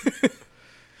 So,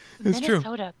 It's true.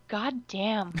 Minnesota,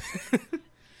 goddamn.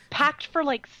 Packed for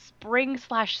like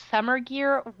spring/summer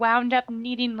gear, wound up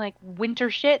needing like winter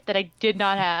shit that I did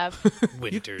not have.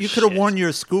 Winter You could have shit. worn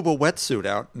your scuba wetsuit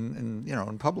out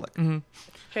in public.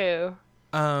 True.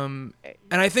 And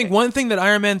I think one thing that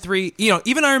Iron Man 3,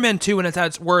 even Iron Man 2 when it's at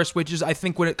its worst, which is I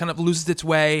think when it kind of loses its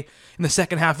way in the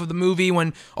second half of the movie,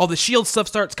 when all the SHIELD stuff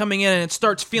starts coming in and it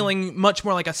starts feeling much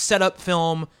more like a setup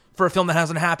film for a film that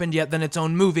hasn't happened yet than its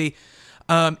own movie.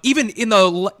 Even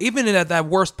at that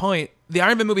worst point, the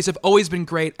Iron Man movies have always been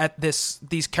great at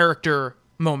these character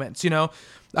moments. Robert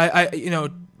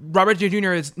Downey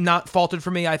Jr. is not faulted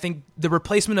for me. I think the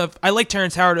replacement I like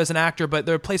Terrence Howard as an actor, but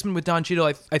the replacement with Don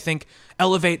Cheadle, I think,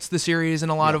 elevates the series in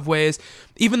a lot of ways.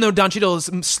 Even though Don Cheadle is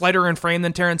slighter in frame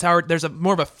than Terrence Howard, there's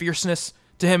more of a fierceness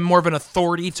to him, more of an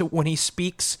authority to when he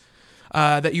speaks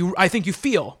that I think you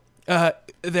feel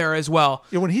there as well.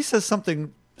 Yeah, when he says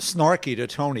something snarky to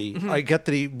Tony, I get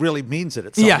that he really means it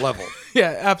at some level.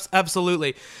 Yeah,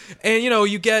 absolutely. And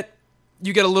you get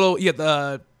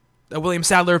the William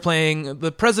Sadler playing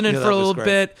the president Yeah, for a that was little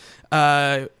great.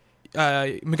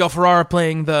 bit. Miguel Ferrara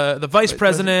playing the vice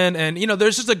president, and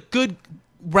there's just a good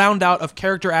round out of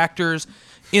character actors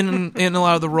in a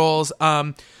lot of the roles.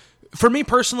 For me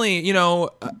personally,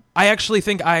 I actually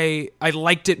think I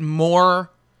liked it more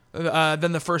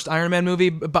than the first Iron Man movie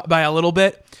by a little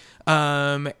bit.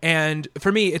 And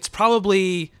for me, it's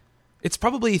probably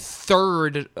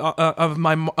third of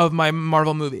my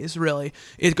Marvel movies. Really,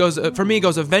 it goes for me. It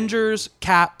goes Avengers,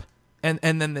 Cap, and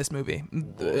then this movie.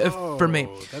 For me,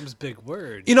 Them's big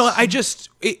words.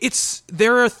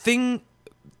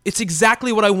 It's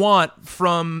exactly what I want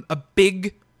from a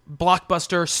big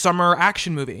blockbuster summer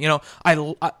action movie.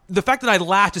 The fact that I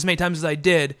laughed as many times as I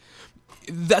did,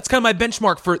 that's kind of my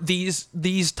benchmark for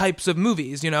these types of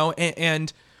movies.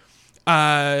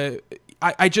 I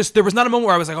just there was not a moment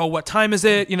where I was like, oh, what time is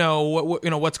it?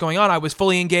 What's going on? I was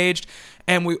fully engaged,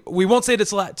 and we won't say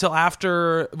this till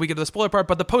after we get to the spoiler part.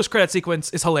 But the post-credit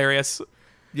sequence is hilarious.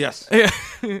 Yes.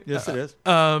 Yes, it is.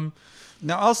 Now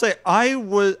I'll say I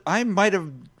might have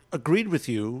agreed with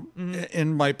you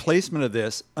in my placement of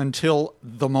this until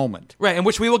the moment. Right, and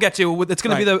which we will get to. It's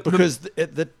going to be because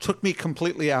that took me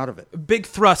completely out of it. Big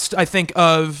thrust, I think,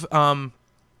 of our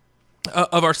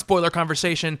spoiler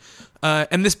conversation,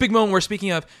 and this big moment we're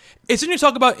speaking of. It's interesting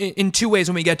to talk about in two ways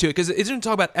when we get to it, because it's interesting to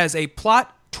talk about as a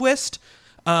plot twist,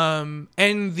 and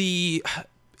the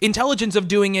intelligence of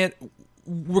doing it,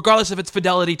 regardless of its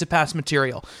fidelity to past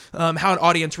material, how an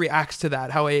audience reacts to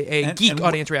that, how a geek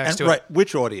audience reacts to it. Right,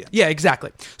 which audience? Yeah,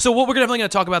 exactly. So we're definitely going to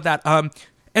talk about that.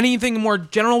 Anything more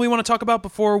general we want to talk about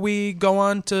before we go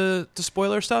on to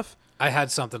spoiler stuff? I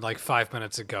had something like 5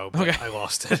 minutes ago, but I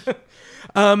lost it.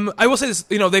 I will say this,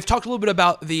 they've talked a little bit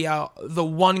about the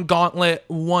one gauntlet,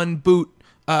 one boot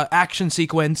action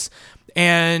sequence,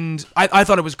 and I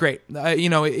thought it was great.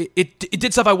 It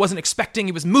did stuff I wasn't expecting.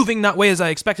 He was moving that way as I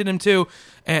expected him to,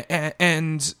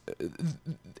 and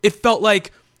it felt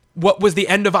like what was the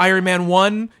end of Iron Man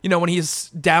 1, when he's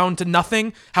down to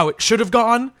nothing, how it should have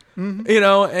gone,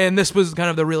 and this was kind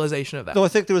of the realization of that. Though I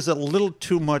think there was a little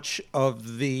too much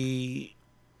of the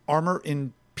armor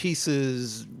in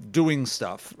pieces doing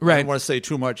stuff. I Right. don't want to say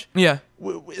too much. Yeah.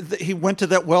 He went to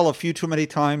that well a few too many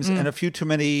times and a few too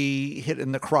many hit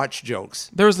in the crotch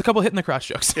jokes. There was a couple hitting the crotch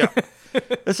jokes. Yeah.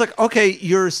 It's like, okay,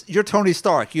 you're Tony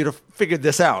Stark. You'd have figured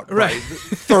this out. Right.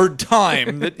 Third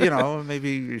time that,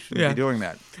 maybe you shouldn't be doing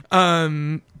that.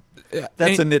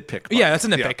 That's a nitpick. Yeah, that's a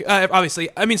nitpick. Yeah. Obviously,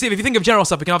 I mean, Steve, if you think of general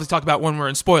stuff, we can obviously talk about when we're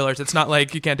in spoilers. It's not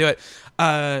like you can't do it.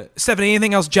 Stephanie,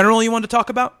 anything else general you wanted to talk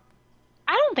about?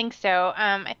 I don't think so.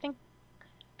 I think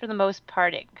for the most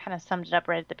part, it kind of summed it up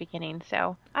right at the beginning.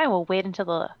 So I will wait until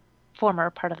the former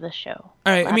part of the show.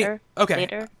 All right. Later.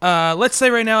 Let's say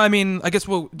right now. I mean, I guess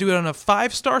we'll do it on a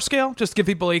 5-star scale, just to give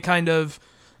people a kind of,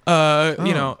 See,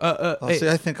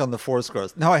 I think on the 4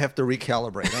 scores. Now I have to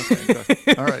recalibrate.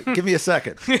 Okay. All right. Give me a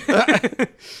second.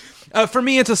 for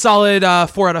me, it's a solid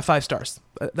 4 out of 5 stars.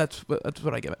 That's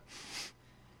what I give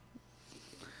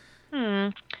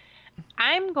it.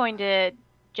 I'm going to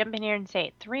jump in here and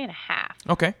say 3.5.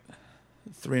 Okay.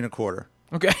 3 1/4.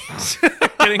 Okay.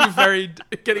 getting very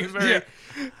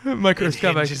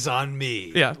microscopic. Hinges on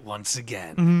me. Yeah. Once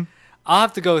again. I'll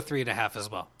have to go 3.5 as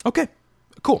well. Okay.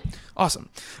 Cool. Awesome.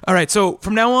 All right. So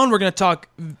from now on, we're gonna talk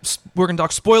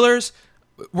spoilers.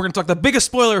 We're gonna talk the biggest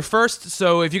spoiler first.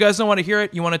 So if you guys don't want to hear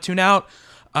it, you want to tune out.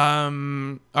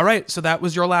 All right. So that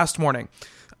was your last warning.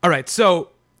 All right. So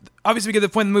obviously, we get to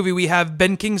the point in the movie we have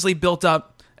Ben Kingsley built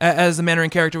up as the Mandarin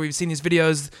character. We've seen these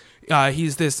videos.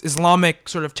 He's this Islamic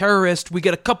sort of terrorist. We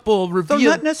get a couple reveals. Though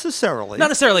not necessarily. Not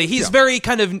necessarily. He's very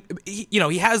kind of,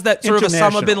 he has that sort of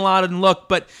Osama bin Laden look.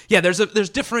 But yeah, there's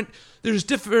differing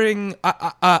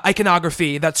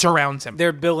iconography that surrounds him.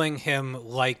 They're billing him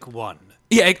like one.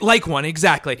 Yeah, like one,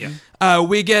 exactly. Yeah.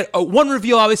 We get one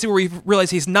reveal, obviously, where we realize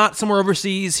he's not somewhere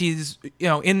overseas. He's,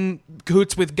 in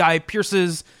cahoots with Guy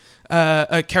Pearce's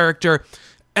character.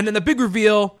 And then the big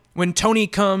reveal when Tony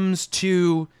comes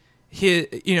to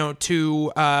confront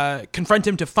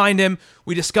him, to find him,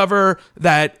 we discover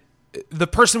that the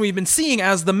person we've been seeing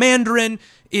as the Mandarin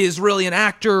is really an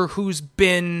actor who's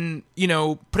been,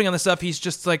 putting on the stuff. He's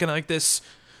just like this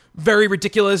very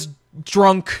ridiculous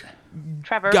drunk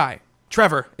guy.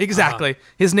 Trevor, exactly.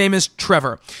 His name is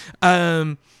Trevor.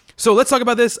 So let's talk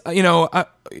about this.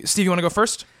 Steve, you want to go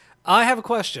first? I have a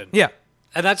question. Yeah.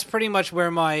 And that's pretty much where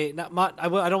I don't want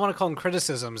to call them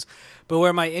criticisms, but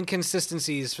where my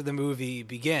inconsistencies for the movie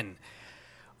begin.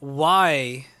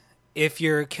 Why, if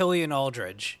you're Killian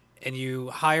Aldridge and you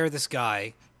hire this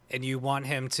guy and you want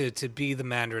him to be the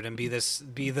Mandarin and be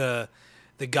the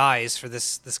guise for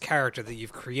this character that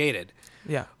you've created,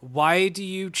 why do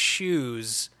you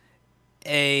choose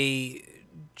a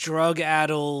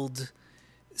drug-addled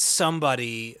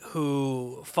somebody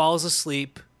who falls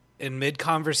asleep in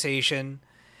mid-conversation,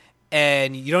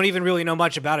 and you don't even really know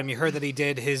much about him? You heard that he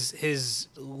did his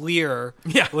Lear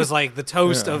was like the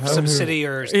toast of some city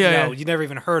or you never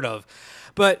even heard of.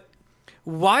 But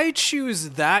why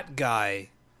choose that guy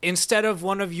instead of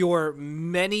one of your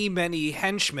many, many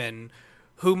henchmen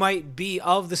who might be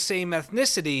of the same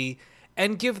ethnicity,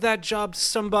 and give that job to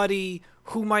somebody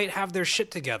who might have their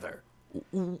shit together?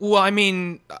 Well, I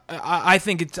mean, I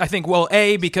think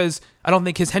because I don't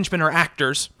think his henchmen are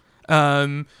actors.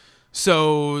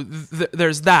 So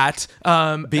there's that.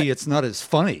 B, it's not as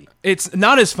funny. It's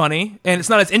not as funny, and it's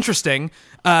not as interesting.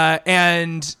 I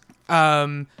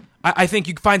think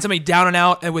you find somebody down and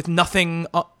out and with nothing,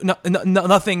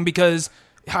 nothing, because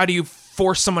how do you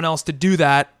force someone else to do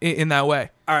that in that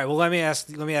way? All right. Well, let me ask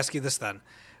you this then.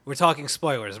 We're talking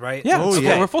spoilers, right? Yeah,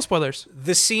 we're full spoilers.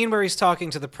 The scene where he's talking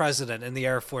to the president in the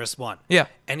Air Force One. Yeah.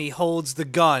 And he holds the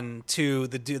gun to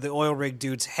the oil rig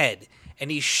dude's head, and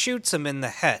he shoots him in the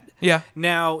head. Yeah.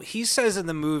 Now, he says in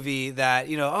the movie that,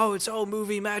 it's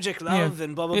movie magic, love,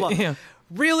 and blah, blah, blah. Yeah.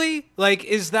 Really? Like,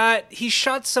 is that he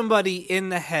shot somebody in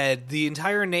the head? The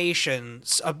entire nation,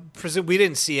 we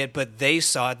didn't see it, but they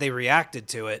saw it. They reacted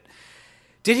to it.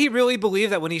 Did he really believe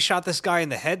that when he shot this guy in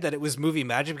the head that it was movie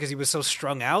magic because he was so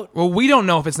strung out? Well, we don't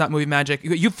know if it's not movie magic.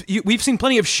 We've seen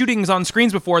plenty of shootings on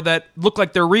screens before that look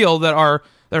like they're real, that are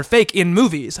fake in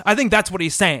movies. I think that's what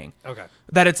he's saying. Okay.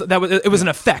 That it was an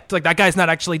effect. Like, that guy's not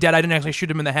actually dead. I didn't actually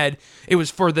shoot him in the head. It was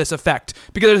for this effect,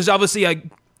 because there's obviously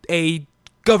a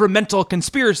governmental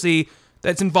conspiracy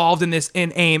that's involved in this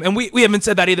in AIM, and we haven't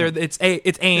said that either. It's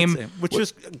AIM, which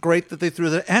is great that they threw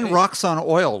that, and Roxxon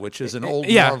Oil, which is an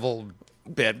old Marvel.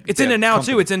 It's in it now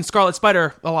company. Too. It's in Scarlet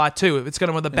Spider a lot too. It's kind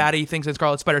of one of the baddie things in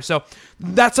Scarlet Spider. So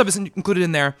that stuff is included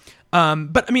in there.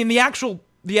 But I mean, the actual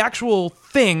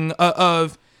thing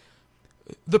of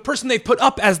the person they put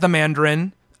up as the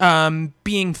Mandarin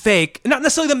being fake, not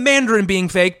necessarily the Mandarin being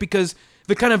fake, because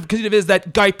the kind of conceit is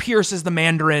that Guy Pearce is the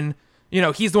Mandarin.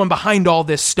 He's the one behind all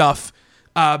this stuff.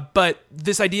 But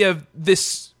this idea of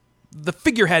the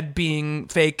figurehead being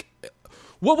fake,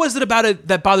 what was it about it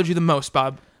that bothered you the most,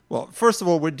 Bob? Well, first of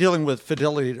all, we're dealing with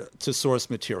fidelity to source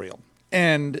material.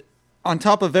 And on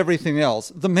top of everything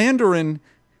else, the Mandarin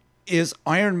is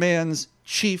Iron Man's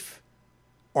chief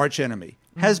archenemy.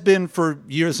 Has been for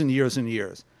years and years and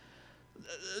years.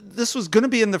 This was going to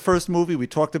be in the first movie. We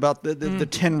talked about the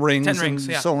 10 rings, and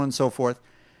so on and so forth.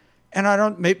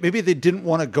 And maybe they didn't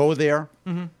want to go there.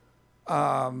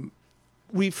 Mm-hmm.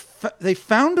 They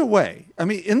found a way. I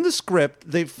mean, in the script,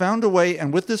 they found a way,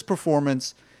 and with this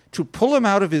performance, to pull him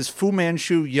out of his Fu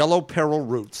Manchu yellow peril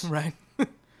roots. Right.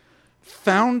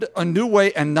 Found a new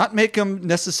way, and not make him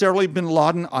necessarily Bin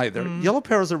Laden either. Yellow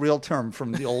peril is a real term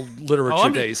from the old literature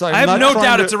days. I have no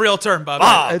doubt it's a real term,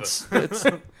 Bob. It's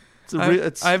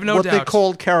I have no what doubt. They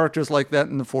called characters like that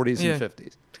in the 40s and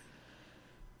 50s.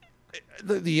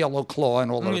 The Yellow Claw and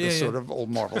all of this sort of old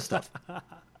Marvel stuff.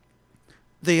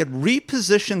 They had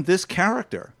repositioned this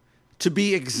character to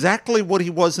be exactly what he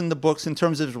was in the books in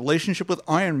terms of his relationship with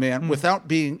Iron Man without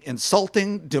being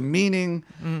insulting, demeaning,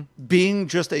 being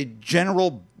just a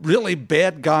general, really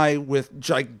bad guy with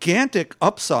gigantic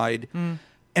upside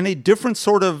and a different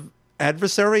sort of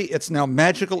adversary. It's now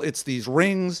magical. It's these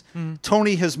rings.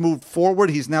 Tony has moved forward.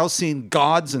 He's now seen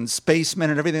gods and spacemen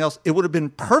and everything else. It would have been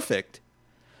perfect.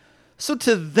 So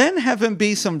to then have him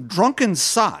be some drunken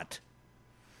sot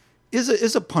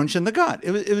is a punch in the gut.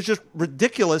 It was just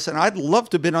ridiculous, and I'd love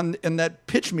to have been in that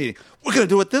pitch meeting. We're going to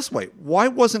do it this way. Why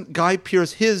wasn't Guy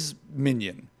Pearce his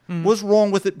minion? What's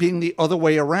wrong with it being the other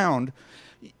way around?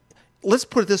 Let's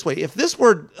put it this way. If this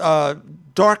were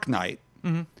Dark Knight,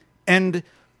 and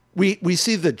we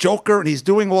see the Joker, and he's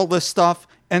doing all this stuff,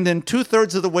 and then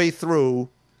 2/3 of the way through,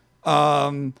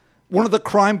 one of the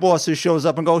crime bosses shows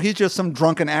up and go, he's just some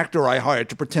drunken actor I hired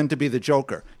to pretend to be the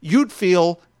Joker. You'd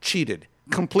feel cheated.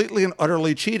 Completely and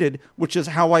utterly cheated, which is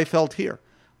how I felt here.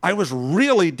 I was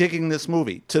really digging this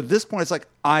movie. To this point, it's like,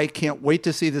 I can't wait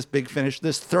to see this big finish,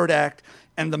 this third act,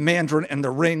 and the Mandarin and the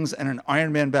rings and an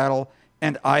Iron Man battle,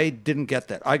 and I didn't get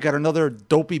that. I got another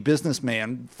dopey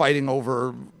businessman fighting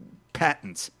over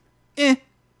patents.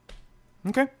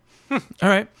 Okay. All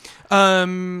right.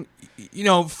 You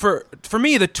know, for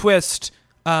me, the twist.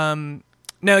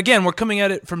 Now again, we're coming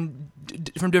at it from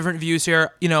different views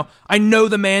here. You know, I know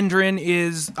the Mandarin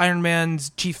is Iron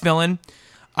Man's chief villain.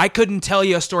 I couldn't tell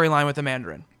you a storyline with the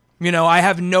Mandarin. You know, I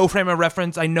have no frame of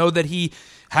reference. I know that he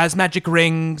has magic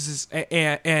rings,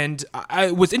 and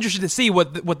I was interested to see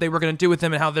what they were going to do with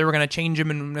him and how they were going to change him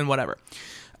and whatever.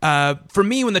 For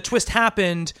me, when the twist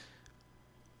happened,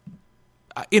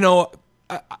 you know,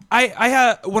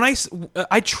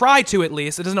 I try to, at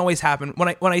least, it doesn't always happen.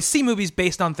 When I see movies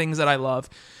based on things that I love,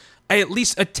 I at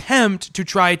least attempt to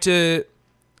try to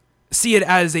see it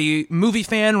as a movie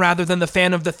fan rather than the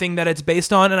fan of the thing that it's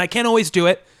based on, and I can't always do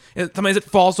it. Sometimes it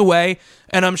falls away,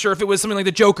 and I'm sure if it was something like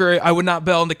The Joker, I would not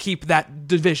be able to keep that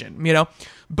division, you know?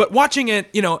 But watching it,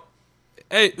 you know,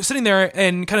 sitting there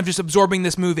and kind of just absorbing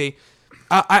this movie,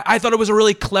 I thought it was a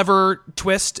really clever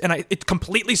twist, and it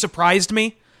completely surprised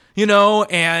me, you know,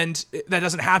 and that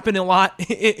doesn't happen a lot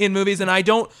in movies, and I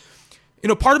don't, you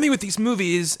know, part of me with these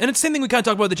movies, and it's the same thing we kind of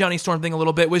talked about the Johnny Storm thing a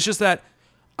little bit, was just that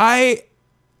I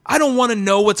don't want to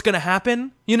know what's going to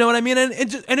happen, you know what I mean? And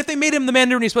if they made him the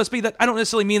Mandarin he's supposed to be, that I don't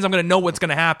necessarily means I'm going to know what's going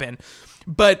to happen,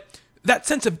 but that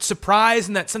sense of surprise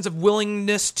and that sense of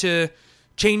willingness to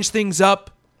change things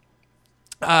up,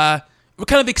 what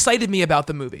kind of excited me about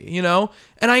the movie, you know?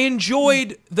 And I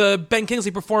enjoyed the Ben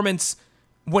Kingsley performance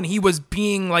when he was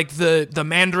being like the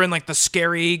Mandarin, like the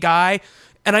scary guy.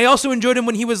 And I also enjoyed him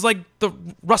when he was like the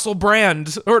Russell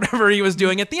Brand or whatever he was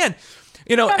doing at the end.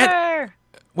 You know, Trevor!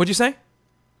 What'd you say?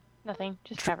 Nothing,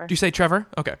 just Trevor. Do you say Trevor?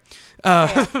 Okay.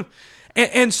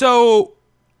 And so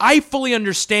I fully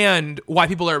understand why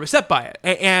people are upset by it.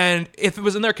 And if it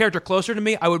was in their character closer to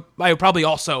me, I would probably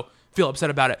also feel upset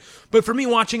about it. But for me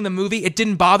watching the movie, it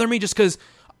didn't bother me just because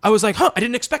I was like, I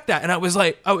didn't expect that. And I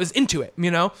was into it, you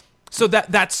know? So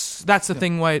that's the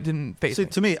thing why it didn't faze me.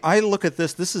 To me, I look at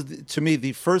this. This is, to me,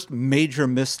 the first major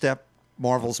misstep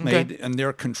Marvel's made in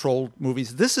their controlled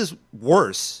movies. This is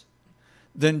worse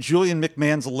than Julian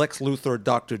McMahon's Lex Luthor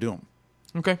Doctor Doom.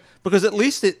 Okay. Because at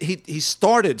least he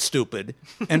started stupid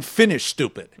and finished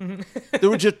stupid. There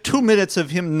were just 2 minutes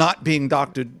of him not being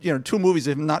Doctor, 2 movies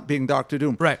of him not being Doctor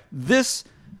Doom. Right. This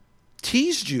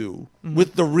teased you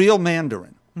with the real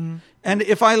Mandarin. And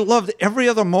if I loved every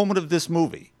other moment of this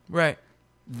movie, right,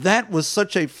 that was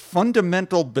such a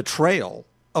fundamental betrayal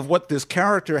of what this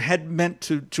character had meant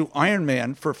to Iron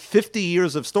Man for 50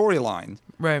 years of storyline.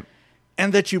 Right.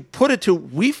 And that you put it to,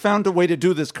 we found a way to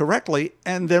do this correctly,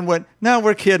 and then went, no,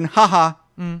 we're kidding, haha.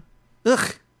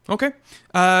 Ugh. Okay.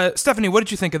 Stephanie, what did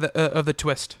you think of the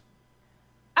twist?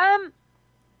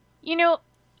 You know,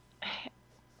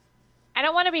 I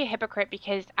don't want to be a hypocrite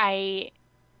because I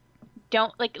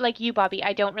don't, like you, Bobby,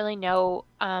 I don't really know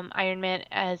Iron Man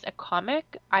as a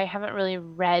comic. I haven't really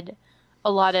read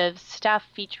a lot of stuff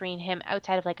featuring him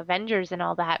outside of, like, Avengers and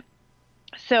all that.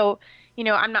 So,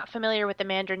 I'm not familiar with the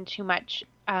Mandarin too much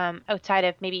outside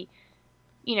of maybe,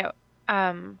 what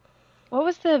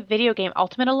was the video game,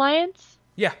 Ultimate Alliance?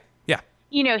 Yeah.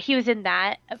 He was in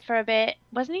that for a bit,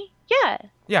 wasn't he? Yeah.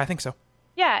 Yeah, I think so.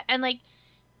 Yeah, and, like,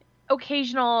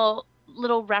 occasional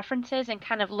little references and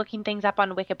kind of looking things up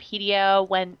on Wikipedia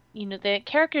when, the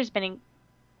character's been,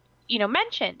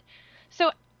 mentioned.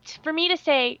 So for me to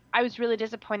say I was really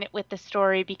disappointed with the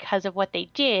story because of what they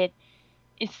did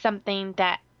is something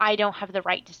that I don't have the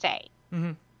right to say.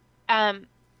 Mm-hmm.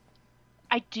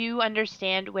 I do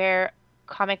understand where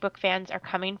comic book fans are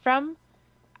coming from.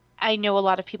 I know a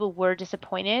lot of people were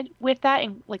disappointed with that,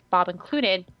 and like Bob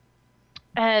included.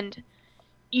 And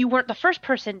you weren't the first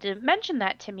person to mention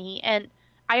that to me, and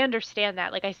I understand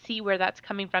that. Like, I see where that's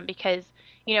coming from because,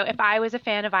 you know, if I was a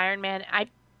fan of Iron Man, I'd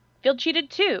feel cheated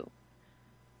too.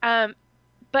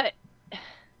 But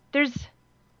there's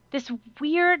this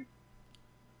weird,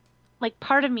 like,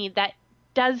 part of me that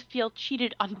does feel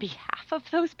cheated on behalf of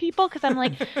those people because I'm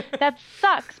like, that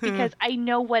sucks because I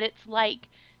know what it's like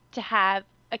to have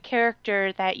a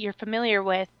character that you're familiar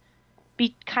with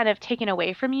be kind of taken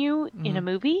away from you in a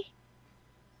movie.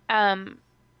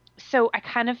 So I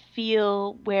kind of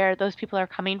feel where those people are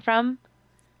coming from.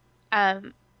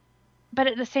 But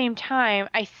at the same time,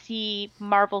 I see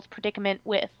Marvel's predicament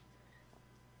with,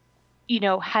 you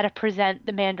know, how to present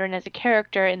the Mandarin as a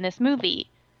character in this movie.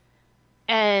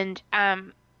 And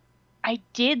I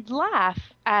did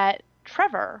laugh at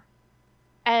Trevor,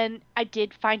 and I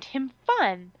did find him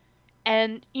fun.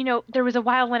 And, you know, there was a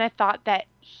while when I thought that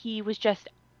he was just,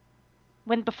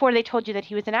 before they told you that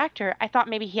he was an actor, I thought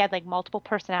maybe he had like multiple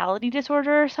personality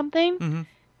disorder or something. Mm-hmm.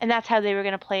 And that's how they were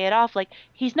going to play it off. Like,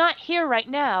 he's not here right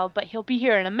now, but he'll be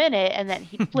here in a minute, and then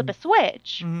he'd flip a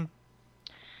switch. Mm-hmm.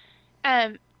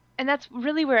 And that's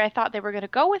really where I thought they were going to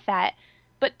go with that.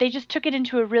 But they just took it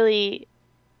into a really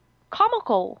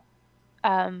comical,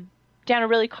 down a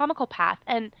really comical path.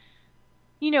 And,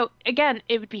 you know, again,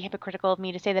 it would be hypocritical of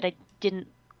me to say that I didn't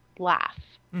laugh.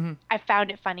 Mm-hmm. I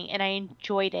found it funny and I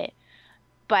enjoyed it.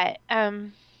 But I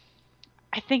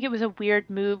think it was a weird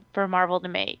move for Marvel to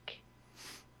make.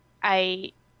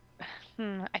 I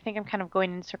think I'm kind of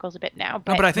going in circles a bit now.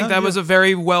 But I think that was a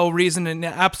very well reasoned, and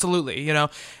absolutely, you know.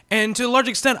 And to a large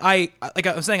extent, like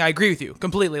I was saying, I agree with you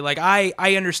completely. Like,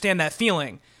 I understand that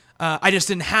feeling. I just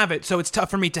didn't have it, so it's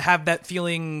tough for me to have that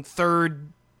feeling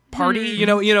third party. You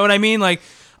know what I mean? Like,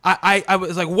 I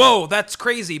was like, whoa, that's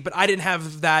crazy, but I didn't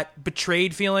have that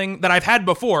betrayed feeling that I've had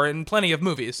before in plenty of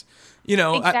movies. You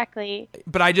know, exactly.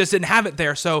 But I just didn't have it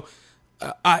there, so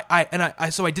I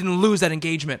didn't lose that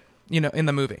engagement, you know, in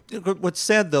the movie. What's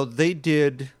sad though, they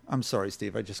did. I'm sorry,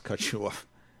 Steve, I just cut you off.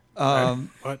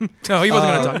 What? No, he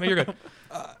wasn't going to talk. No, you're good.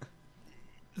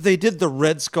 They did the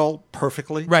Red Skull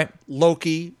perfectly. Right.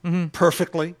 Loki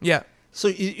perfectly. Yeah. So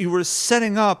you were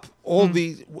setting up all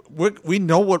these. We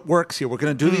know what works here. We're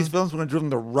going to do these villains. We're going to do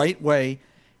them the right way.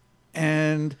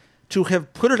 And to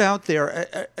have put it out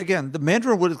there, again, the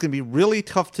Mandarin Wood is going to be really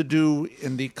tough to do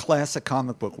in the classic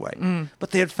comic book way.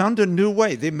 But they had found a new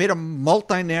way. They made a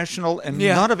multinational and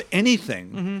not of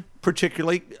anything,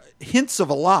 particularly hints of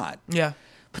a lot. Yeah.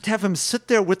 But to have him sit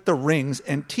there with the rings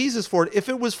and tease us for it, if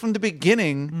it was from the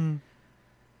beginning,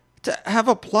 to have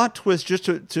a plot twist just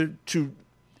to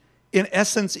in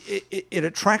essence, it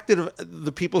attracted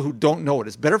the people who don't know it.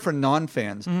 It's better for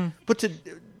non-fans. But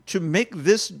to make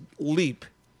this leap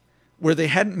where they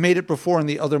hadn't made it before in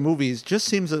the other movies just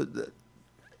seems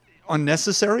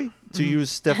unnecessary, to use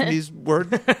Stephanie's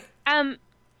word.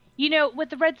 You know, with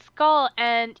the Red Skull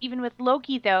and even with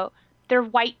Loki, though, they're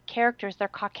white characters. They're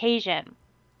Caucasian.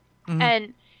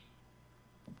 And,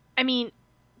 I mean,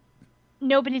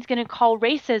 nobody's going to call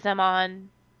racism on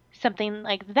something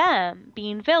like them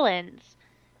being villains.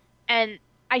 And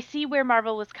I see where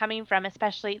Marvel was coming from,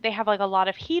 especially they have like a lot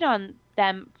of heat on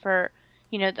them for,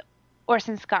 you know, the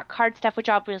Orson Scott Card stuff, which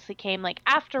obviously came like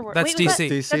afterwards. That's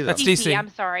DC. That's DC. I'm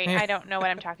sorry. I don't know what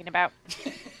I'm talking about.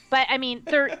 But I mean,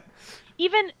 they're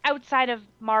even outside of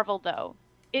Marvel, though,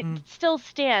 it still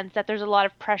stands that there's a lot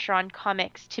of pressure on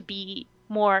comics to be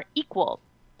more equal.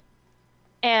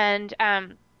 And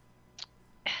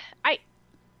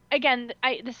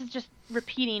this is just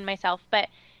repeating myself, but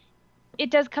it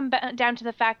does come down to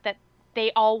the fact that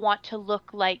they all want to look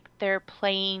like they're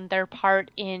playing their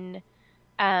part in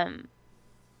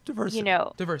diversity. You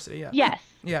know, diversity. Yeah. Yes.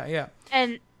 Yeah.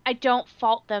 And I don't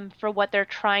fault them for what they're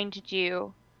trying to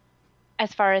do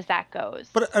as far as that goes.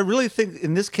 But I really think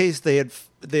in this case they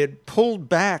had pulled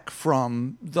back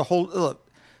from the whole.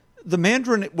 The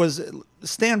Mandarin was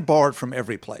stand barred from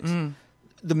every place.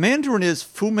 The Mandarin is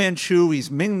Fu Manchu.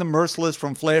 He's Ming the Merciless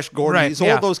from Flash Gordon. Right, He's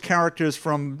all those characters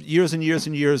from years and years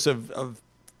and years of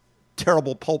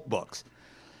terrible pulp books.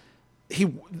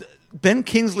 Ben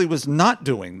Kingsley was not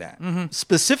doing that.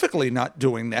 Specifically not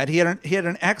doing that. He had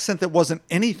an accent that wasn't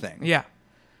anything. Yeah.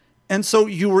 And so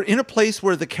you were in a place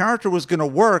where the character was going to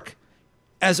work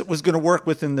as it was going to work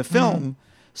within the film.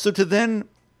 So to then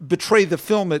betray the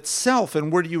film itself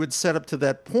and where you would set up to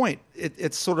that point,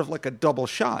 it's sort of like a double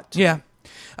shot. Yeah.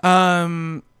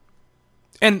 And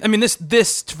I mean, this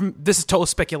is total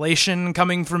speculation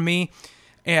coming from me.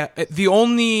 The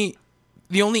only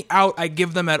out I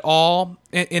give them at all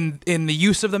in the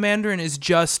use of the Mandarin is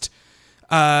just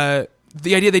the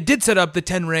idea they did set up the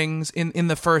 10 rings in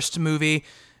the first movie,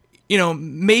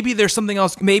 maybe there's something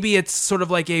else. Maybe it's sort of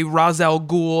like a Ra's al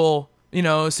Ghul,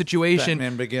 situation.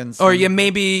 Batman Begins. Or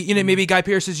maybe Guy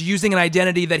Pearce is using an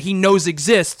identity that he knows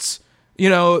exists,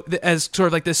 as sort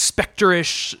of like this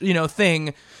spectre-ish,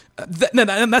 thing. I'm taking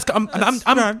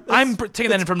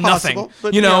that in from possible,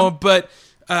 nothing, but,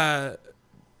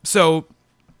 so,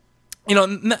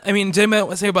 I mean, does anybody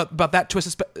want to say about that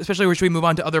twist, especially, or should we move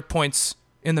on to other points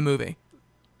in the movie?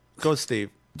 Go, Steve.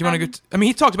 Do you want to go? I mean,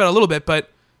 he talked about it a little bit, but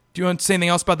do you want to say anything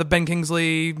else about the Ben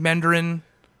Kingsley Mandarin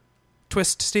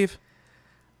twist, Steve?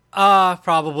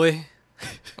 Probably.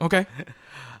 Okay.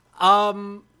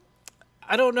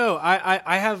 I don't know.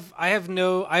 I've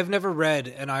never read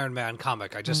an Iron Man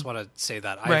comic. I just want to say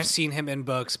that. Right. I've seen him in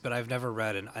books, but I've never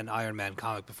read an Iron Man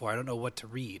comic before. I don't know what to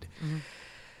read.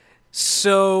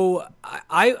 So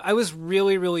I was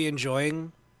really, really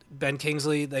enjoying Ben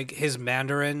Kingsley, like his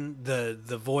Mandarin,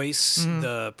 the voice,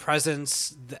 the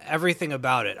presence, everything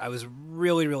about it. I was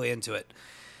really, really into it.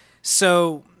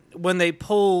 So when they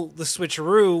pull the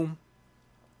switcheroo,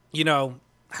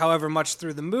 however much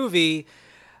through the movie,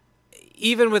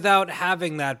 even without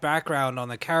having that background on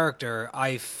the character,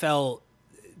 I felt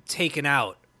taken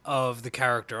out of the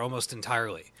character almost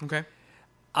entirely. Okay.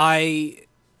 Iron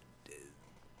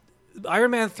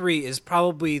Man 3 is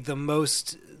probably the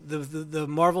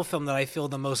Marvel film that I feel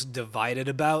the most divided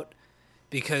about,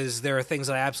 because there are things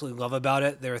that I absolutely love about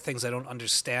it, there are things I don't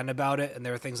understand about it, and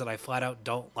there are things that I flat out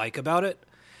don't like about it.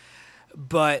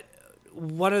 But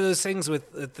one of those things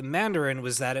with the Mandarin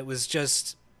was that it was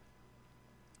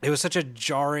such a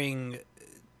jarring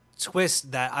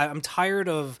twist that I'm tired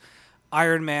of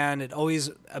Iron Man. It always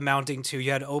amounting to,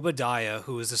 you had Obadiah,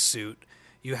 who was a suit.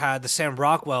 You had the Sam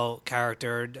Rockwell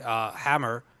character,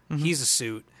 Hammer. He's a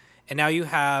suit. And now you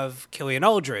have Killian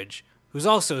Aldridge, who's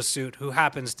also a suit, who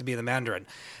happens to be the Mandarin.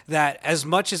 That as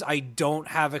much as I don't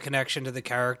have a connection to the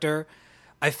character,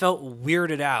 I felt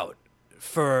weirded out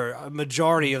for a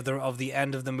majority of the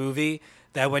end of the movie,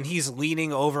 that when he's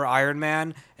leaning over Iron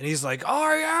Man and he's like,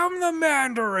 I am the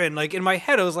Mandarin. Like, in my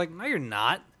head, I was like, no, you're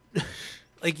not.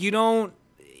 Like,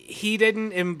 he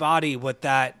didn't embody what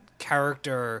that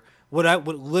character, what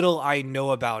little I know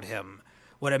about him,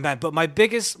 what it meant. But my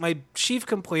chief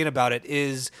complaint about it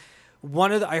is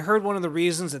I heard one of the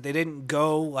reasons that they didn't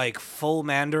go like full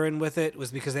Mandarin with it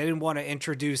was because they didn't want to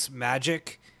introduce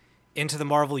magic into the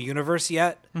Marvel universe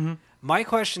yet. My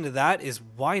question to that is,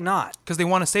 why not? Because they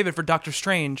want to save it for Doctor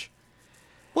Strange.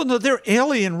 Well, no, they're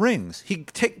alien rings. He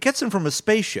gets them from a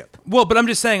spaceship. Well, but I'm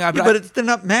just saying. They're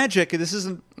not magic. This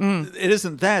isn't. It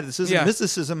isn't that. This isn't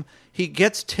mysticism. He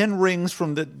gets 10 rings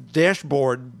from the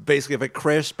dashboard, basically, of a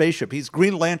crashed spaceship. He's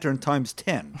Green Lantern times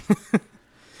 10.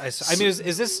 I mean,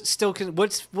 is this still?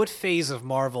 What phase of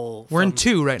Marvel? We're in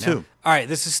 2 right now. 2. All right,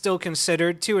 this is still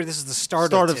considered 2, or this is the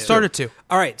start of 2? Start of 2.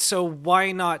 All right, so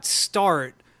why not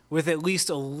start with at least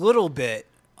a little bit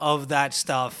of that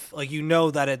stuff, like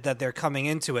that they're coming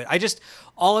into it.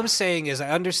 All I'm saying is I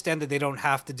understand that they don't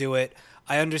have to do it.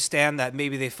 I understand that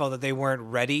maybe they felt that they weren't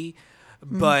ready,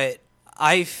 but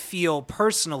I feel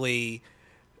personally,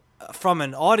 from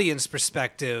an audience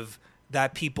perspective,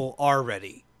 that people are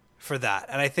ready for that.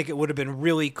 And I think it would have been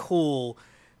really cool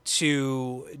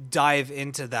to dive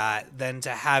into that than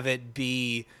to have it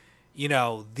be,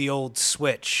 the old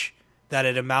Switch that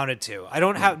it amounted to. I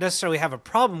don't necessarily have a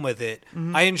problem with it.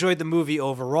 I enjoyed the movie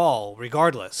overall,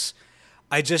 regardless.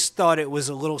 I just thought it was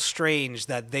a little strange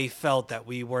that they felt that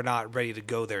we were not ready to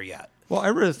go there yet. Well, I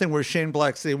read a thing where Shane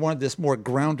Black said they wanted this more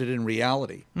grounded in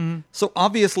reality. So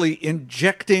obviously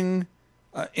injecting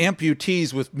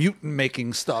amputees with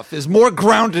mutant-making stuff is more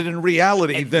grounded in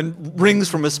reality than rings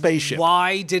from a spaceship.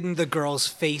 Why didn't the girl's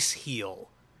face heal?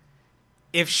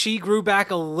 If she grew back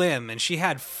a limb and she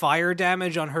had fire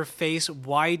damage on her face,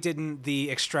 why didn't the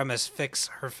Extremis fix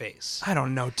her face? I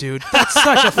don't know, dude. That's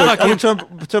such a fucking... Are you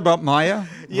talking about Maya?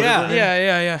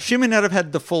 Yeah. She may not have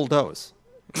had the full dose.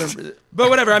 But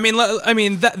whatever. I mean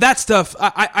that stuff.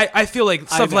 I feel like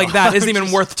stuff like that isn't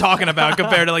even worth talking about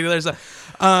compared to like the other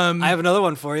stuff. I have another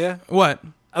one for you. What?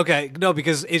 Okay, no,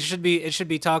 because it should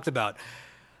be talked about.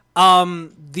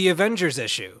 The Avengers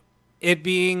issue. It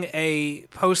being a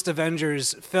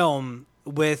post-Avengers film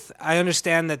I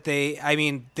understand that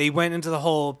they went into the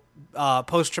whole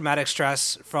post-traumatic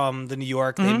stress from the New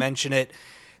York. They mention it.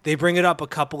 They bring it up a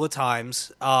couple of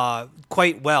times,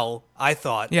 quite well, I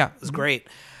thought. Yeah. It was great.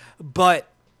 But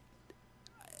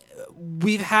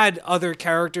we've had other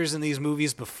characters in these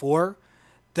movies before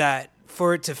that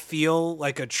for it to feel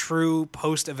like a true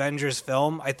post-Avengers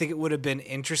film, I think it would have been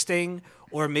interesting,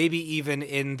 or maybe even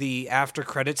in the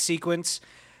after-credits sequence,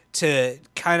 to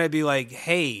kind of be like,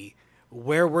 hey,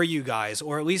 where were you guys?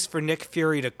 Or at least for Nick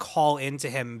Fury to call into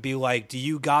him and be like, do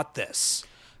you got this?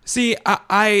 See,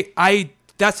 I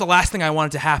that's the last thing I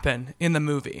wanted to happen in the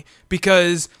movie,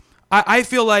 because I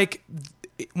feel like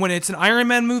when it's an Iron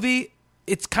Man movie,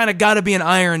 it's kind of got to be an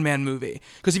Iron Man movie.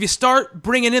 Because if you start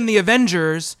bringing in the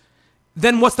Avengers,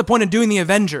 then what's the point of doing the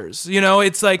Avengers? You know,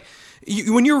 it's like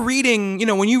when you're reading, you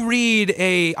know, when you read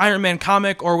a Iron Man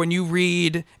comic or when you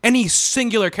read any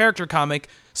singular character comic,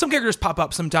 some characters pop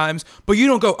up sometimes, but you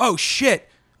don't go, oh shit,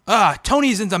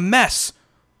 Tony's in a mess.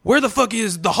 Where the fuck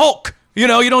is the Hulk? You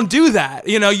know, you don't do that.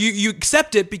 You know, you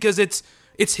accept it because it's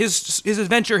his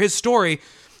adventure, his story.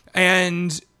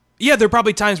 And yeah, there are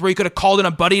probably times where you could have called in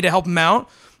a buddy to help him out.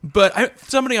 But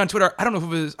somebody on Twitter, I don't know if it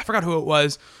was, I forgot who it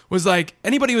was like,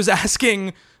 anybody was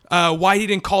asking why he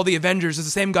didn't call the Avengers is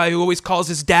the same guy who always calls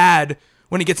his dad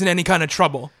when he gets in any kind of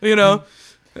trouble, you know?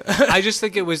 I just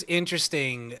think it was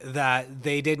interesting that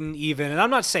they didn't even, and I'm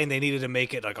not saying they needed to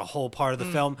make it like a whole part of the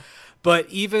film, but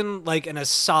even like an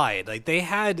aside, like they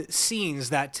had scenes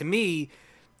that to me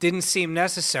didn't seem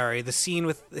necessary. The scene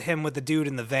with him with the dude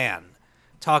in the van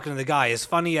talking to the guy, as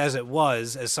funny as it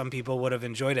was, as some people would have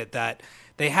enjoyed it, that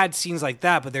they had scenes like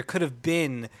that, but there could have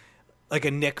been like a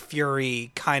Nick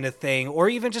Fury kind of thing, or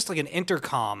even just like an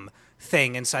intercom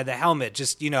thing inside the helmet.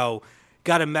 Just, you know,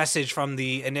 got a message from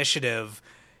the Initiative,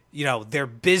 you know, they're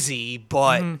busy,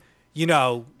 but, you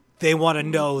know, they want to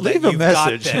know that you've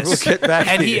got this. And we'll get back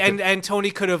and to he you. and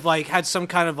Tony could have like had some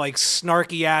kind of like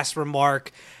snarky ass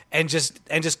remark and just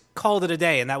called it a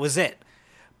day, and that was it.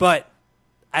 But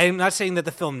I'm not saying that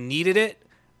the film needed it.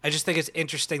 I just think it's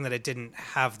interesting that it didn't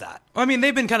have that. I mean,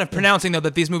 they've been kind of pronouncing though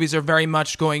that these movies are very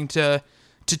much going to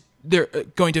they're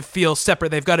going to feel separate.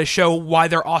 They've got to show why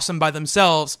they're awesome by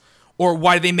themselves, or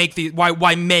why they make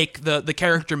why make the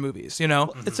character movies. You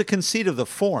know, It's a conceit of the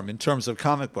form in terms of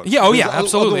comic books. Yeah, oh, yeah, Because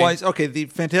absolutely. Otherwise, okay, the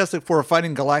Fantastic Four are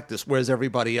fighting Galactus, where's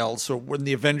everybody else? Or when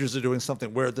the Avengers are doing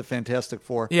something, where are the Fantastic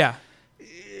Four? yeah.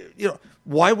 You know,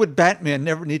 why would Batman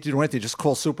never need to do anything? Just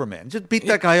call Superman. Just beat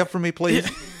that guy up for me, please.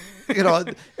 You know,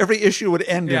 every issue would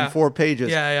end Yeah. in 4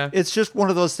 pages. Yeah. It's just one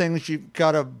of those things, you've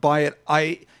got to buy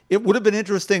it. It would have been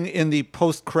interesting in the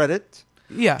post-credit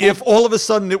Yeah. if all of a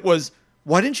sudden it was,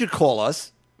 why didn't you call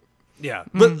us? Yeah.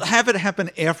 But have it happen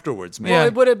afterwards, man. Well,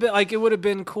 it would have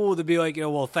been cool to be like, you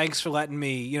know, well, thanks for letting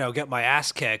me, you know, get my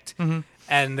ass kicked,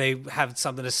 and they have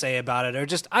something to say about it, or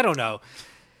just, I don't know,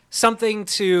 something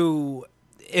to,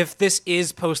 if this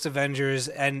is post Avengers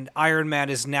and Iron Man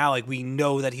is now like, we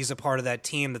know that he's a part of that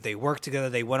team, that they work together,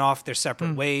 they went off their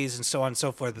separate ways and so on and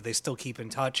so forth, but they still keep in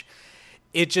touch.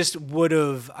 It just would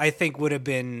have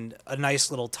been a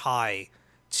nice little tie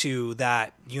to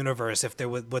that universe if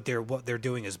what they're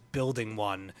doing is building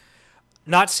one.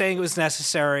 Not saying it was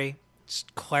necessary,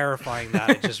 just clarifying that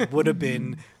it just would have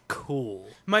been cool.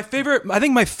 I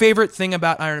think my favorite thing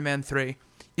about Iron Man 3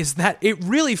 is that it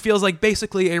really feels like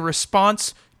basically a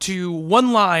response to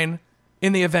one line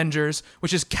in the Avengers,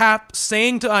 which is Cap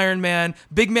saying to Iron Man,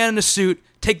 big man in a suit,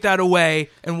 take that away,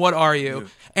 and what are you?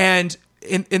 And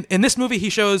in this movie, he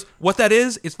shows what that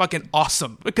is. It's fucking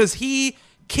awesome because he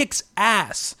kicks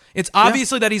ass. It's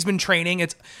obviously that he's been training.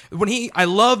 It's I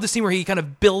love the scene where he kind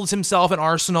of builds himself an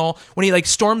arsenal when he like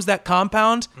storms that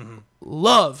compound.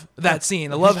 Love that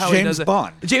scene. I love how he James does it.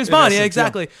 Bond. James In Bond, yeah, essence,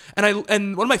 exactly.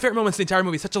 And one of my favorite moments in the entire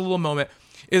movie, such a little moment,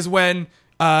 is when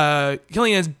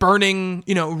Killian is burning,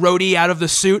 you know, Rhodey out of the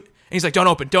suit. And he's like, don't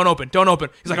open.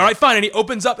 He's like, all right, fine. And he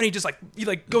opens up and he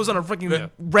goes on a freaking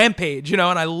rampage, you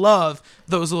know, and I love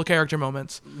those little character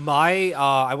moments.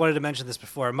 I wanted to mention this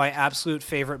before. My absolute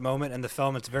favorite moment in the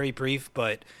film, it's very brief,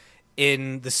 but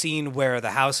in the scene where the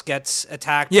house gets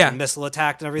attacked, and missile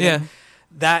attacked and everything,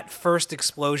 that first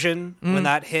explosion, when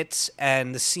that hits,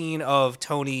 and the scene of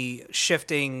Tony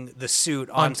shifting the suit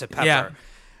onto Pepper,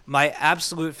 my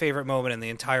absolute favorite moment in the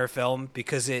entire film,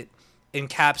 because it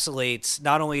encapsulates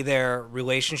not only their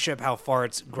relationship, how far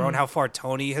it's grown, how far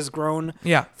Tony has grown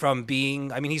from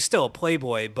being, I mean, he's still a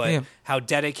playboy, but how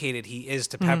dedicated he is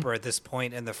to Pepper at this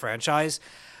point in the franchise.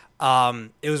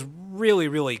 It was really,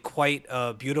 really quite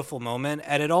a beautiful moment.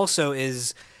 And it also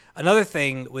is, another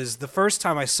thing was the first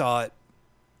time I saw it,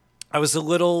 I was a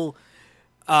little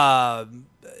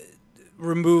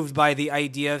removed by the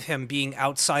idea of him being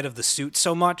outside of the suit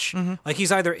so much. Like he's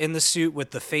either in the suit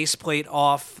with the faceplate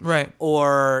off, right,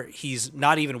 or he's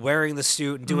not even wearing the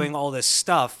suit and doing all this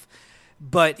stuff.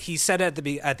 But he said it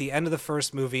at the end of the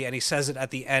first movie, and he says it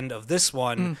at the end of this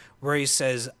one, where he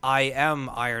says, "I am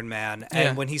Iron Man."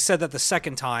 And when he said that the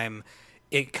second time,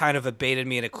 it kind of abated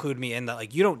me and it clued me in that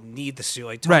like you don't need the suit.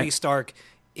 Like Tony Stark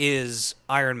is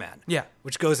Iron Man. Yeah.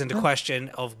 Which goes into question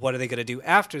of what are they going to do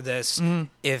after this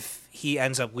if he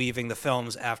ends up leaving the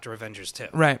films after Avengers 2.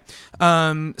 Right.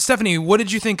 Stephanie, what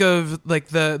did you think of like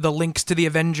the links to the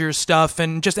Avengers stuff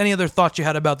and just any other thoughts you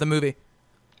had about the movie?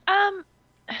 I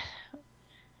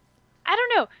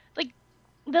don't know. Like,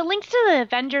 the links to the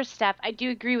Avengers stuff, I do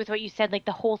agree with what you said. Like,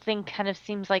 the whole thing kind of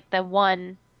seems like the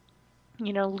one,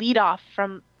 lead off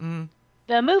from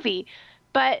the movie.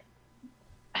 But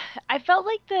I felt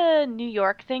like the New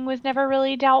York thing was never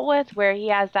really dealt with, where he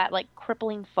has that, like,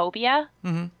 crippling phobia.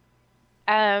 Mm-hmm.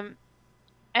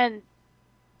 And,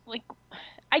 like,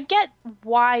 I get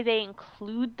why they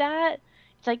include that.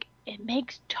 It's like, it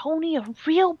makes Tony a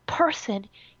real person.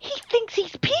 He thinks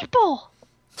he's people.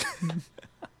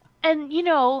 And,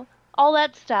 all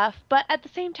that stuff. But at the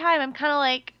same time, I'm kind of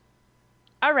like,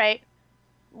 all right,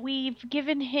 we've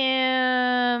given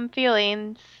him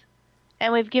feelings,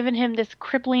 and we've given him this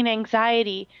crippling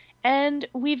anxiety, and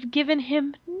we've given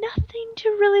him nothing to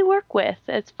really work with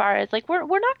as far as, like, we're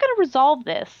not going to resolve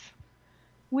this.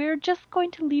 We're just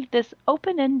going to leave this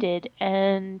open-ended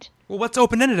and... Well, what's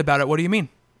open-ended about it? What do you mean?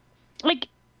 Like,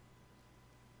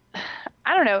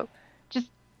 I don't know. Just,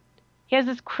 he has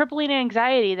this crippling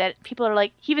anxiety that people are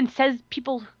like, he even says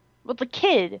people with the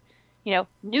kid,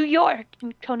 New York.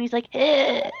 And Tony's like,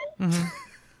 eh. Mm-hmm.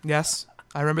 Yes,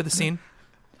 I remember the scene.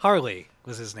 Harley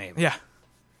was his name. Yeah.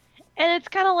 And it's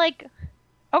kind of like,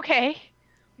 okay,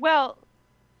 well,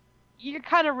 you're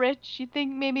kind of rich. You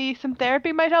think maybe some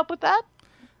therapy might help with that?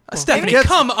 Stephanie, gets-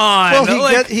 come on.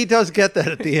 Well, he does get that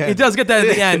at the end. He does get that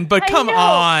at the end, but I come know,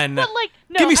 on. But like,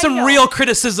 no, Give me I some know. real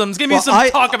criticisms. Give me Well, some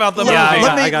talk about the movie. Yeah,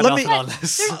 I got let nothing me- on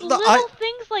this. There's No, little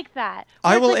things like that. I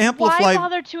where it's will like, amplify- Why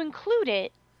bother to include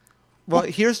it? Well,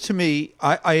 here's to me.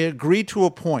 I agree to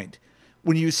a point.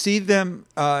 When you see them,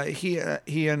 he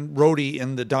and Rhodey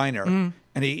in the diner,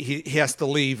 and he has to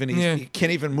leave, and he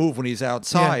can't even move when he's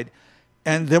outside.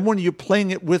 And then when you're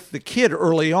playing it with the kid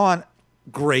early on,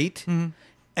 great.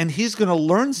 And he's going to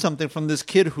learn something from this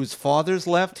kid whose father's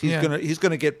left. He's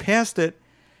going to get past it,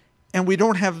 and we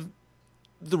don't have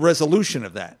the resolution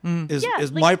of that.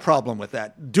 Is my problem with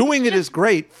that. Doing it is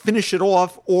great. Finish it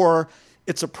off, or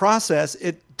it's a process.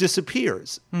 It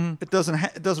disappears. It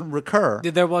doesn't recur.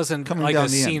 There wasn't Coming like down a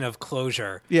the end. scene of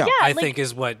closure. Yeah. Yeah, I like- think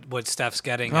is what Steph's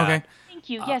getting Okay. at. Thank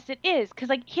you. Yes, it is. Because,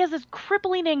 like, he has this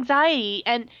crippling anxiety,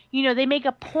 and, they make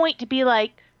a point to be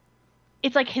like,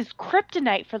 it's like his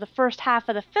kryptonite for the first half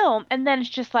of the film, and then it's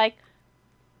just like,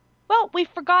 well, we've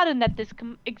forgotten that this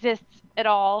exists at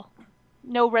all.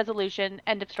 No resolution.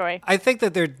 End of story. I think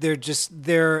that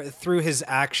they're through his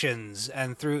actions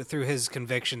and through his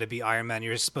conviction to be Iron Man,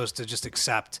 you're supposed to just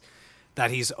accept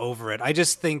that he's over it. I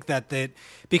just think that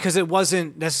because it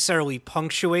wasn't necessarily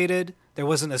punctuated, there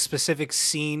wasn't a specific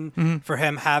scene for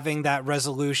him having that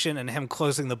resolution and him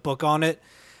closing the book on it,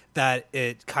 that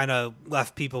it kind of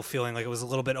left people feeling like it was a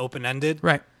little bit open-ended.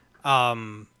 Right.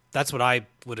 That's what I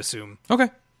would assume. Okay.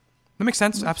 That makes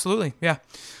sense. Absolutely. Yeah.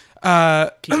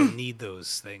 People need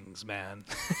those things, man.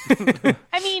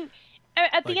 I mean,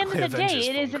 at the Like end of my the day, Avengers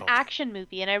it is phone an call. action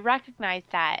movie, and I recognize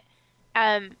that.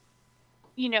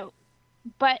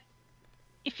 But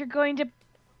if you're going to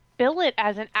bill it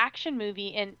as an action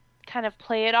movie and kind of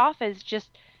play it off as just,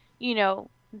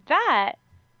 that,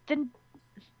 then,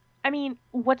 I mean,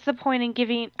 what's the point in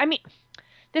giving... I mean,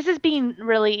 this is being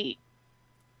really...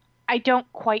 I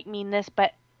don't quite mean this,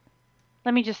 but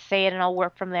let me just say it and I'll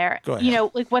work from there. Go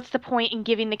ahead. Like, what's the point in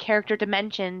giving the character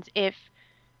dimensions if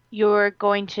you're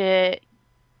going to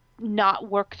not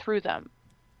work through them?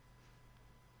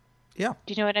 Yeah,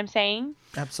 Do you know what I'm saying?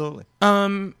 absolutely.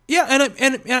 Yeah,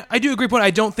 and I do agree. Point.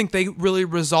 I don't think they really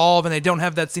resolve, and they don't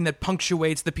have that scene that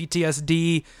punctuates the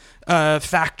PTSD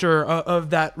factor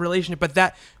of that relationship. But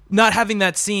that not having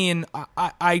that scene,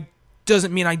 I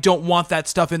doesn't mean I don't want that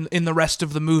stuff in the rest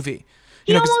of the movie.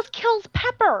 He 'Cause- almost kills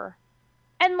Pepper,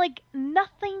 and like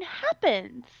nothing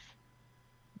happens.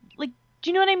 Like, do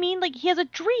you know what I mean? Like, he has a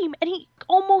dream, and he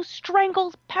almost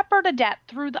strangles Pepper to death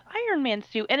through the Iron Man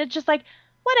suit, and it's just like,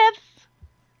 what ifs?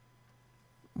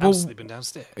 I'm sleeping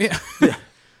downstairs. Yeah.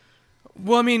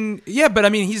 Well, I mean, yeah, but I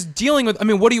mean, he's dealing with. I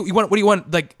mean, what do you want? What do you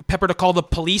want? Like Pepper to call the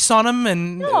police on him?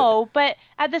 And No, but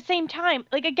at the same time,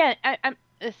 like again,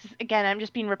 I'm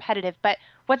just being repetitive. But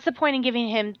what's the point in giving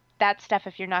him that stuff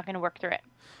if you're not going to work through it?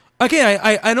 Okay,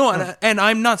 I know, and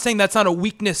I'm not saying that's not a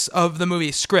weakness of the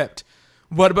movie script.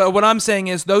 But what I'm saying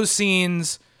is those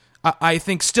scenes, I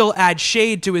think, still add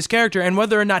shade to his character, and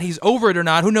whether or not he's over it or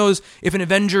not, who knows? If in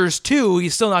Avengers 2,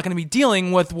 he's still not going to be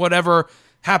dealing with whatever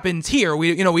happens here.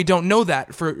 We don't know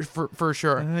that for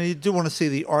sure. You do want to see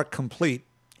the arc complete.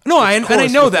 No, and I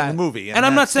course know within that the movie, and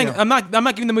I'm not that's, saying you know. I'm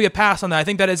not giving the movie a pass on that. I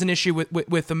think that is an issue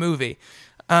with the movie.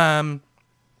 I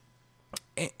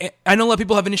know a lot of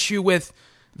people have an issue with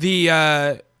the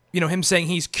him saying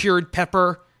he's cured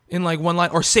Pepper in like one line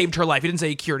or saved her life. He didn't say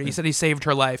he cured it. He said he saved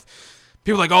her life.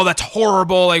 People are like, oh, that's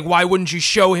horrible. Like, why wouldn't you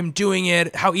show him doing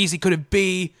it? How easy could it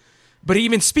be? But he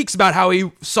even speaks about how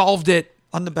he solved it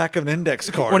On the back of an index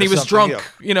card. when or he was something, drunk,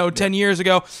 yeah. 10 years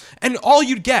ago. And all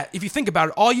you'd get, if you think about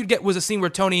it, all you'd get was a scene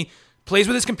where Tony plays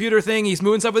with his computer thing. He's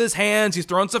moving stuff with his hands. He's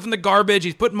throwing stuff in the garbage.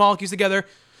 He's putting molecules together.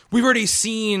 We've already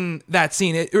seen that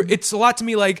scene. It's a lot to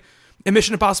me like in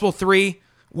Mission Impossible 3,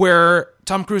 where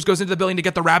Tom Cruise goes into the building to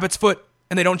get the rabbit's foot,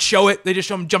 and they don't show it. They just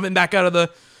show him jumping back out of the,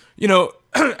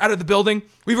 out of the building.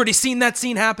 We've already seen that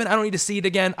scene happen. I don't need to see it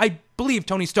again. I believe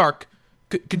Tony Stark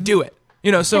could do it.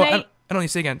 So Can I don't need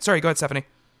to see it again. Sorry, go ahead, Stephanie.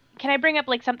 Can I bring up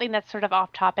like something that's sort of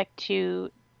off topic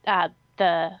to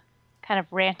the kind of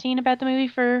ranting about the movie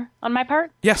on my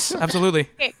part? Yes, absolutely.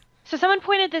 Okay, so someone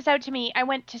pointed this out to me. I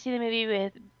went to see the movie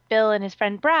with Bill and his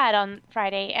friend Brad on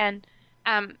Friday, and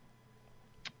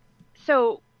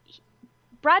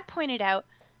Brad pointed out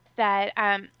that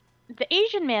the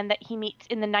Asian man that he meets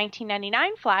in the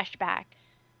 1999 flashback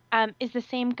is the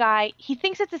same guy. He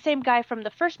thinks it's the same guy from the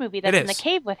first movie that's in the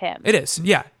cave with him. It is,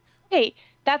 yeah. Okay,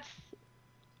 that's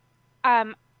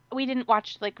we didn't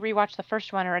rewatch the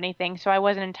first one or anything, so I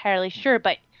wasn't entirely sure.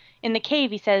 But in the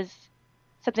cave, he says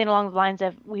something along the lines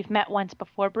of "We've met once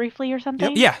before, briefly" or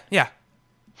something. Yeah, yeah.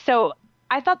 So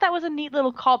I thought that was a neat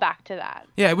little callback to that.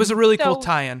 Yeah, it was a really cool So-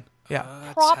 tie-in. Yeah.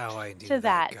 That's Props how I do to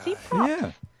that. guy. See, props.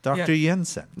 Yeah. Dr.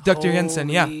 Jensen. Dr. Jensen,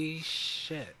 yeah. Holy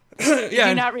shit. Did Yeah, you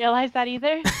and- not realize that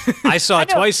either? I saw it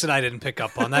know. twice and I didn't pick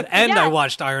up on that. And Yeah. I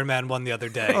watched Iron Man 1 the other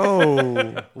day.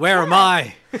 Oh. Where am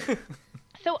I?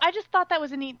 So I just thought that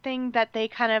was a neat thing that they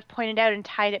kind of pointed out and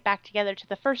tied it back together to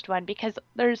the first one, because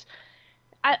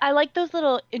I like those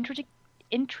little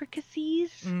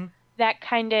intricacies that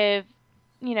kind of,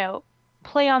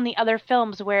 play on the other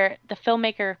films where the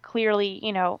filmmaker clearly,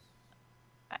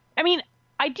 I mean,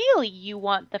 ideally you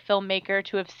want the filmmaker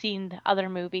to have seen the other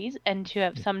movies and to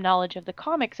have some knowledge of the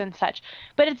comics and such,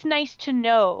 but it's nice to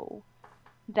know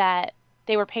that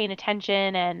they were paying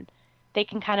attention and they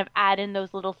can kind of add in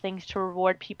those little things to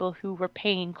reward people who were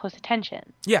paying close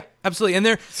attention. Yeah, absolutely. And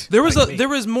there was Like me. there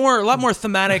was a lot more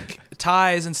thematic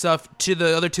ties and stuff to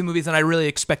the other two movies than I really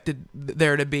expected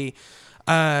there to be.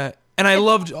 And I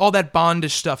loved all that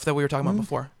Bondish stuff that we were talking about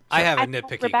before. I have a I thought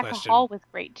nitpicky Rebecca question. Hall was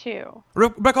great too.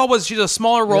 Rebecca Hall she's a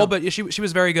smaller role, but she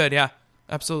was very good. Yeah,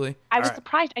 absolutely. I was right.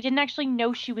 surprised. I didn't actually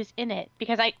know she was in it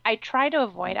because I try to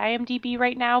avoid IMDb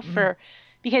right now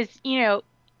because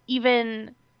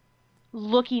even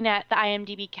looking at the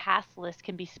IMDb cast list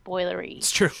can be spoilery.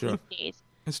 It's true. These days.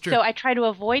 It's true. So I try to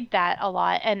avoid that a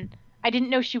lot, and I didn't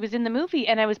know she was in the movie,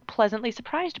 and I was pleasantly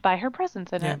surprised by her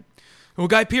presence in it. Well,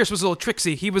 Guy Pearce was a little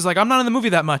tricksy. He was like, "I'm not in the movie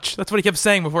that much." That's what he kept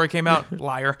saying before it came out.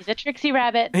 Liar. He's a tricksy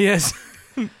rabbit. He is.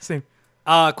 Same.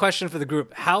 Question for the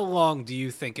group. How long do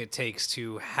you think it takes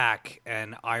to hack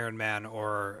an Iron Man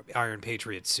or Iron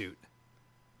Patriot suit?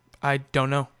 I don't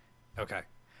know. Okay.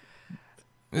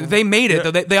 They made it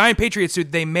though. The Iron Patriot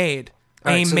suit they made.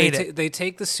 All They right, so made they it. they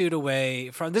take the suit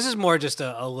away from. This is more just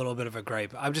a little bit of a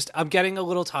gripe. I'm getting a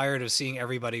little tired of seeing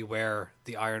everybody wear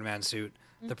the Iron Man suit.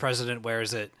 The president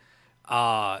wears it.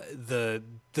 The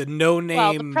no name.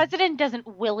 Well, the president doesn't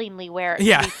willingly wear it.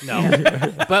 Yeah. No,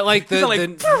 but like the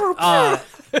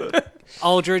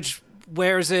Aldridge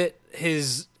wears it.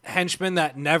 His henchman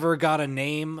that never got a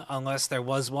name unless there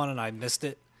was one and I missed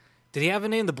it. Did he have a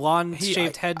name? The blonde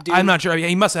shaved head dude. I'm not sure.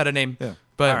 He must have had a name. Yeah.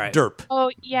 But All right. Derp.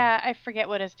 Oh yeah, I forget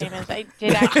what his name is. I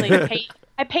did actually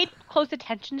I paid close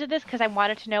attention to this because I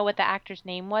wanted to know what the actor's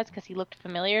name was because he looked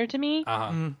familiar to me,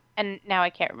 and now I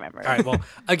can't remember. All right. Well,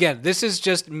 again, this is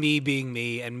just me being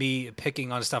me and me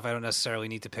picking on stuff I don't necessarily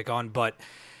need to pick on. But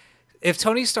if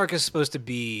Tony Stark is supposed to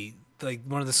be like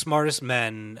one of the smartest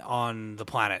men on the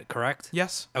planet, correct?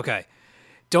 yes. Okay.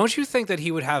 Don't you think that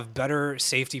he would have better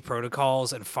safety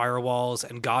protocols and firewalls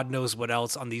and God knows what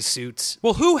else on these suits?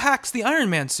 Well, who hacks the Iron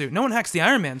Man suit? No one hacks the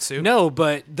Iron Man suit. No,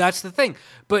 but that's the thing.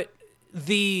 But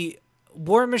the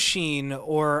War Machine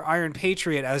or Iron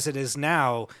Patriot, as it is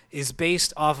now, is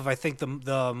based off of, I think,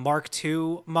 the Mark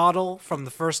II model from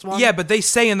the first one. Yeah, but they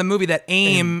say in the movie that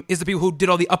AIM is the people who did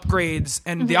all the upgrades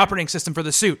and the operating system for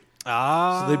the suit.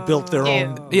 Ah. So they built their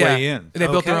own Yeah. way in. They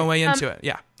built their Okay. own way into it.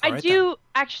 Yeah. I right do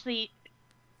actually,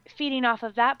 feeding off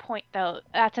of that point though,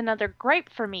 that's another gripe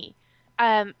for me.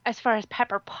 As far as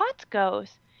Pepper Potts goes,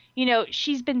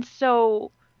 she's been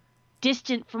so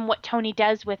distant from what Tony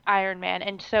does with Iron Man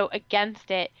and so against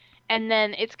it. And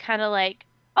then it's kind of like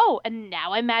oh, and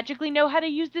now I magically know how to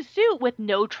use the suit with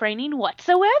no training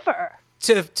whatsoever.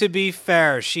 To be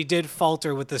fair, she did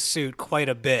falter with the suit quite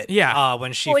a bit. Yeah.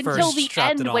 When she Well, first until the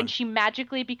strapped it end on. when she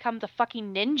magically becomes a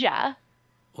fucking ninja.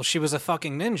 Well, she was a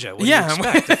fucking ninja. What do Yeah. you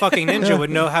expect? A fucking ninja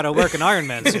would know how to work an Iron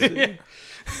Man suit.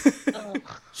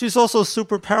 She's also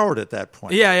super powered at that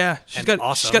point. Yeah. She's And got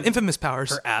awesome. infamous powers.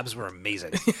 Her abs were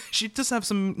amazing. She does have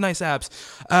some nice abs.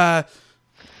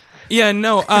 Yeah,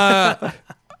 no.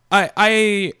 I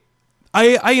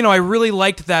really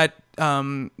liked that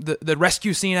the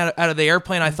rescue scene out of the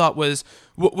airplane. I thought was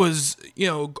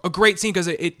a great scene because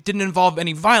it didn't involve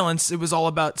any violence. It was all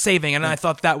about saving, and I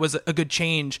thought that was a good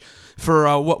change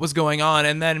for what was going on.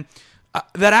 And then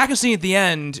that action scene at the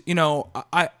end,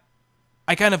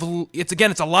 I kind of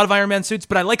it's a lot of Iron Man suits,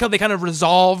 but I like how they kind of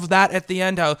resolve that at the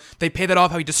end. How they pay that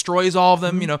off. How he destroys all of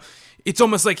them. It's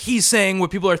almost like he's saying what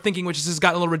people are thinking, which is has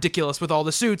gotten a little ridiculous with all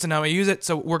the suits and how he use it.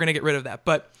 So we're gonna get rid of that.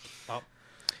 But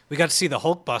We got to see the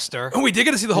Hulkbuster. we did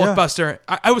get to see the Hulkbuster.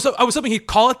 I was hoping he'd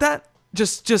call it that. I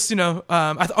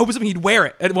was hoping he'd wear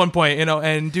it at one point,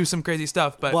 and do some crazy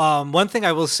stuff. But One thing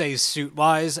I will say suit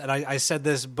wise, and I said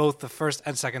this both the first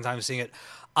and second time seeing it,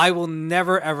 I will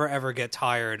never, ever, ever get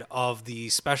tired of the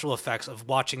special effects of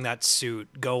watching that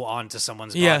suit go onto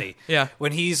someone's body. Yeah.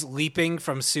 When he's leaping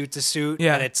from suit to suit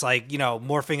Yeah. and it's like,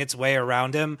 morphing its way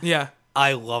around him. yeah,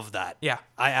 I love that. Yeah.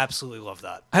 I absolutely love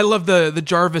that. I love the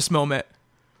Jarvis moment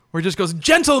where he just goes,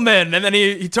 "Gentlemen," and then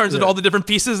he turns into all the different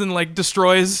pieces and like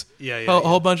destroys a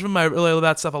whole bunch of them. I really love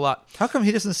that stuff a lot. How come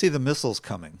he doesn't see the missiles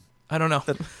coming? I don't know.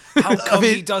 How come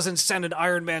he doesn't send an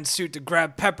Iron Man suit to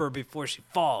grab Pepper before she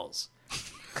falls?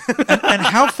 And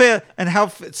how fast?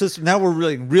 Since now we're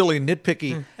really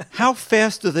nitpicky. How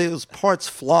fast do those parts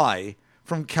fly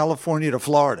from California to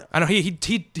Florida? I know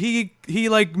he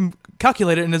like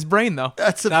calculated in his brain though.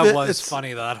 That's That was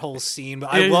funny, though, that whole scene.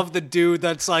 But I love the dude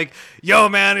that's like, yo,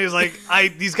 man, he's like,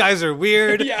 these guys are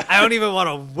weird. Yeah. I don't even want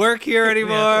to work here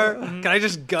anymore. Can I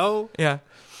just go? Yeah.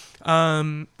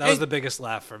 That was the biggest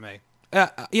laugh for me.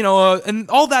 And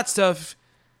all that stuff.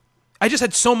 I just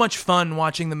had so much fun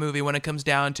watching the movie when it comes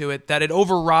down to it that it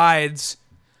overrides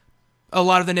a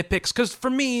lot of the nitpicks. Because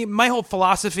for me, my whole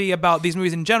philosophy about these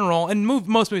movies in general, and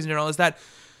most movies in general, is that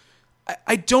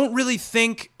I don't really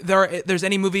think there's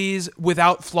any movies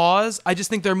without flaws. I just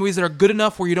think there are movies that are good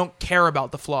enough where you don't care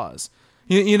about the flaws.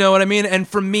 You know what I mean? And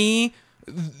for me,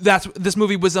 this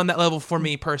movie was on that level for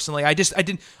me personally. I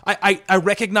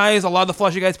recognize a lot of the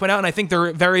flaws you guys point out, and I think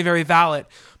they're very, very valid.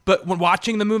 But when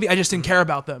watching the movie, I just didn't care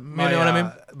about them. You know what I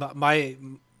mean? My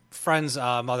friend's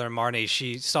mother, Marnie,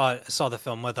 she saw the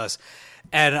film with us.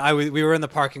 And we were in the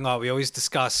parking lot. We always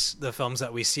discuss the films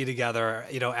that we see together,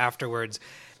 afterwards.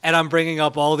 And I'm bringing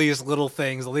up all these little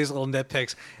things, all these little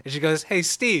nitpicks. And she goes, "Hey,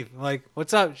 Steve." I'm like,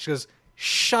 "What's up?" She goes,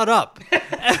 "Shut up."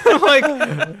 And I'm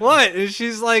like, "What?" And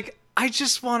she's like, "I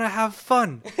just want to have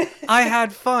fun. I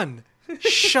had fun.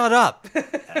 Shut up."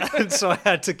 And so I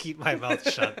had to keep my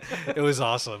mouth shut. It was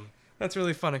awesome. That's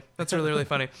really funny. That's really, really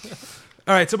funny.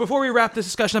 All right, so before we wrap this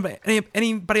discussion up,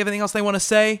 anybody have anything else they want to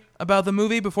say about the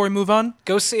movie before we move on?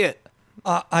 Go see it.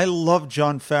 I love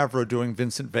Jon Favreau doing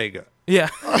Vincent Vega. Yeah.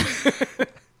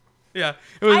 Yeah,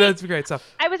 that's great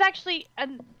stuff. I was actually,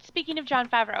 speaking of Jon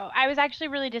Favreau, I was actually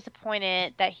really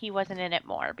disappointed that he wasn't in it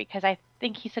more because I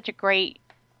think he's such a great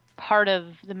part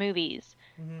of the movies.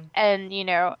 Mm-hmm. And,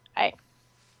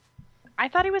 I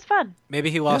thought he was fun.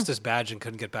 Maybe he lost his badge and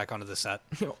couldn't get back onto the set.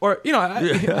 Or,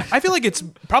 I feel like it's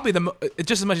probably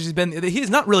just as much as he's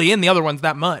not really in the other ones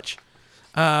that much.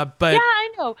 But yeah, I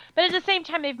know. But at the same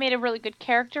time, they've made a really good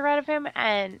character out of him,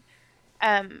 and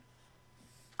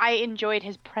I enjoyed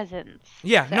his presence.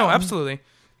 Yeah, so. no, absolutely.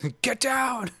 Get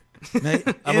down!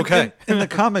 I'm okay. In the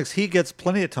comics, he gets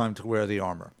plenty of time to wear the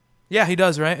armor. Yeah, he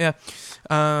does, right? Yeah.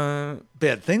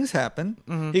 Bad things happen.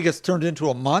 Mm-hmm. He gets turned into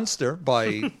a monster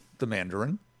by the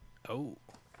Mandarin Oh.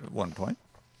 at one point.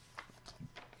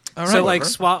 All So, right.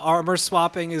 armor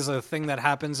swapping is a thing that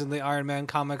happens in the Iron Man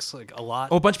comics, a lot.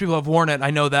 Oh, a bunch of people have worn it.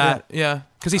 I know that. Yeah.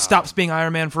 Because he stops being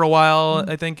Iron Man for a while,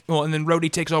 I think. Well, and then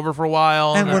Rhodey takes over for a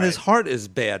while. And when his heart is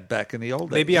bad back in the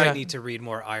old days. Maybe Yeah. I need to read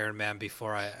more Iron Man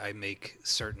before I make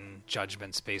certain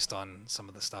judgments based on some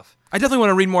of the stuff. I definitely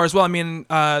want to read more as well. I mean,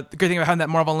 the great thing about having that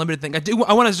Marvel Unlimited thing,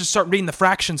 I want to just start reading the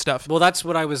Fraction stuff. Well, that's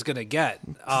what I was going to get.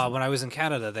 When I was in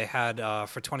Canada, they had,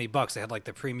 for $20, they had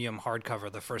the premium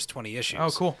hardcover, the first 20 issues. Oh,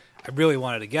 cool. I really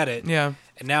wanted to get it. Yeah.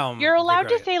 And now I'm You're allowed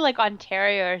to regretting it. say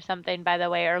Ontario or something, by the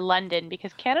way, or London,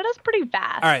 because Canada's pretty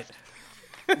vast. All right.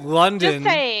 London,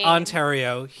 Just saying.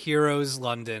 Ontario, Heroes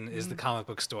London is the comic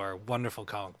book store. Wonderful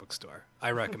comic book store.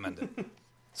 I recommend it.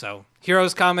 So,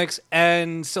 Heroes Comics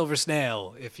and Silver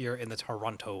Snail if you're in the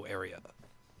Toronto area.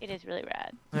 It is really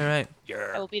rad. All right.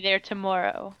 I will be there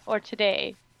tomorrow or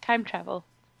today. Time travel.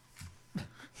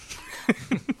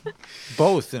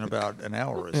 Both in about an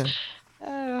hour or so.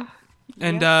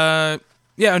 And and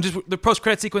just the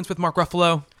post-credit sequence with Mark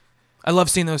Ruffalo. I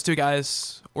love seeing those two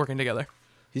guys working together.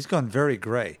 He's gone very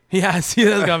gray. He has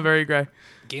gone very gray.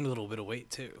 Gained a little bit of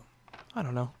weight too. I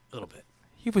don't know. A little bit.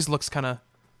 He always looks kind of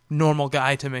normal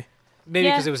guy to me. Maybe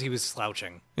Yeah. because he was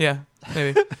slouching. Yeah,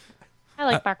 maybe. I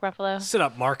like Mark Ruffalo. Sit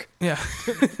up, Mark. Yeah.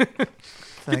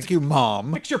 Thank you,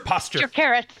 Mom. Fix your posture. Your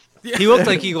carrots. He looked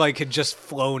like he had just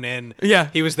flown in. Yeah.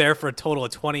 He was there for a total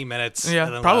of 20 minutes. Yeah,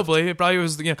 and then probably. It probably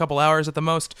was a couple hours at the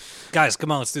most. left. Guys,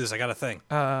 come on, let's do this. I got a thing.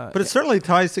 But it certainly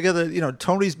ties together.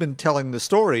 Tony's been telling the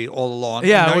story all along.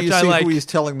 Yeah, and now which you I see like. who he's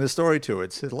telling the story to.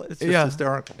 It's just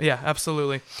hysterical. Yeah,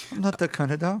 absolutely. I'm not that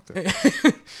kind of doctor.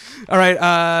 All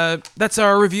right, that's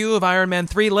our review of Iron Man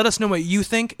 3. Let us know what you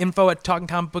think.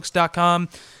 info@talkingcomicbooks.com.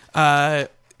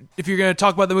 If you're going to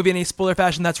talk about the movie in any spoiler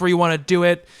fashion, that's where you want to do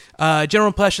it. General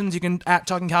impressions, you can at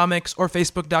Talking Comics or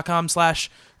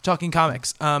Facebook.com/Talking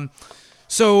Comics.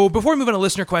 So before we move on to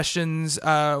listener questions,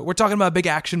 we're talking about a big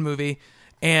action movie.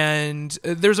 And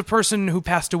there's a person who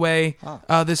passed away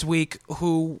this week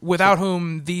without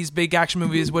whom these big action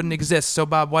movies wouldn't exist. So,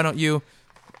 Bob, why don't you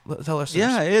tell us?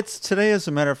 Yeah, it's today, as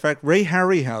a matter of fact, Ray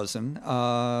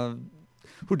Harryhausen,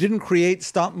 who didn't create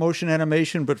stop motion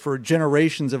animation, but for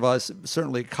generations of us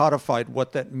certainly codified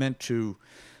what that meant to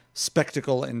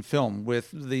spectacle in film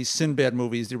with the Sinbad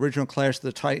movies, the original Clash of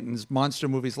the Titans, monster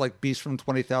movies like Beast from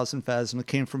 20,000 Fathoms and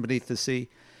Came from Beneath the Sea.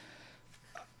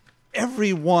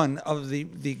 Every one of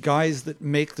the guys that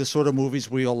make the sort of movies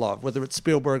we all love, whether it's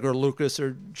Spielberg or Lucas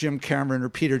or Jim Cameron or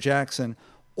Peter Jackson,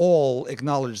 all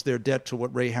acknowledge their debt to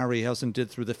what Ray Harryhausen did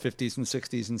through the 50s and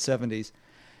 60s and 70s.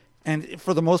 And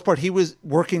for the most part, he was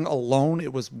working alone.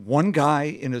 It was one guy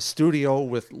in a studio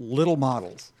with little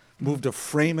models, moved a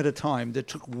frame at a time that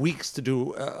took weeks to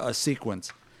do a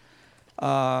sequence. He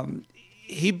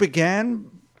was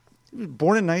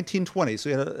born in 1920, so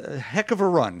he had a heck of a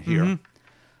run here. Mm-hmm.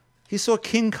 He saw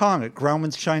King Kong at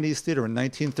Grauman's Chinese Theater in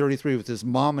 1933 with his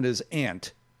mom and his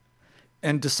aunt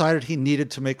and decided he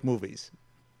needed to make movies.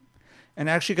 And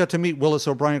actually got to meet Willis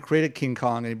O'Brien, created King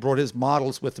Kong, and he brought his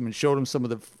models with him and showed him some of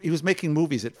the... He was making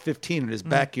movies at 15 in his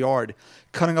backyard,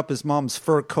 cutting up his mom's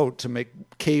fur coat to make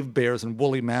cave bears and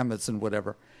woolly mammoths and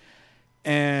whatever.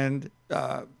 And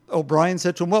O'Brien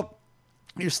said to him, well,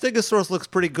 your Stegosaurus looks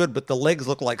pretty good, but the legs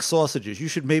look like sausages. You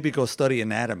should maybe go study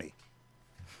anatomy.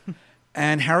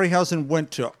 And Harryhausen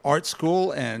went to art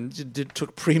school and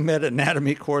took pre-med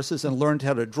anatomy courses and learned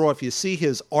how to draw. If you see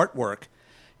his artwork,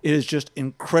 it is just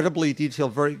incredibly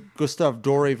detailed, very Gustave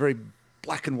Doré, very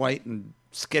black and white and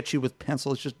sketchy with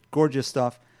pencil. It's just gorgeous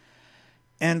stuff.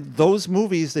 And those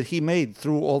movies that he made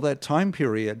through all that time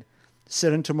period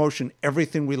set into motion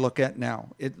everything we look at now.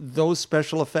 Those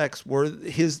special effects were the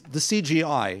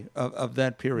CGI of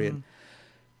that period.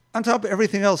 On top of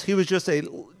everything else, he was just a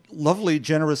lovely,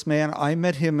 generous man. I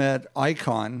met him at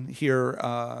Icon here,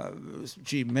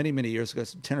 many, many years ago,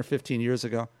 10 or 15 years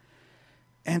ago.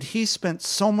 And he spent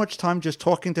so much time just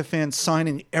talking to fans,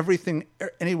 signing everything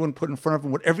anyone put in front of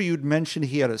him. Whatever you'd mention,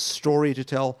 he had a story to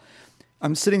tell.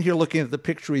 I'm sitting here looking at the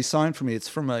picture he signed for me. It's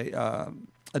from a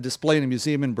display in a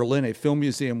museum in Berlin, a film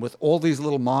museum, with all these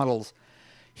little models.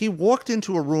 He walked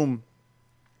into a room.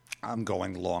 I'm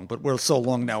going long, but we're so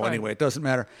long now anyway. It doesn't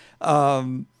matter.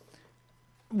 One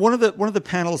of the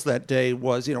panels that day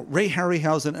was, Ray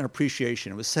Harryhausen and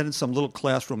Appreciation. It was set in some little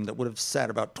classroom that would have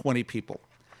sat about 20 people.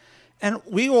 And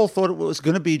we all thought it was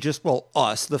going to be just,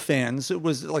 us, the fans. It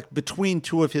was like between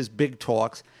two of his big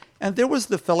talks. And there was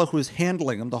the fellow who was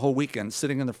handling him the whole weekend,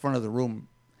 sitting in the front of the room.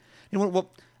 He went,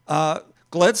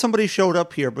 glad somebody showed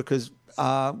up here because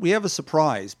we have a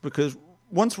surprise. Because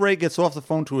once Ray gets off the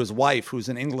phone to his wife, who's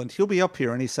in England, he'll be up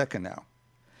here any second now.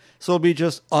 So it'll be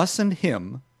just us and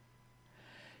him.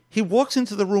 He walks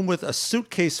into the room with a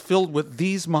suitcase filled with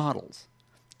these models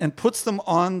and puts them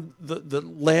on the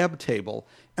lab table.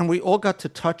 And we all got to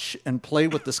touch and play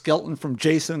with the skeleton from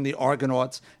Jason and the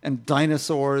Argonauts and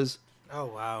dinosaurs. Oh,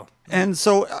 wow. And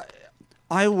so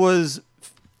I was,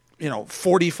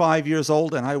 45 years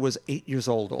old, and I was 8 years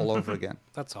old all over again.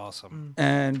 That's awesome.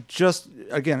 And just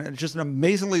an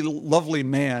amazingly lovely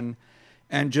man,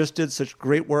 and just did such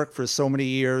great work for so many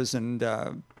years. And,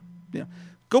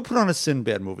 go put on a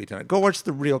Sinbad movie tonight. Go watch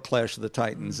the real Clash of the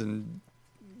Titans and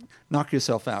knock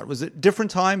yourself out. Was it a different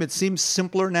time? It seems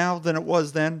simpler now than it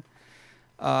was then,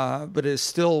 but it is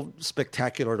still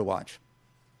spectacular to watch.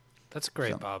 That's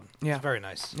great, Bob. Yeah. It's very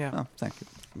nice. Yeah. Oh, thank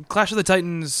you. Clash of the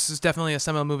Titans is definitely a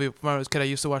seminal movie. When I was a kid, I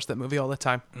used to watch that movie all the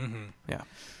time. Mm-hmm. Yeah.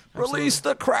 Release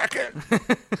the Kraken.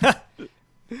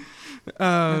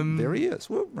 There he is.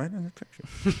 Whoop, right in the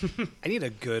picture. I need a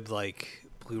good like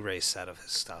Blu-ray set of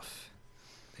his stuff.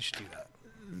 They should do that.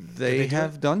 They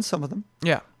have done some of them,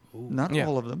 Yeah. not Yeah.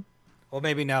 all of them. Well,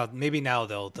 maybe now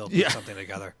they'll put Yeah. something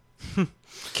together.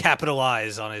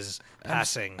 Capitalize on his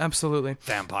passing Absolutely.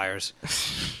 vampires.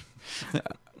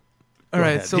 All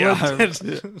right, ahead. so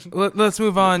Yeah. let's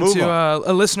move on Move to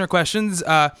a listener questions.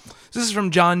 This is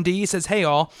from John D. He says, "Hey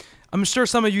all, I'm sure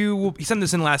some of you will." He sent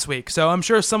this in last week, so I'm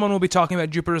sure someone will be talking about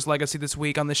Jupiter's Legacy this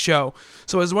week on the show.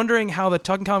 So I was wondering how the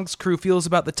Talking Comics crew feels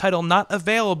about the title not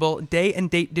available day and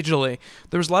date digitally.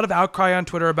 There was a lot of outcry on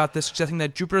Twitter about this, suggesting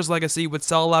that Jupiter's Legacy would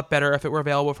sell a lot better if it were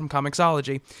available from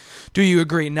Comixology. Do you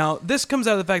agree? Now, this comes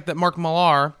out of the fact that Mark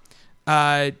Millar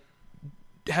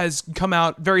has come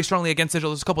out very strongly against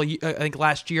digital. There's a couple of, I think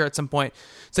last year at some point,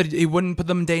 said he wouldn't put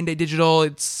them day and date digital.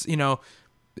 It's,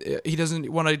 he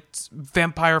doesn't want a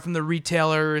vampire from the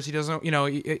retailers. He doesn't,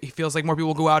 he feels like more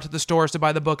people go out to the stores to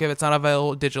buy the book if it's not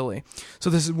available digitally. So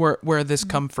this is where this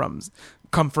come from.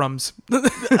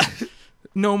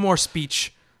 No more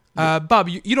speech. Bob,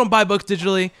 you don't buy books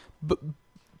digitally, but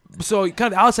so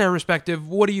kind of outside perspective,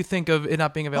 what do you think of it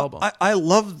not being available? I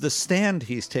love the stand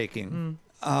he's taking.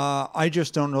 I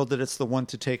just don't know that it's the one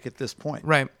to take at this point.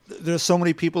 Right. There's so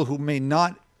many people who may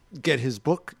not get his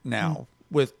book now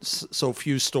with so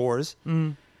few stores.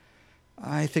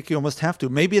 I think you almost have to.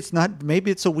 Maybe it's not.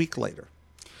 Maybe it's a week later.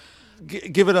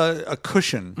 Give it a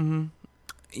cushion.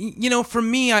 For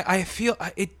me, I feel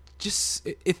it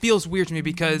feels weird to me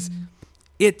because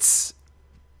it's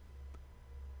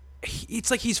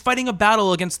like he's fighting a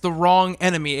battle against the wrong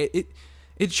enemy.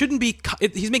 It shouldn't be.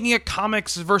 He's making it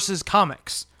comics versus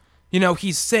comics.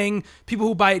 He's saying people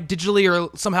who buy it digitally are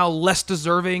somehow less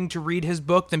deserving to read his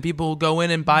book than people who go in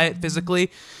and buy it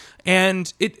physically.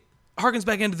 And it harkens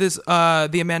back into this,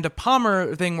 the Amanda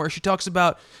Palmer thing where she talks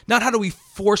about not how do we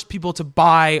force people to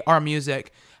buy our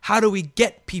music, how do we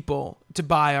get people to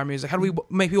buy our music? How do we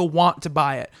make people want to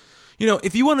buy it?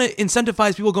 If you want to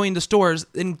incentivize people going to stores,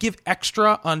 then give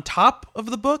extra on top of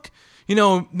the book.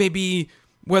 Maybe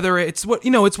whether it's what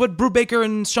Brubaker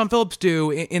and Sean Phillips do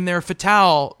in their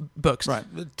Fatale books, Right,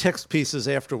 the text pieces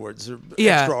afterwards, or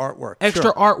yeah,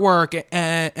 extra artwork,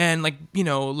 and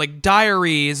like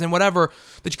diaries and whatever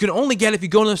that you can only get if you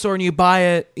go to the store and you buy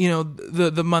it.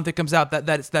 The month it comes out,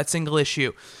 that's that single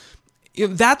issue.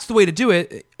 That's the way to do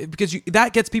it because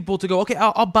that gets people to go, okay,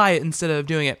 I'll buy it instead of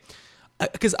doing it.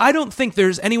 Because I don't think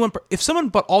there's anyone. If someone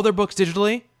bought all their books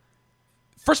digitally,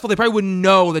 first of all, they probably wouldn't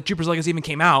know that Jupiter's Legacy even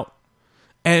came out.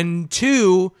 And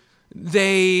two,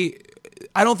 I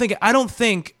don't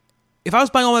think if I was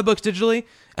buying all my books digitally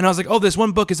and I was like, oh, this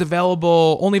one book is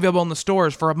only available in the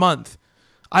stores for a month,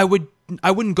 I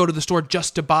wouldn't go to the store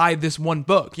just to buy this one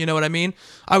book. You know what I mean?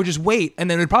 I would just wait, and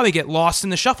then it would probably get lost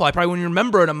in the shuffle. I probably wouldn't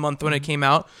remember it a month when it came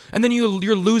out, and then you're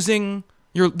losing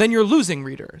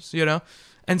readers.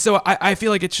 And so I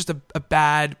feel like it's just a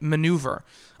bad maneuver.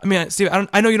 I mean, Steve,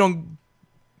 I know you don't.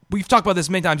 We've talked about this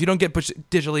many times. You don't get pushed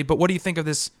digitally, but what do you think of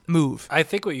this move? I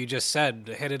think what you just said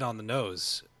hit it on the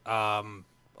nose. All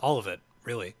of it,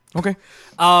 really. Okay.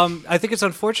 I think it's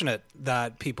unfortunate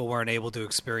that people weren't able to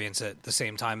experience it at the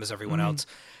same time as everyone else,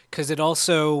 because it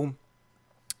also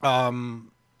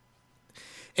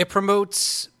it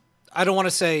promotes, I don't want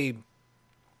to say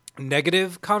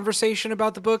negative conversation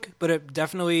about the book, but it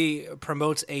definitely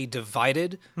promotes a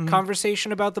divided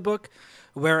conversation about the book.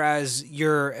 Whereas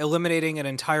you're eliminating an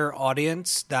entire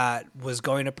audience that was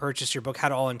going to purchase your book,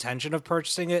 had all intention of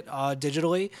purchasing it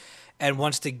digitally, and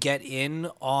wants to get in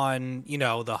on,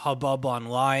 the hubbub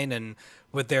online and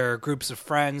with their groups of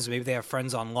friends. Maybe they have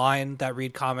friends online that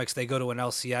read comics. They go to an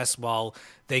LCS while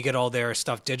they get all their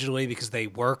stuff digitally because they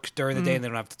work during the day and they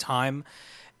don't have the time.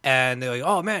 And they're like,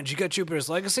 oh, man, did you get Jupiter's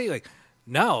Legacy? Like,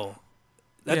 no.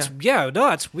 That's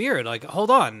weird. Like,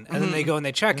 hold on. And then they go and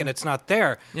they check and it's not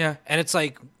there. Yeah. And it's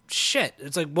like, shit.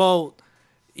 It's like, well,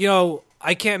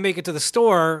 I can't make it to the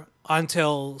store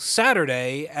until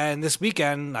Saturday, and this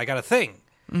weekend I got a thing.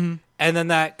 And then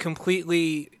that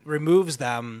completely removes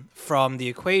them from the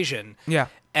equation. Yeah.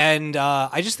 And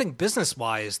I just think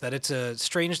business-wise that it's a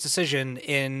strange decision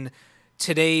in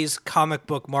today's comic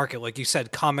book market. Like you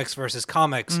said, comics versus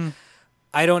comics.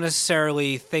 I don't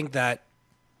necessarily think that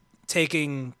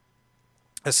taking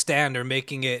a stand or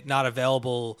making it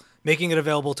available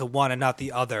to one and not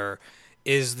the other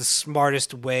is the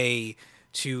smartest way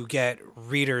to get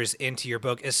readers into your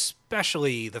book,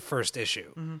 especially the first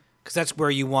issue, because that's where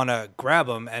you want to grab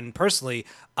them. And personally,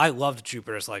 I loved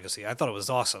Jupiter's Legacy. I thought it was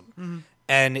awesome.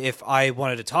 And if I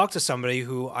wanted to talk to somebody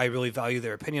who I really value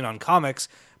their opinion on comics,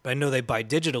 but I know they buy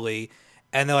digitally,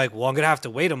 and they're like, well, I'm gonna have to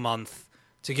wait a month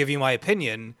to give you my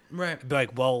opinion. Right. I'd be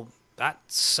like, well, that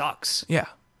sucks. Yeah.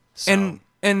 So-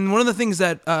 And one of the things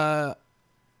that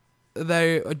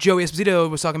Joey Esposito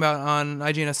was talking about on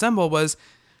IGN Assemble was,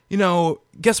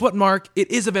 guess what, Mark?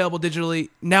 It is available digitally.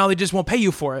 Now they just won't pay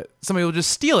you for it. Somebody will just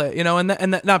steal it, and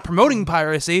that, not promoting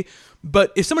piracy,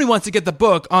 but if somebody wants to get the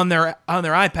book on their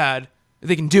iPad,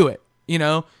 they can do it,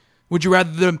 Would you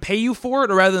rather them pay you for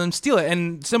it or rather than steal it?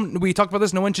 And we talked about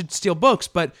this, no one should steal books,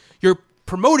 but you're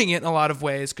promoting it in a lot of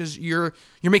ways because you're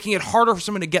making it harder for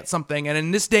someone to get something. And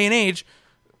in this day and age,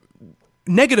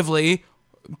 negatively,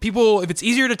 people, if it's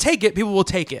easier to take it, people will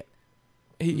take it,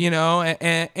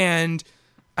 and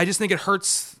I just think it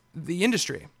hurts the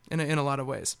industry in a lot of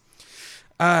ways.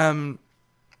 All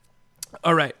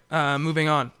right, moving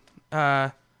on.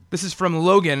 This is from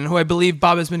Logan, who I believe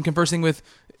Bob has been conversing with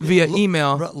via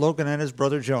email. Logan and his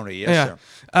brother Joni. Yes,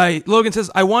 sir. Logan says,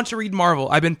 I want to read Marvel.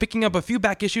 I've been picking up a few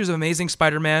back issues of Amazing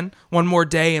Spider-Man, One More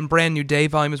Day, and Brand New Day,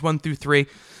 volumes 1 through 3.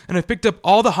 And I've picked up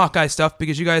all the Hawkeye stuff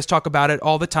because you guys talk about it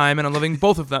all the time, and I'm loving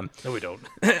both of them. No, we don't.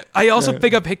 I also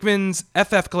pick up Hickman's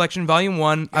FF Collection, Volume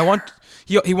 1.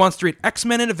 He wants to read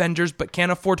X-Men and Avengers, but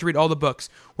can't afford to read all the books.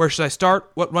 Where should I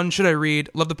start? What run should I read?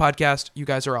 Love the podcast. You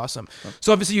guys are awesome.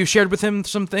 So obviously you shared with him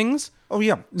some things. Oh,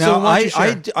 yeah. So Now,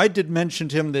 I did mention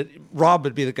to him that Rob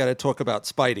would be the guy to talk about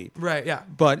Spidey. Right, yeah.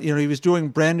 But, he was doing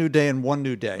Brand New Day and One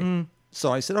New Day.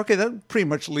 So I said, okay, that pretty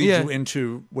much leads you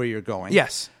into where you're going.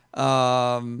 Yes.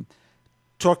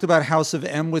 Talked about House of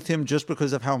M with him just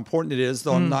because of how important it is,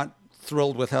 though I'm not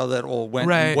thrilled with how that all went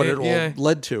and what it all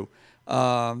led to.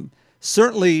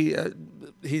 Certainly,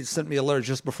 he sent me a letter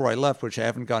just before I left, which I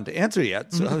haven't gotten to answer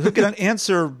yet. So I can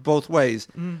answer both ways.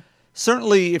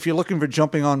 Certainly, if you're looking for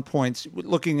jumping on points,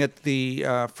 looking at the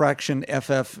Fraction,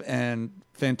 FF, and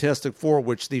Fantastic Four,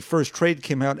 which the first trade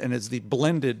came out and is the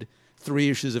blended 3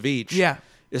 issues of each,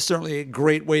 is certainly a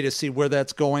great way to see where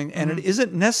that's going. And it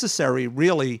isn't necessary,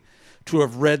 really, to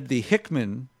have read the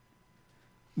Hickman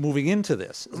moving into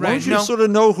this. As long as you sort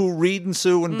of know who Reed and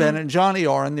Sue and Ben and Johnny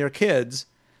are and their kids,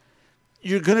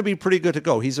 you're going to be pretty good to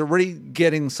go. He's already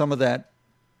getting some of that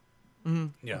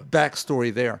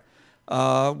backstory there.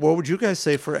 What would you guys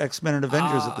say for X-Men and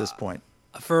Avengers at this point?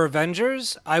 For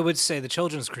Avengers, I would say the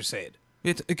Children's Crusade.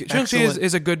 Children's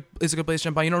is a good place to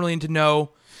jump on. You don't really need to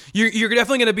know. You're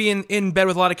definitely going to be in bed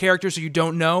with a lot of characters, so you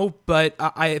don't know. But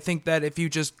I think that if you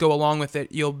just go along with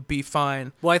it, you'll be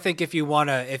fine. Well, I think if you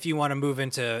wanna move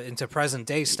into present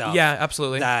day stuff, yeah,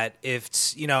 absolutely. That if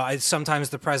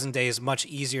sometimes the present day is much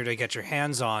easier to get your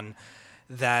hands on.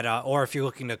 That or if you're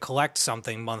looking to collect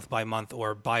something month by month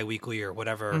or bi-weekly or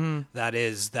whatever that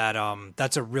is,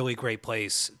 that's a really great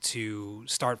place to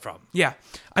start from. Yeah.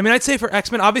 I mean, I'd say for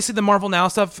X-Men, obviously the Marvel Now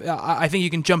stuff, I think you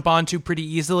can jump onto pretty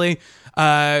easily.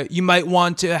 You might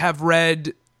want to have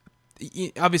read,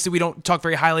 obviously we don't talk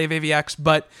very highly of AVX,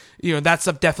 but that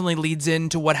stuff definitely leads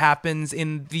into what happens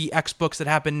in the X books that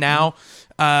happen now.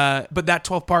 But that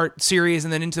 12-part series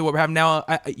and then into what we have now,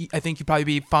 I think you'd probably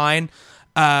be fine.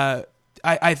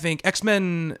 I think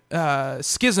X-Men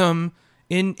Schism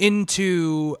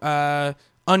into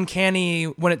Uncanny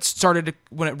when it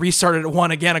restarted at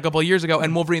 1 again a couple of years ago,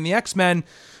 and Wolverine the X-Men,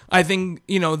 I think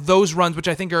those runs, which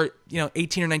I think are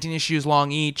 18 or 19 issues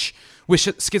long each,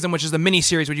 with Schism, which is the mini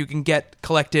series where you can get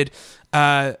collected.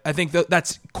 I think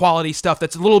that's quality stuff.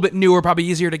 That's a little bit newer, probably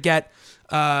easier to get.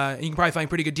 You can probably find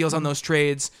pretty good deals on those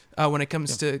trades when it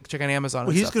comes to checking Amazon.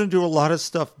 Well, he's going to do a lot of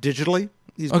stuff digitally.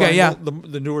 He's buying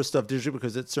the newer stuff digitally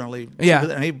because it's certainly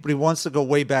and he wants to go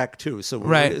way back too. So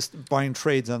we're buying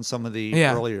trades on some of the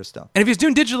earlier stuff. And if he's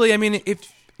doing digitally, I mean,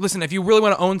 if you really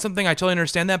want to own something, I totally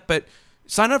understand that. But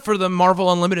sign up for the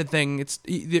Marvel Unlimited thing. It's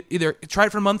either try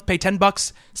it for a month, pay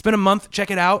 $10, spend a month, check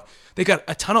it out. They got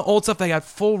a ton of old stuff. They got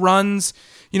full runs.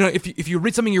 If you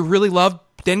read something you really love,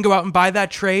 then go out and buy that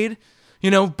trade.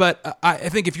 But I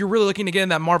think if you're really looking to get in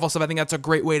that Marvel stuff, I think that's a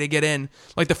great way to get in.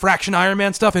 Like the Fraction Iron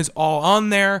Man stuff is all on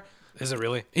there. Is it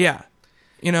really? Yeah.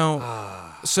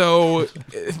 So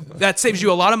that saves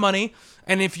you a lot of money.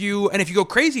 And if you go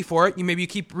crazy for it, you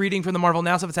keep reading from the Marvel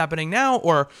Now stuff that's happening now,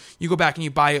 or you go back and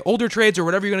you buy older trades or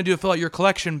whatever you're going to do to fill out your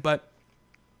collection. But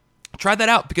try that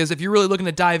out, because if you're really looking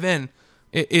to dive in,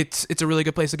 it's a really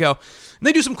good place to go. And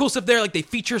they do some cool stuff there, like they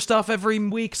feature stuff every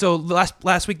week. So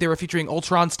last week they were featuring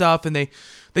Ultron stuff, and they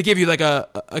give you like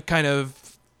a kind of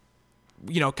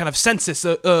census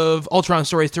of Ultron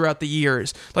stories throughout the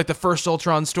years, like the first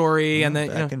Ultron story, and then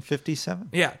back in '57.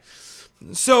 Yeah.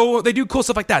 So they do cool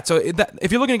stuff like that. So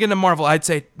if you're looking to get into Marvel, I'd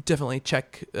say definitely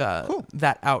check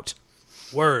that out.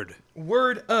 Word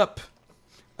up.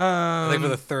 I think for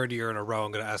the third year in a row,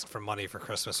 I'm going to ask for money for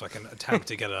Christmas so I can attempt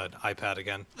to get an iPad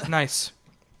again. Nice.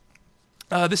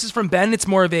 This is from Ben. It's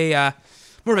more of a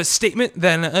statement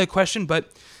than a question,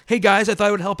 but hey guys, I thought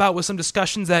I would help out with some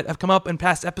discussions that have come up in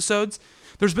past episodes.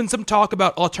 There's been some talk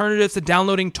about alternatives to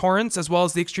downloading torrents, as well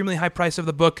as the extremely high price of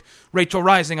the book Rachel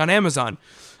Rising on Amazon.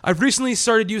 I've recently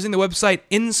started using the website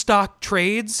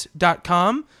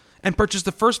InStockTrades.com and purchased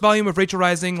the first volume of Rachel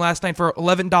Rising last night for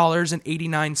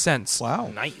 $11.89. Wow.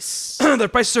 Nice. The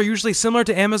prices are usually similar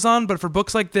to Amazon, but for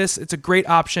books like this, it's a great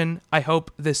option. I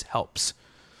hope this helps.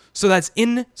 So that's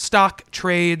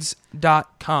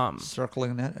InStockTrades.com.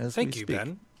 Circling that as Thank we you, speak.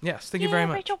 Ben. Yes, thank you very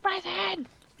much. Rachel Rising.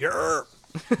 Yeah.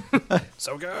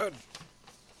 So good.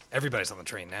 Everybody's on the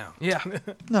train now. Yeah.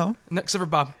 No. Next over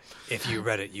Bob. If you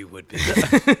read it, you would be.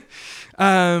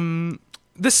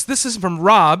 This is from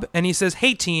Rob, and he says,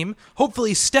 "Hey team,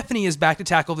 hopefully Stephanie is back to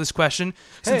tackle this question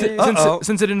since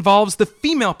it involves the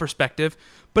female perspective,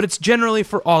 but it's generally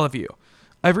for all of you.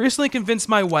 I've recently convinced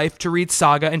my wife to read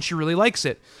Saga, and she really likes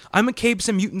it. I'm a Capes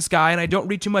and Mutants guy, and I don't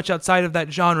read too much outside of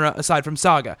that genre aside from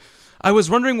Saga. I was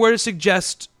wondering where to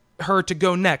suggest her to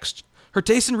go next. Her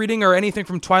tastes in reading are anything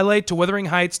from Twilight to Wuthering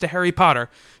Heights to Harry Potter.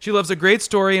 She loves a great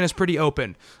story and is pretty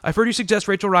open. I've heard you suggest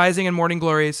Rachel Rising and Morning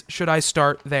Glories. Should I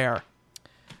start there?"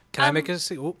 Can I make a...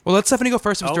 Ooh. Well, let Stephanie go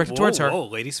first. It was directed towards her. Oh,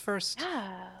 ladies first.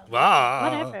 Yeah. Wow.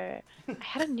 Whatever. I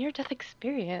had a near-death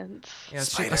experience. Yeah, a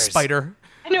Spiders. spider.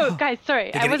 I know, guys.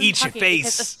 Sorry, They're I gonna wasn't eat your talking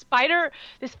because face. a spider,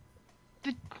 the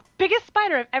biggest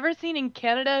spider I've ever seen in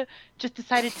Canada, just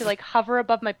decided to hover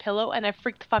above my pillow, and I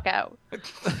freaked the fuck out.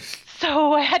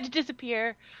 So I had to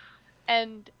disappear.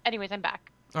 And anyways, I'm back.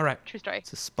 All right. True story.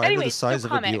 It's a spider Anyways, the size no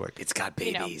of a comment. Buick. It's got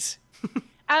You know. babies.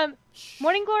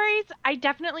 Morning Glories,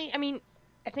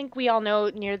 I think we all know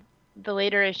near the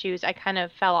later issues I kind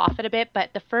of fell off it a bit,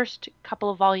 but the first couple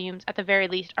of volumes at the very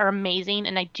least are amazing,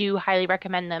 and I do highly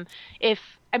recommend them.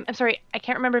 I'm sorry, I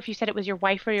can't remember if you said it was your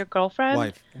wife or your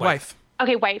girlfriend. Wife.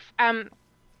 Okay, wife.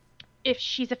 If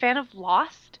she's a fan of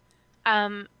Lost,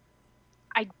 I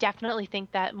definitely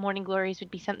think that Morning Glories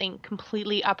would be something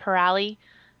completely up her alley.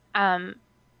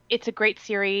 It's a great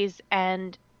series,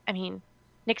 and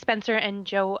Nick Spencer and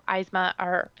Joe Eisma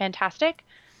are fantastic.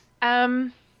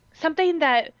 Something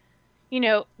that,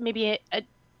 maybe a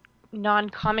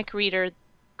non-comic reader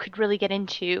could really get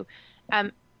into.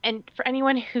 And for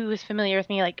anyone who is familiar with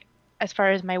me, as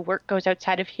far as my work goes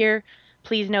outside of here,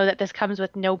 please know that this comes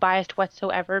with no bias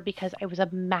whatsoever, because I was a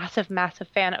massive, massive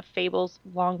fan of Fables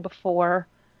long before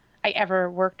I ever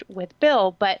worked with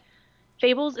Bill. But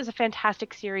Fables is a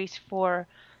fantastic series for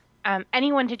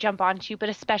anyone to jump onto, but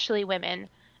especially women.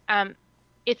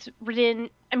 It's written,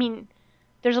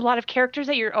 there's a lot of characters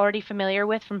that you're already familiar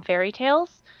with from fairy tales,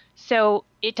 so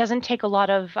it doesn't take a lot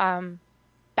of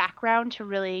background to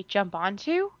really jump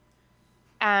onto.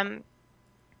 And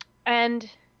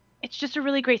it's just a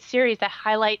really great series that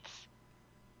highlights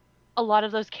a lot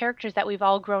of those characters that we've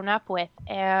all grown up with.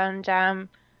 And I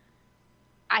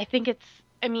think it's,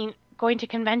 going to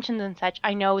conventions and such,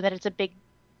 I know that it's a big,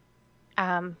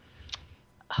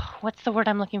 what's the word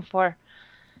I'm looking for?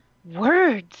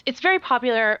 Words. It's very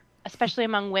popular, especially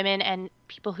among women and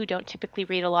people who don't typically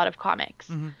read a lot of comics.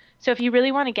 Mm-hmm. So if you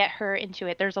really want to get her into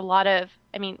it, there's a lot of,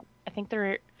 I think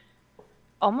they're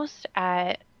almost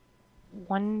at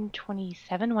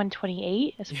 127,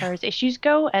 128 as far as issues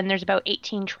go, and there's about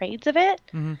 18 trades of it.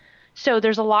 Mm-hmm. So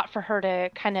there's a lot for her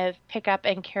to kind of pick up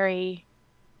and carry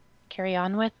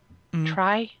on with. Mm-hmm.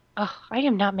 Try. Oh, I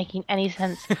am not making any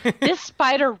sense. This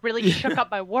spider really shook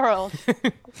up my world.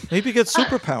 Maybe get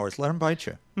superpowers. Let him bite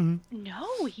you. Mm-hmm.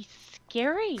 No, he's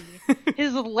scary.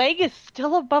 His leg is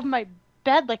still above my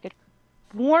bed like a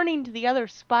warning to the other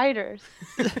spiders.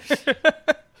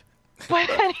 But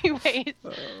anyways,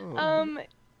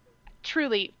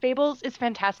 truly, Fables is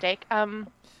fantastic. I'm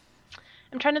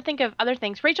trying to think of other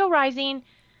things. Rachel Rising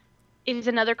is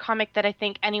another comic that I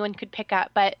think anyone could pick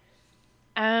up, but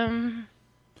I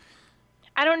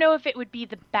don't know if it would be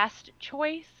the best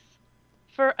choice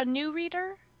for a new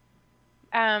reader.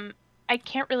 I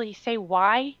can't really say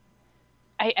why.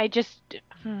 I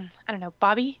don't know.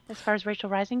 Bobby, as far as Rachel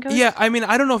Rising goes? Yeah, I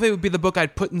don't know if it would be the book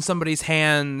I'd put in somebody's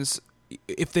hands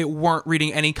if they weren't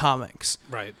reading any comics.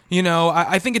 Right.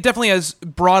 I think it definitely has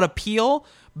broad appeal,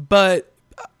 but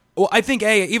I think,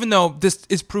 even though this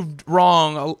is proved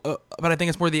wrong, but I think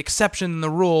it's more the exception than the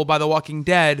rule by The Walking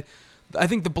Dead, I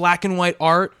think the black and white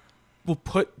art will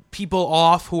put people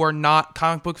off who are not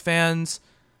comic book fans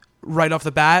right off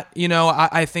the bat.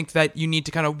 I think that you need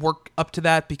to kind of work up to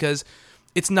that, because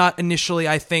it's not initially,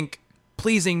 I think,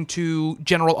 pleasing to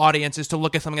general audiences to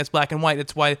look at something that's black and white.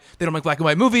 It's why they don't make black and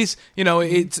white movies.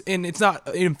 It's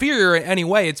not inferior in any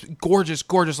way. It's gorgeous,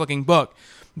 gorgeous looking book.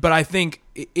 But I think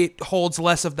it holds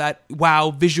less of that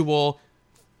wow visual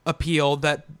appeal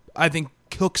that I think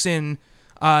hooks in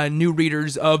new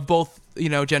readers of both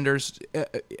genders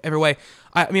every way.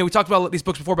 I mean, we talked about these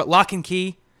books before, but Lock and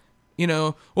Key.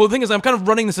 Well, the thing is, I'm kind of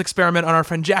running this experiment on our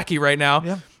friend Jackie right now,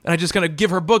 and I just kind of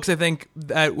give her books I think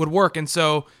that would work, and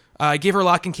so I gave her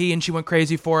Lock and Key, and she went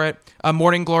crazy for it.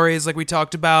 Morning Glories, like we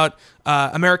talked about.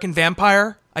 American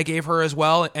Vampire, I gave her as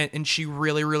well, and she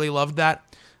really, really loved that.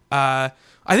 I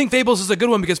think Fables is a good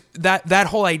one because that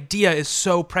whole idea is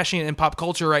so prescient in pop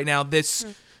culture right now. This,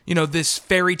 this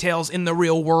fairy tales in the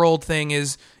real world thing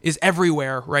is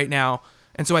everywhere right now,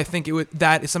 and so I think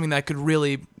that is something that could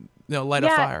really, light a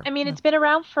fire. I mean, it's been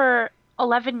around for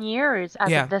 11 years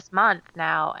as of this month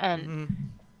now,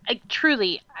 and I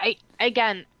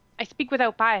speak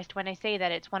without bias when I say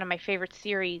that it's one of my favorite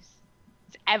series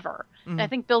ever. And I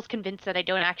think Bill's convinced that I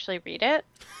don't actually read it,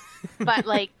 but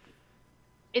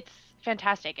it's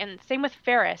fantastic. And same with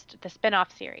Fairest, the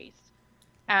spin-off series.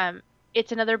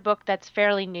 It's another book that's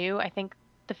fairly new. I think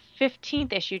the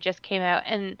 15th issue just came out,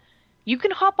 and you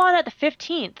can hop on at the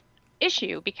 15th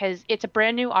issue because it's a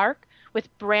brand new arc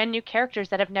with brand new characters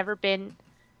that have never been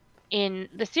in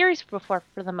the series before,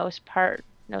 for the most part.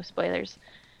 No spoilers.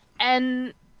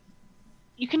 And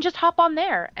you can just hop on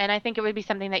there, and I think it would be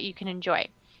something that you can enjoy.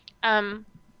 I'm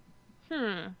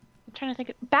trying to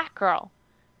think. Batgirl.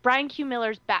 Brian Q.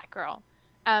 Miller's Batgirl.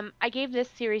 I gave this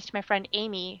series to my friend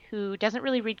Amy, who doesn't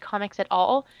really read comics at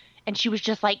all, and she was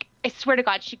just like, I swear to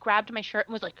God, she grabbed my shirt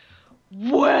and was like,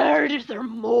 where is there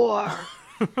more?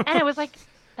 And I was like,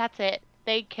 that's it.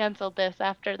 They canceled this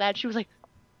after that. She was like,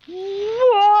 why?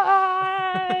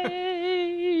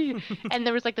 And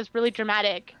there was this really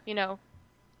dramatic,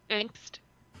 angst.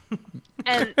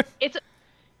 And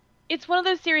it's one of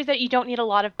those series that you don't need a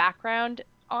lot of background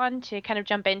on to kind of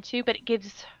jump into, but it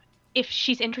gives, if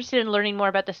she's interested in learning more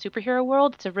about the superhero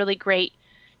world, it's a really great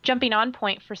jumping on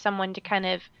point for someone to kind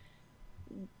of,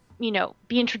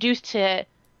 be introduced to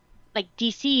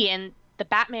DC and the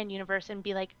Batman universe and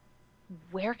be like,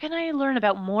 where can I learn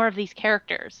about more of these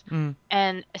characters?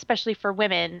 And especially for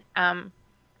women,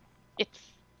 it's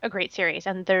a great series.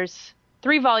 And there's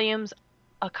 3 volumes.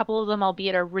 A couple of them,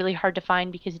 albeit, are really hard to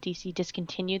find because DC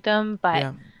discontinued them,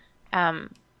 but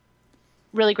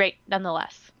really great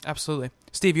nonetheless. Absolutely.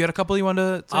 Steve, you had a couple you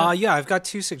wanted to... Yeah, I've got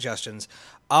 2 suggestions.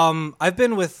 I've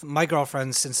been with my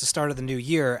girlfriend since the start of the new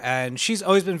year, and she's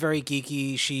always been very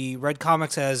geeky. She read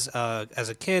comics as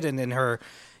a kid and in her,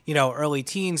 early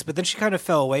teens, but then she kind of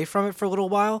fell away from it for a little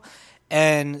while.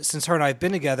 And since her and I have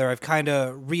been together, I've kind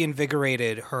of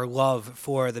reinvigorated her love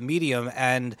for the medium.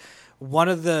 And one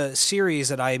of the series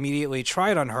that I immediately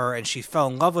tried on her, and she fell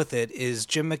in love with it, is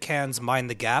Jim McCann's Mind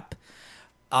the Gap.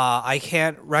 I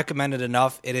can't recommend it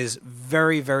enough. It is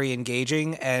very, very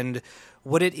engaging, and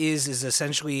what it is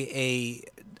essentially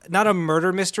not a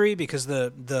murder mystery, because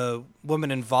the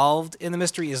woman involved in the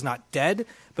mystery is not dead,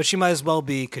 but she might as well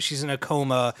be, because she's in a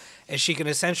coma, and she can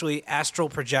essentially astral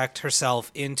project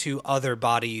herself into other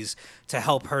bodies to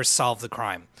help her solve the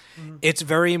crime. It's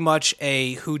very much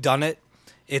a whodunit.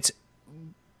 It's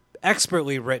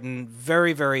expertly written,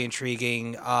 very, very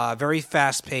intriguing, very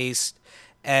fast-paced,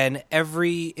 and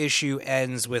every issue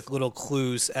ends with little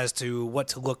clues as to what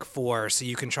to look for so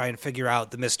you can try and figure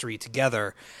out the mystery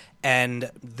together.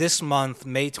 And this month,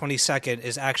 May 22nd,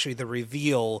 is actually the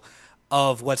reveal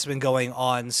of what's been going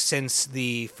on since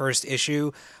the first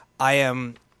issue. I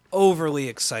am overly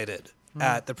excited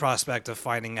at the prospect of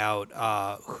finding out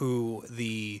who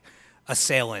the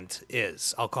assailant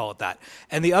is. I'll call it that.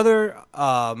 And the other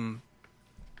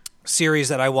series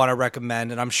that I want to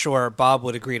recommend, and I'm sure Bob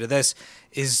would agree to this,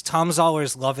 is Tom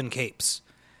Zoller's Love and Capes.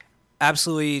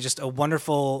 Absolutely just a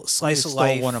wonderful slice of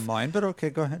life. Stole one of mine, but okay,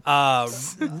 go ahead.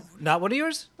 Not one of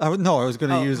yours? No, I was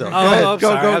going to use it. Go I'm ahead.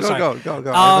 sorry.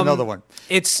 I have another one.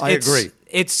 I agree.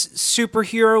 It's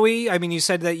superhero-y. I mean, you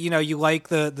said that you like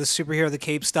the superhero, the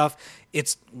cape stuff.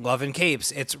 It's Love and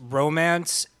Capes. It's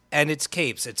romance and it's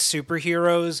capes. It's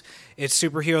superheroes. It's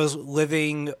superheroes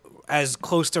living as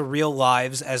close to real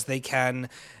lives as they can,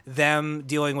 them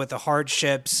dealing with the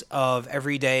hardships of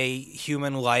everyday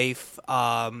human life.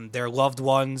 Their loved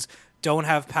ones don't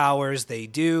have powers. They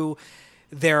do.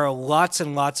 There are lots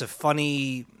and lots of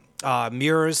funny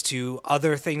mirrors to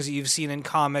other things that you've seen in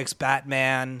comics,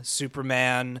 Batman,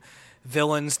 Superman,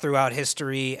 villains throughout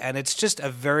history. And it's just a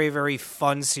very, very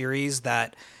fun series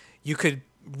that you could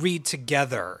read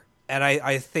together. And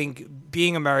I think,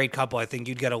 being a married couple, I think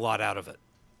you'd get a lot out of it.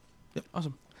 Yep,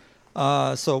 awesome.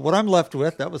 So what I'm left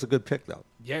with, that was a good pick, though.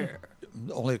 Yeah.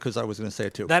 only because I was going to say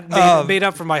it too. That made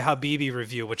up for my Habibi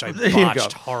review, which I you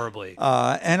botched go. horribly.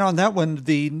 And on that one,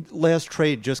 the last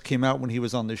trade just came out when he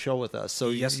was on the show with us. So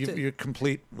Yes, it did. you're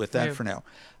complete with that Yeah. for now.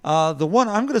 The one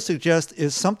I'm going to suggest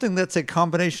is something that's a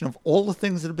combination of all the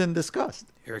things that have been discussed.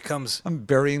 Here it comes. I'm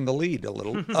burying the lead a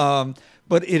little.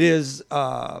 But it is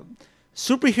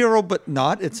superhero, but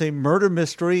not. It's a murder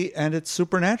mystery, and it's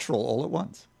supernatural all at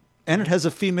once. And it has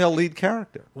a female lead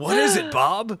character. What is it,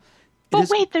 Bob? But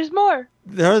wait, there's more.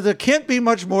 There can't be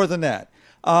much more than that.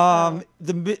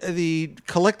 The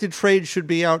collected trade should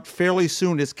be out fairly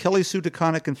soon. It's Kelly Sue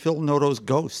DeConnick and Phil Noto's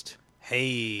Ghost.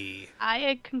 Hey.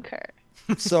 I concur.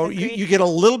 So you get a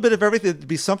little bit of everything. It'd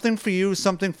be something for you,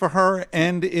 something for her,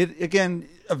 and it again.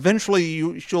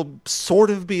 Eventually, she'll sort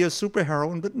of be a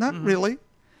superheroine, but not really.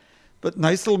 But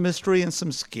nice little mystery and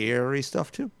some scary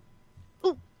stuff too.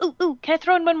 Ooh. Can I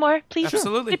throw in one more, please?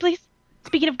 Absolutely. Please.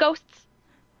 Speaking of ghosts.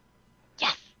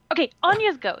 Yes. Okay,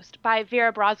 Anya's Ghost by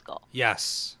Vera Brosgol.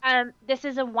 Yes. This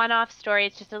is a one-off story.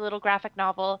 It's just a little graphic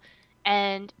novel,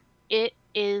 and it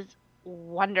is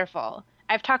wonderful.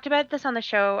 I've talked about this on the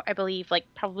show, I believe,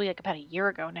 probably about a year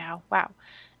ago now. Wow.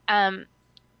 And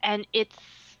it's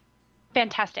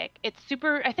fantastic. It's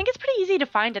I think it's pretty easy to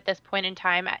find at this point in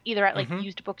time, either at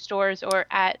used bookstores or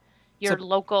at your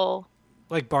local.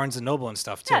 Like Barnes and Noble and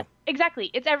stuff too. Yeah,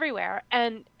 exactly. It's everywhere.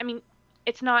 And I mean,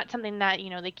 it's not something that,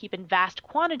 they keep in vast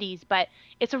quantities, but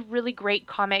it's a really great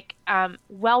comic,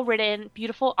 well written,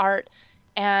 beautiful art,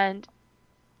 and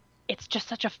it's just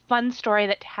such a fun story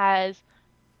that has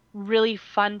really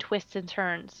fun twists and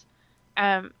turns.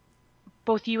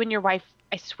 Both you and your wife,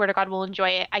 I swear to God, will enjoy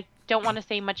it. I don't want to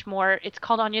say much more. It's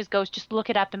called Anya's Ghost. Just look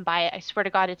it up and buy it. I swear to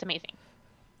God, it's amazing.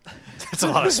 That's a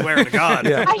lot of swearing to God.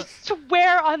 Yeah. I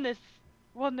swear on this.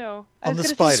 Well, no. I On was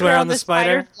the gonna say spider. Swear on the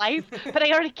spider? spider's life, but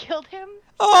I already killed him.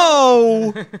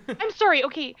 Oh, I'm sorry.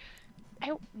 Okay.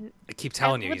 I keep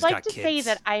telling I you, would he's like got to kids. say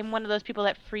that I'm one of those people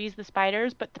that frees the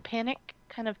spiders, but the panic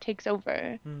kind of takes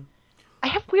over. I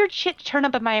have weird shit turn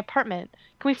up in my apartment.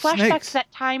 Can we flash back Snakes. to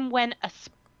that time when a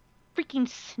freaking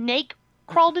snake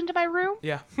crawled into my room?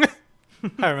 Yeah.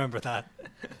 I remember that.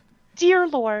 Dear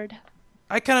Lord.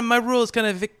 My rule is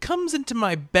if it comes into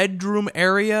my bedroom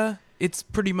area, it's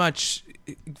pretty much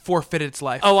forfeited its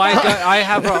life. Oh, I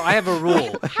have a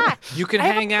rule. Hack. You can I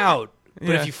have a hang out, but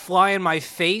Yeah. if you fly in my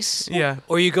face, Yeah.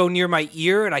 or you go near my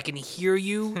ear and I can hear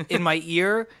you in my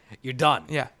ear, you're done.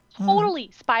 Yeah.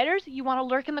 Totally. Spiders, you want to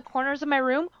lurk in the corners of my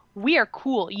room? We are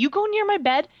cool. You go near my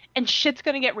bed and shit's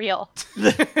going to get real.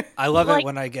 I love Like- it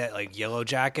when I get yellow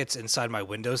jackets inside my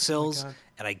windowsills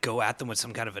and I go at them with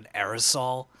some kind of an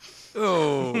aerosol.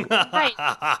 Oh. Right.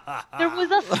 There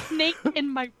was a snake in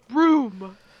my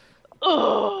room.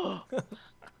 Ugh.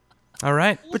 All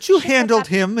right. but you handled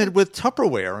him with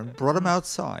Tupperware and brought him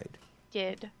outside.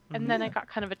 Did. And then I got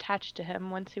kind of attached to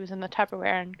him once he was in the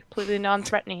Tupperware and completely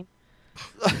non-threatening.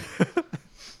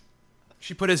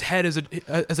 She put his head as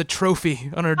a trophy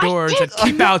on her door and said, did.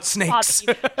 "Keep out snakes."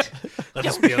 Let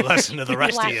this be a lesson to the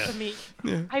rest of you. Blasphemy.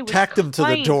 I was Tacked him to the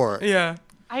kind. door. Yeah.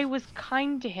 I was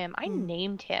kind to him. I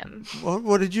named him.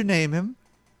 What did you name him?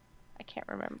 I can't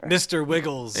remember. Mr.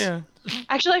 Wiggles. Yeah.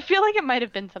 Actually, I feel like it might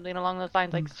have been something along those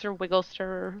lines, like Sir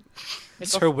Wigglester.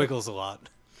 Sir Wiggles a lot.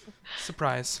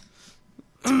 Surprise.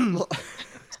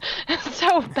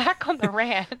 So back on the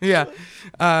rant. Yeah.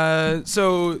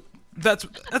 So that's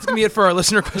gonna be it for our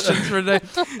listener questions for today.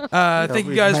 Thank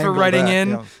you we guys for mangled writing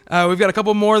that, in. We've got a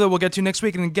couple more that we'll get to next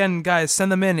week. And again, guys,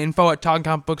 send them in.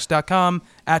 info@talkingcomicbooks.com,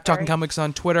 at Talking Comics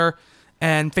on Twitter,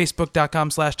 and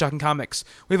facebook.com/talkingcomics.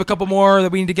 We have a couple more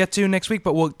that we need to get to next week,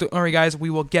 but don't worry, guys,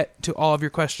 we will get to all of your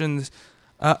questions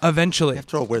eventually.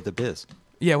 After all, we're the biz.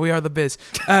 Yeah, we are the biz.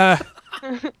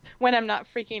 When I'm not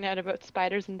freaking out about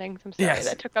spiders and things, I'm sorry Yes.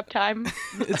 that took up time.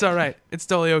 It's all right. It's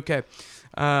totally okay.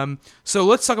 So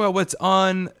let's talk about what's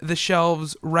on the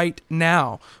shelves right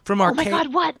now. From our Oh my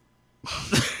God, what?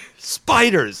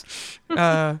 Spiders.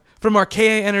 From our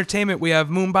KA Entertainment, we have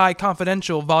Mumbai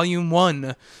Confidential Volume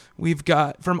 1. We've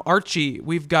got, from Archie,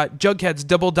 we've got Jughead's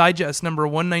Double Digest number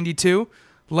 192,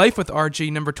 Life with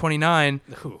Archie number 29,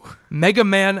 Mega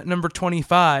Man number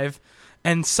 25,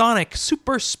 and Sonic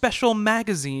Super Special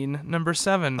Magazine number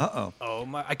 7. Uh-oh. Oh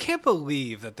my! I can't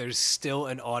believe that there's still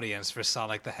an audience for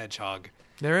Sonic the Hedgehog.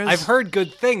 There is. I've heard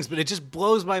good things, but it just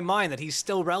blows my mind that he's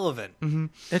still relevant.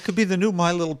 It could be the new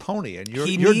My Little Pony, and you're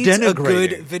He you're needs a denigrating.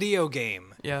 good video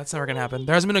game. Yeah, that's never going to happen.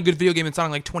 There hasn't been a good video game in Sonic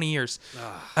in like 20 years.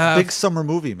 Big summer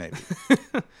movie, maybe.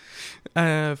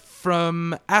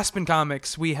 From Aspen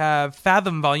Comics, we have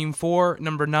Fathom Volume 4,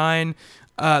 number 9.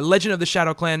 Legend of the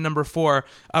Shadow Clan number 4.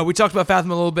 We talked about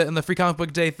Fathom a little bit in the Free Comic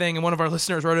Book Day thing, and one of our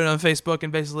listeners wrote it on Facebook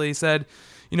and basically said,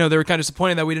 they were kind of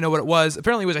disappointed that we didn't know what it was.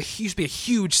 Apparently, it used to be a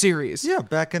huge series. Yeah,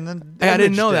 back in the I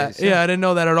didn't know days, that. Yeah, I didn't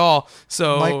know that at all.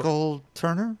 So Michael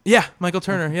Turner? Yeah, Michael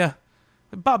Turner. Yeah,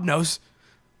 Bob knows.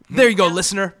 There you go,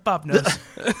 listener. Bob knows.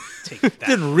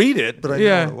 Didn't read it, but I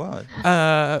Yeah. know what it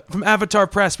was. From Avatar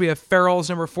Press, we have Ferals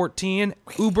number 14,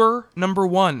 Uber number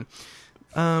 1.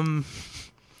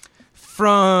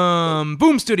 From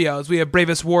Boom Studios, we have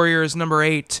Bravest Warriors number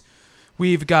 8.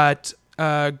 We've got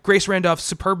Grace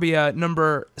Randolph's Superbia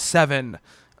number 7.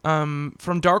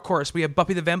 From Dark Horse, we have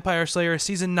Buffy the Vampire Slayer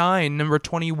season 9 number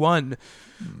 21.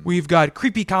 We've got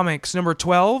Creepy Comics number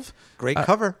 12. Great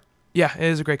cover. Yeah, it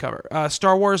is a great cover.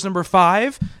 Star Wars number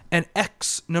 5 and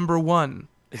X number 1.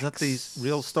 Is that the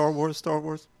real Star Wars?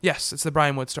 Yes, it's the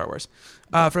Brian Wood Star Wars.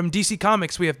 From DC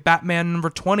Comics, we have Batman number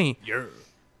 20. Yeah.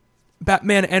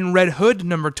 Batman and Red Hood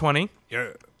number 20. Yeah.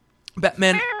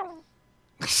 Batman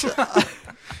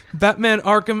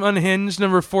Arkham Unhinged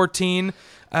number 14.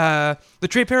 The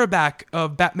trade paperback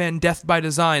of Batman Death by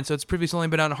Design, so it's previously only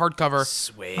been on hardcover.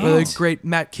 Sweet. Really great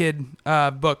Matt Kidd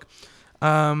book.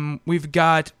 We've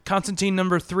got Constantine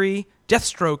number 3,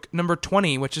 Deathstroke number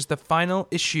 20, which is the final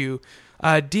issue.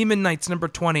 Demon Knights number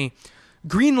 20.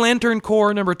 Green Lantern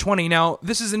Corps number 20. Now,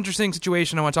 this is an interesting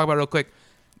situation I want to talk about real quick.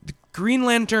 The Green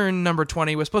Lantern number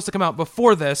 20 was supposed to come out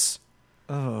before this.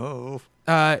 Oh.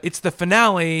 It's the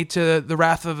finale to The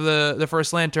Wrath of the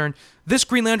First Lantern. This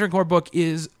Green Lantern Corps book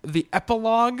is the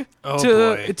epilogue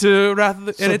to Wrath of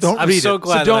the... So don't I'm read so it.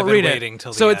 glad So don't that I've read been it. waiting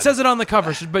till the So end. it says it on the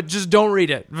cover, but just don't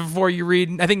read it before you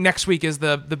read. I think next week is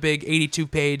the big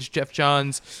 82-page Jeff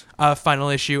Johns final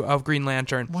issue of Green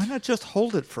Lantern. Why not just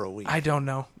hold it for a week? I don't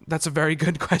know. That's a very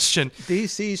good question.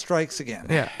 DC strikes again.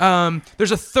 Yeah.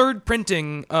 There's a third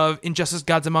printing of Injustice: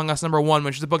 Gods Among Us number 1,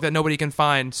 which is a book that nobody can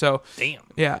find. So Damn.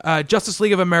 yeah. Justice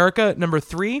League of America number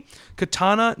 3,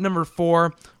 Katana number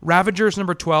 4, Ravagers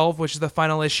number 12, which is the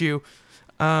final issue.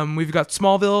 We've got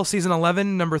Smallville season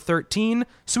 11 number 13,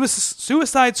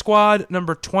 Suicide Squad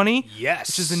number 20. Yes.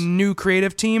 Which is a new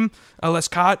creative team. Les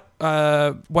Cott,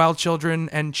 Wild Children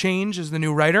and Change is the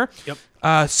new writer. Yep.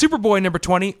 Superboy number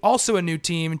 20, also a new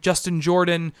team. Justin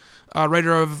Jordan,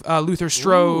 writer of Luther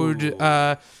Strode,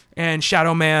 and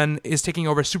Shadow Man is taking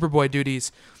over Superboy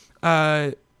duties.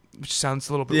 Which sounds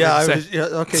a little bit weird to say.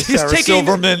 Okay, He's Sarah taking-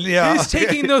 Silverman. Yeah, He's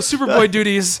taking those Superboy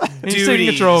duties. And he's taking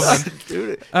control of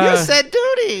them. you said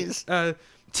duties.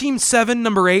 Team 7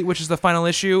 number 8, which is the final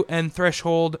issue, and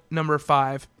Threshold number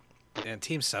 5. And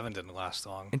Team 7 didn't last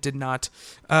long. It did not.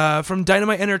 From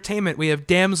Dynamite Entertainment, we have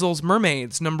Damsels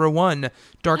Mermaids number 1,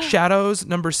 Dark Shadows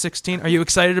number 16. Are you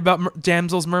excited about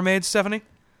Damsels Mermaids, Stephanie?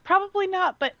 Probably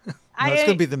not, but it's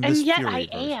gonna be the and Miss yet Fury I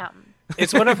version. am.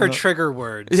 It's one of her trigger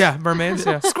words. Yeah, mermaids.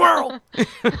 Yeah. Squirrel. It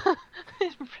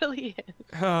really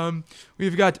is.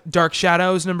 We've got Dark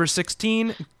Shadows number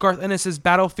 16, Garth Ennis's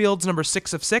Battlefields number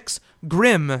 6 of 6,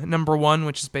 Grimm number 1,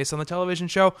 which is based on the television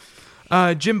show.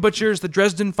 Jim Butcher's The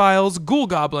Dresden Files, Ghoul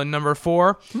Goblin number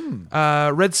 4,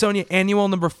 Red Sonja Annual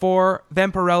number 4,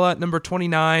 Vampirella number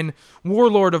 29,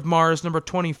 Warlord of Mars number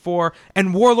 24,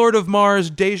 and Warlord of Mars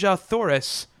Deja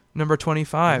Thoris number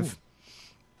 25.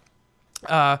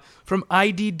 From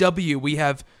IDW, we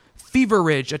have Fever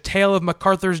Ridge, A Tale of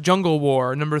MacArthur's Jungle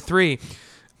War number 3,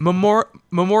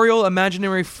 Memorial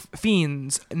Imaginary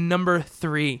Fiends number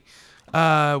 3.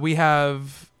 We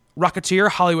have Rocketeer,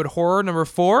 Hollywood Horror number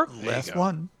 4, Last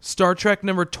one. Star Trek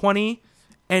number 20,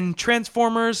 and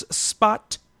Transformers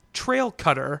Spot Trail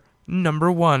Cutter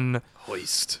number 1.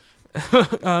 Hoist.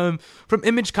 From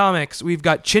Image Comics, we've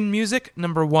got Chin Music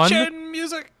number 1, Chin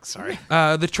music. Sorry.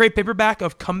 the trade paperback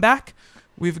of Comeback.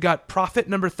 We've got Prophet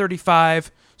number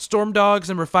 35, Storm Dogs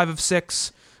number 5 of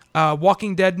 6,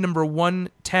 Walking Dead number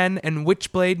 110, and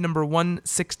Witchblade number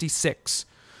 166.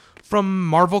 From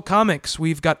Marvel Comics,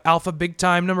 we've got Alpha Big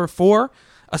Time number 4,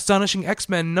 Astonishing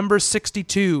X-Men number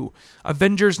 62,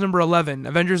 Avengers number 11,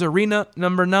 Avengers Arena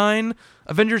number 9,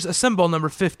 Avengers Assemble number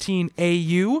 15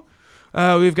 AU.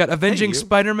 We've got Avenging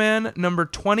Spider-Man number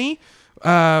 20.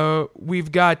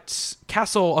 We've got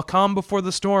Castle, A Calm Before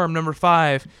the Storm number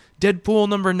 5, Deadpool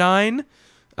number 9,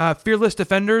 Fearless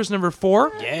Defenders number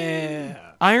 4. Yeah.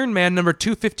 Iron Man number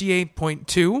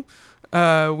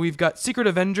 258.2. We've got Secret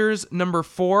Avengers number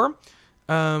 4.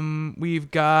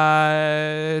 We've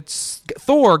got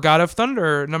Thor, God of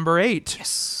Thunder number 8.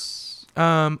 Yes.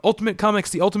 Ultimate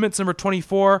Comics, The Ultimates number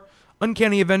 24.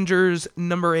 Uncanny Avengers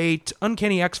number 8.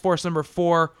 Uncanny X-Force number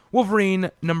 4.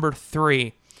 Wolverine number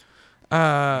 3.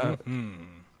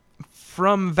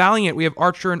 From Valiant, we have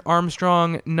Archer and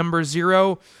Armstrong number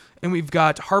 0. And we've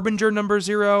got Harbinger number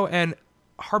 0 and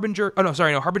Harbinger. Oh no,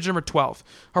 sorry, no. Harbinger number 12.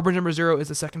 Harbinger number 0 is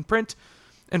the second print.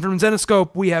 And from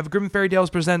Zenoscope, we have Grimm Fairy Tales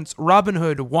presents Robin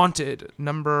Hood Wanted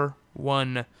number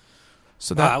 1.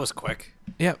 So Wow, that was quick.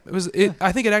 Yeah, it was.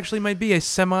 I think it actually might be a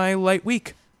semi-light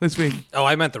week this week. Oh,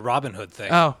 I meant the Robin Hood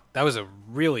thing. Oh. That was a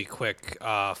really quick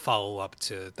follow-up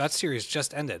to... That series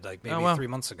just ended, like, maybe 3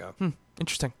 months ago.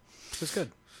 Interesting. It was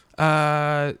good.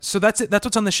 So that's it. That's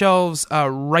what's on the shelves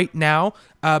right now.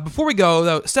 Before we go,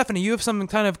 though, Stephanie, you have some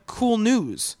kind of cool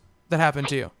news that happened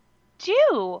to you.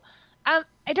 Do.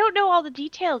 I don't know all the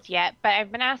details yet, but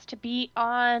I've been asked to be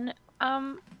on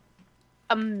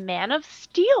a Man of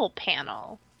Steel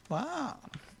panel. Wow.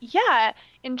 Yeah,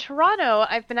 in Toronto,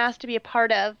 I've been asked to be a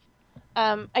part of,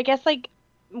 I guess, like,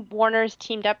 Warner's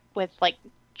teamed up with, like,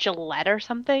 Gillette or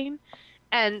something.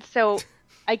 And so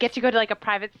I get to go to, like, a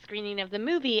private screening of the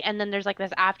movie, and then there's, like,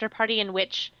 this after party in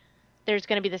which there's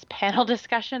going to be this panel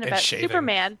discussion about shaving.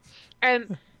 Superman.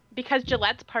 And because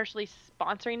Gillette's partially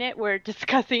sponsoring it, we're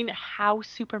discussing how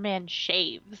Superman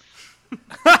shaves.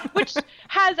 Which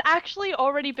has actually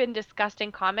already been discussed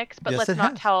in comics, but Yes, let's it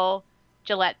not has. tell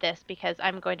Gillette this because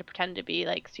I'm going to pretend to be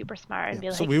like super smart and be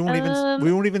like, So we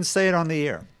won't even say it on the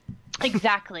air.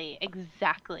 exactly.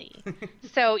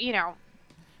 So, you know,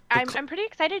 I'm pretty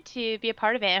excited to be a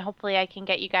part of it, and hopefully I can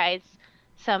get you guys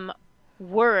some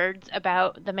words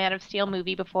about the Man of Steel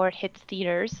movie before it hits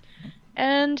theaters.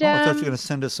 And I thought you were going to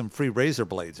send us some free razor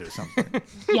blades or something.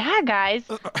 yeah, guys,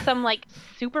 some like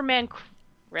Superman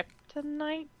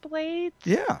kryptonite blades.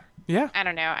 Yeah. Yeah. I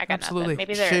don't know. I got Absolutely. nothing.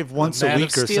 Maybe they're Shave once Man a of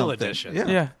week or Steel something. edition.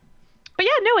 Yeah. But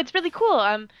yeah, no, it's really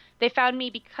cool. They found me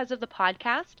because of the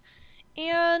podcast,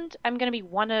 and I'm going to be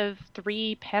one of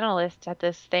 3 panelists at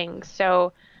this thing.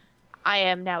 So I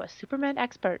am now a Superman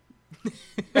expert.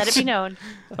 Let it be known.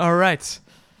 All right.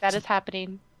 That is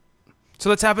happening. So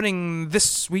that's happening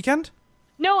this weekend?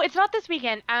 No, it's not this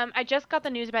weekend. I just got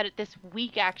the news about it this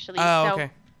week, actually. Oh, so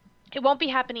okay. it won't be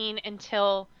happening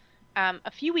until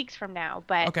a few weeks from now.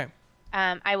 But Okay.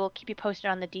 I will keep you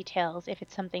posted on the details if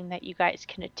it's something that you guys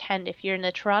can attend if you're in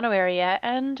the Toronto area.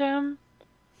 And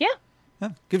yeah, Yeah.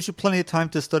 Gives you plenty of time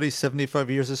to study 75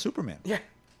 years of Superman. Yeah.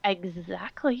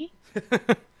 exactly.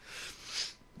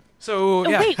 So, Oh,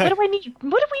 yeah. wait, what do I need?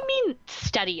 What do we mean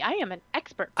study? I am an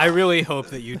expert. I really hope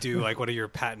that you do, like, one of your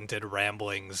patented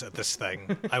ramblings at this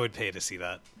thing. I would pay to see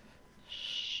that.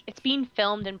 It's being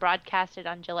filmed and broadcasted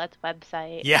on Gillette's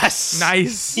website. Yes!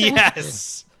 Nice.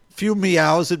 Yes! Few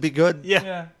meows would be good.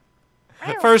 Yeah.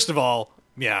 First of all,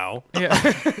 meow.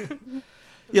 Yeah.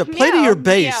 Yeah, play to your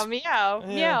bass. Meow,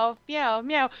 meow, meow,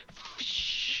 meow.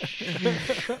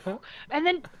 And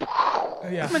then,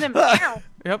 Yeah. and then meow.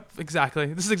 Yep, exactly.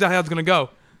 This is exactly how it's going to go.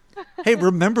 Hey,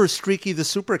 remember Streaky the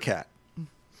Super Cat.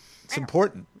 It's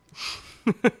important.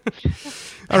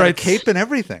 All right. Cape and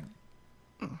everything.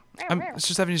 It's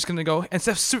just Stephanie just going to go. And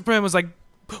Superman was like,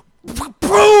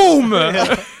 boom!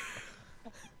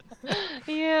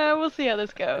 Yeah, we'll see how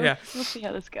this goes. Yeah. We'll see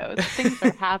how this goes. Things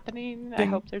are happening. I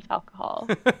hope there's alcohol.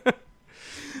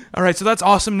 All right, so that's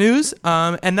awesome news.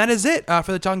 And that is it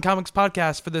for the Talking Comics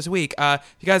podcast for this week.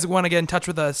 If you guys want to get in touch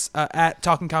with us at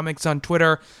Talking Comics on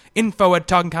Twitter,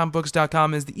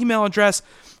 info@talkingcomicbooks.com is the email address.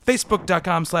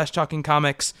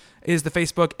 Facebook.com/talkingcomics is the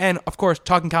Facebook. And, of course,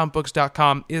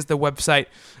 talkingcomicbooks.com is the website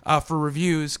for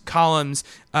reviews, columns.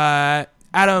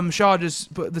 Adam Shaw just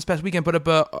this past weekend put up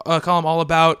a column all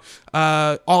about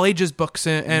all ages books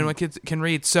and what kids can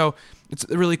read. So it's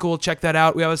really cool. Check that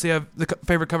out. We obviously have the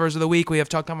favorite covers of the week. We have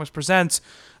Talk Comics Presents,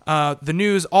 the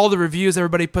news, all the reviews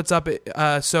everybody puts up.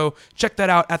 So check that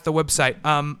out at the website.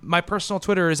 My personal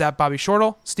Twitter is at Bobby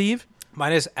Shortle. Steve?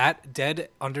 Mine is at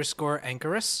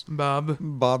dead_Anchorus. Bob?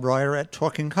 Bob Ryer at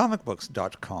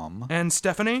talkingcomicbooks.com. And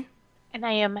Stephanie? And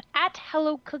I am at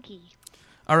Hello Cookie.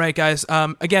 All right, guys.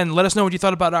 Again, let us know what you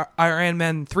thought about our Iron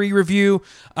Man 3 review.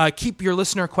 Keep your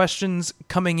listener questions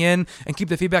coming in and keep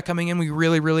the feedback coming in. We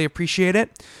really, really appreciate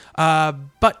it.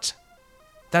 But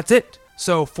that's it.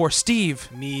 So for Steve,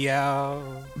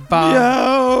 Meow.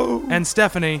 Bob, and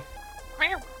Stephanie,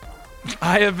 Meow.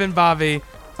 I have been Bobby.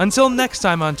 Until next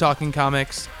time on Talking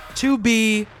Comics, to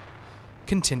be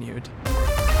continued.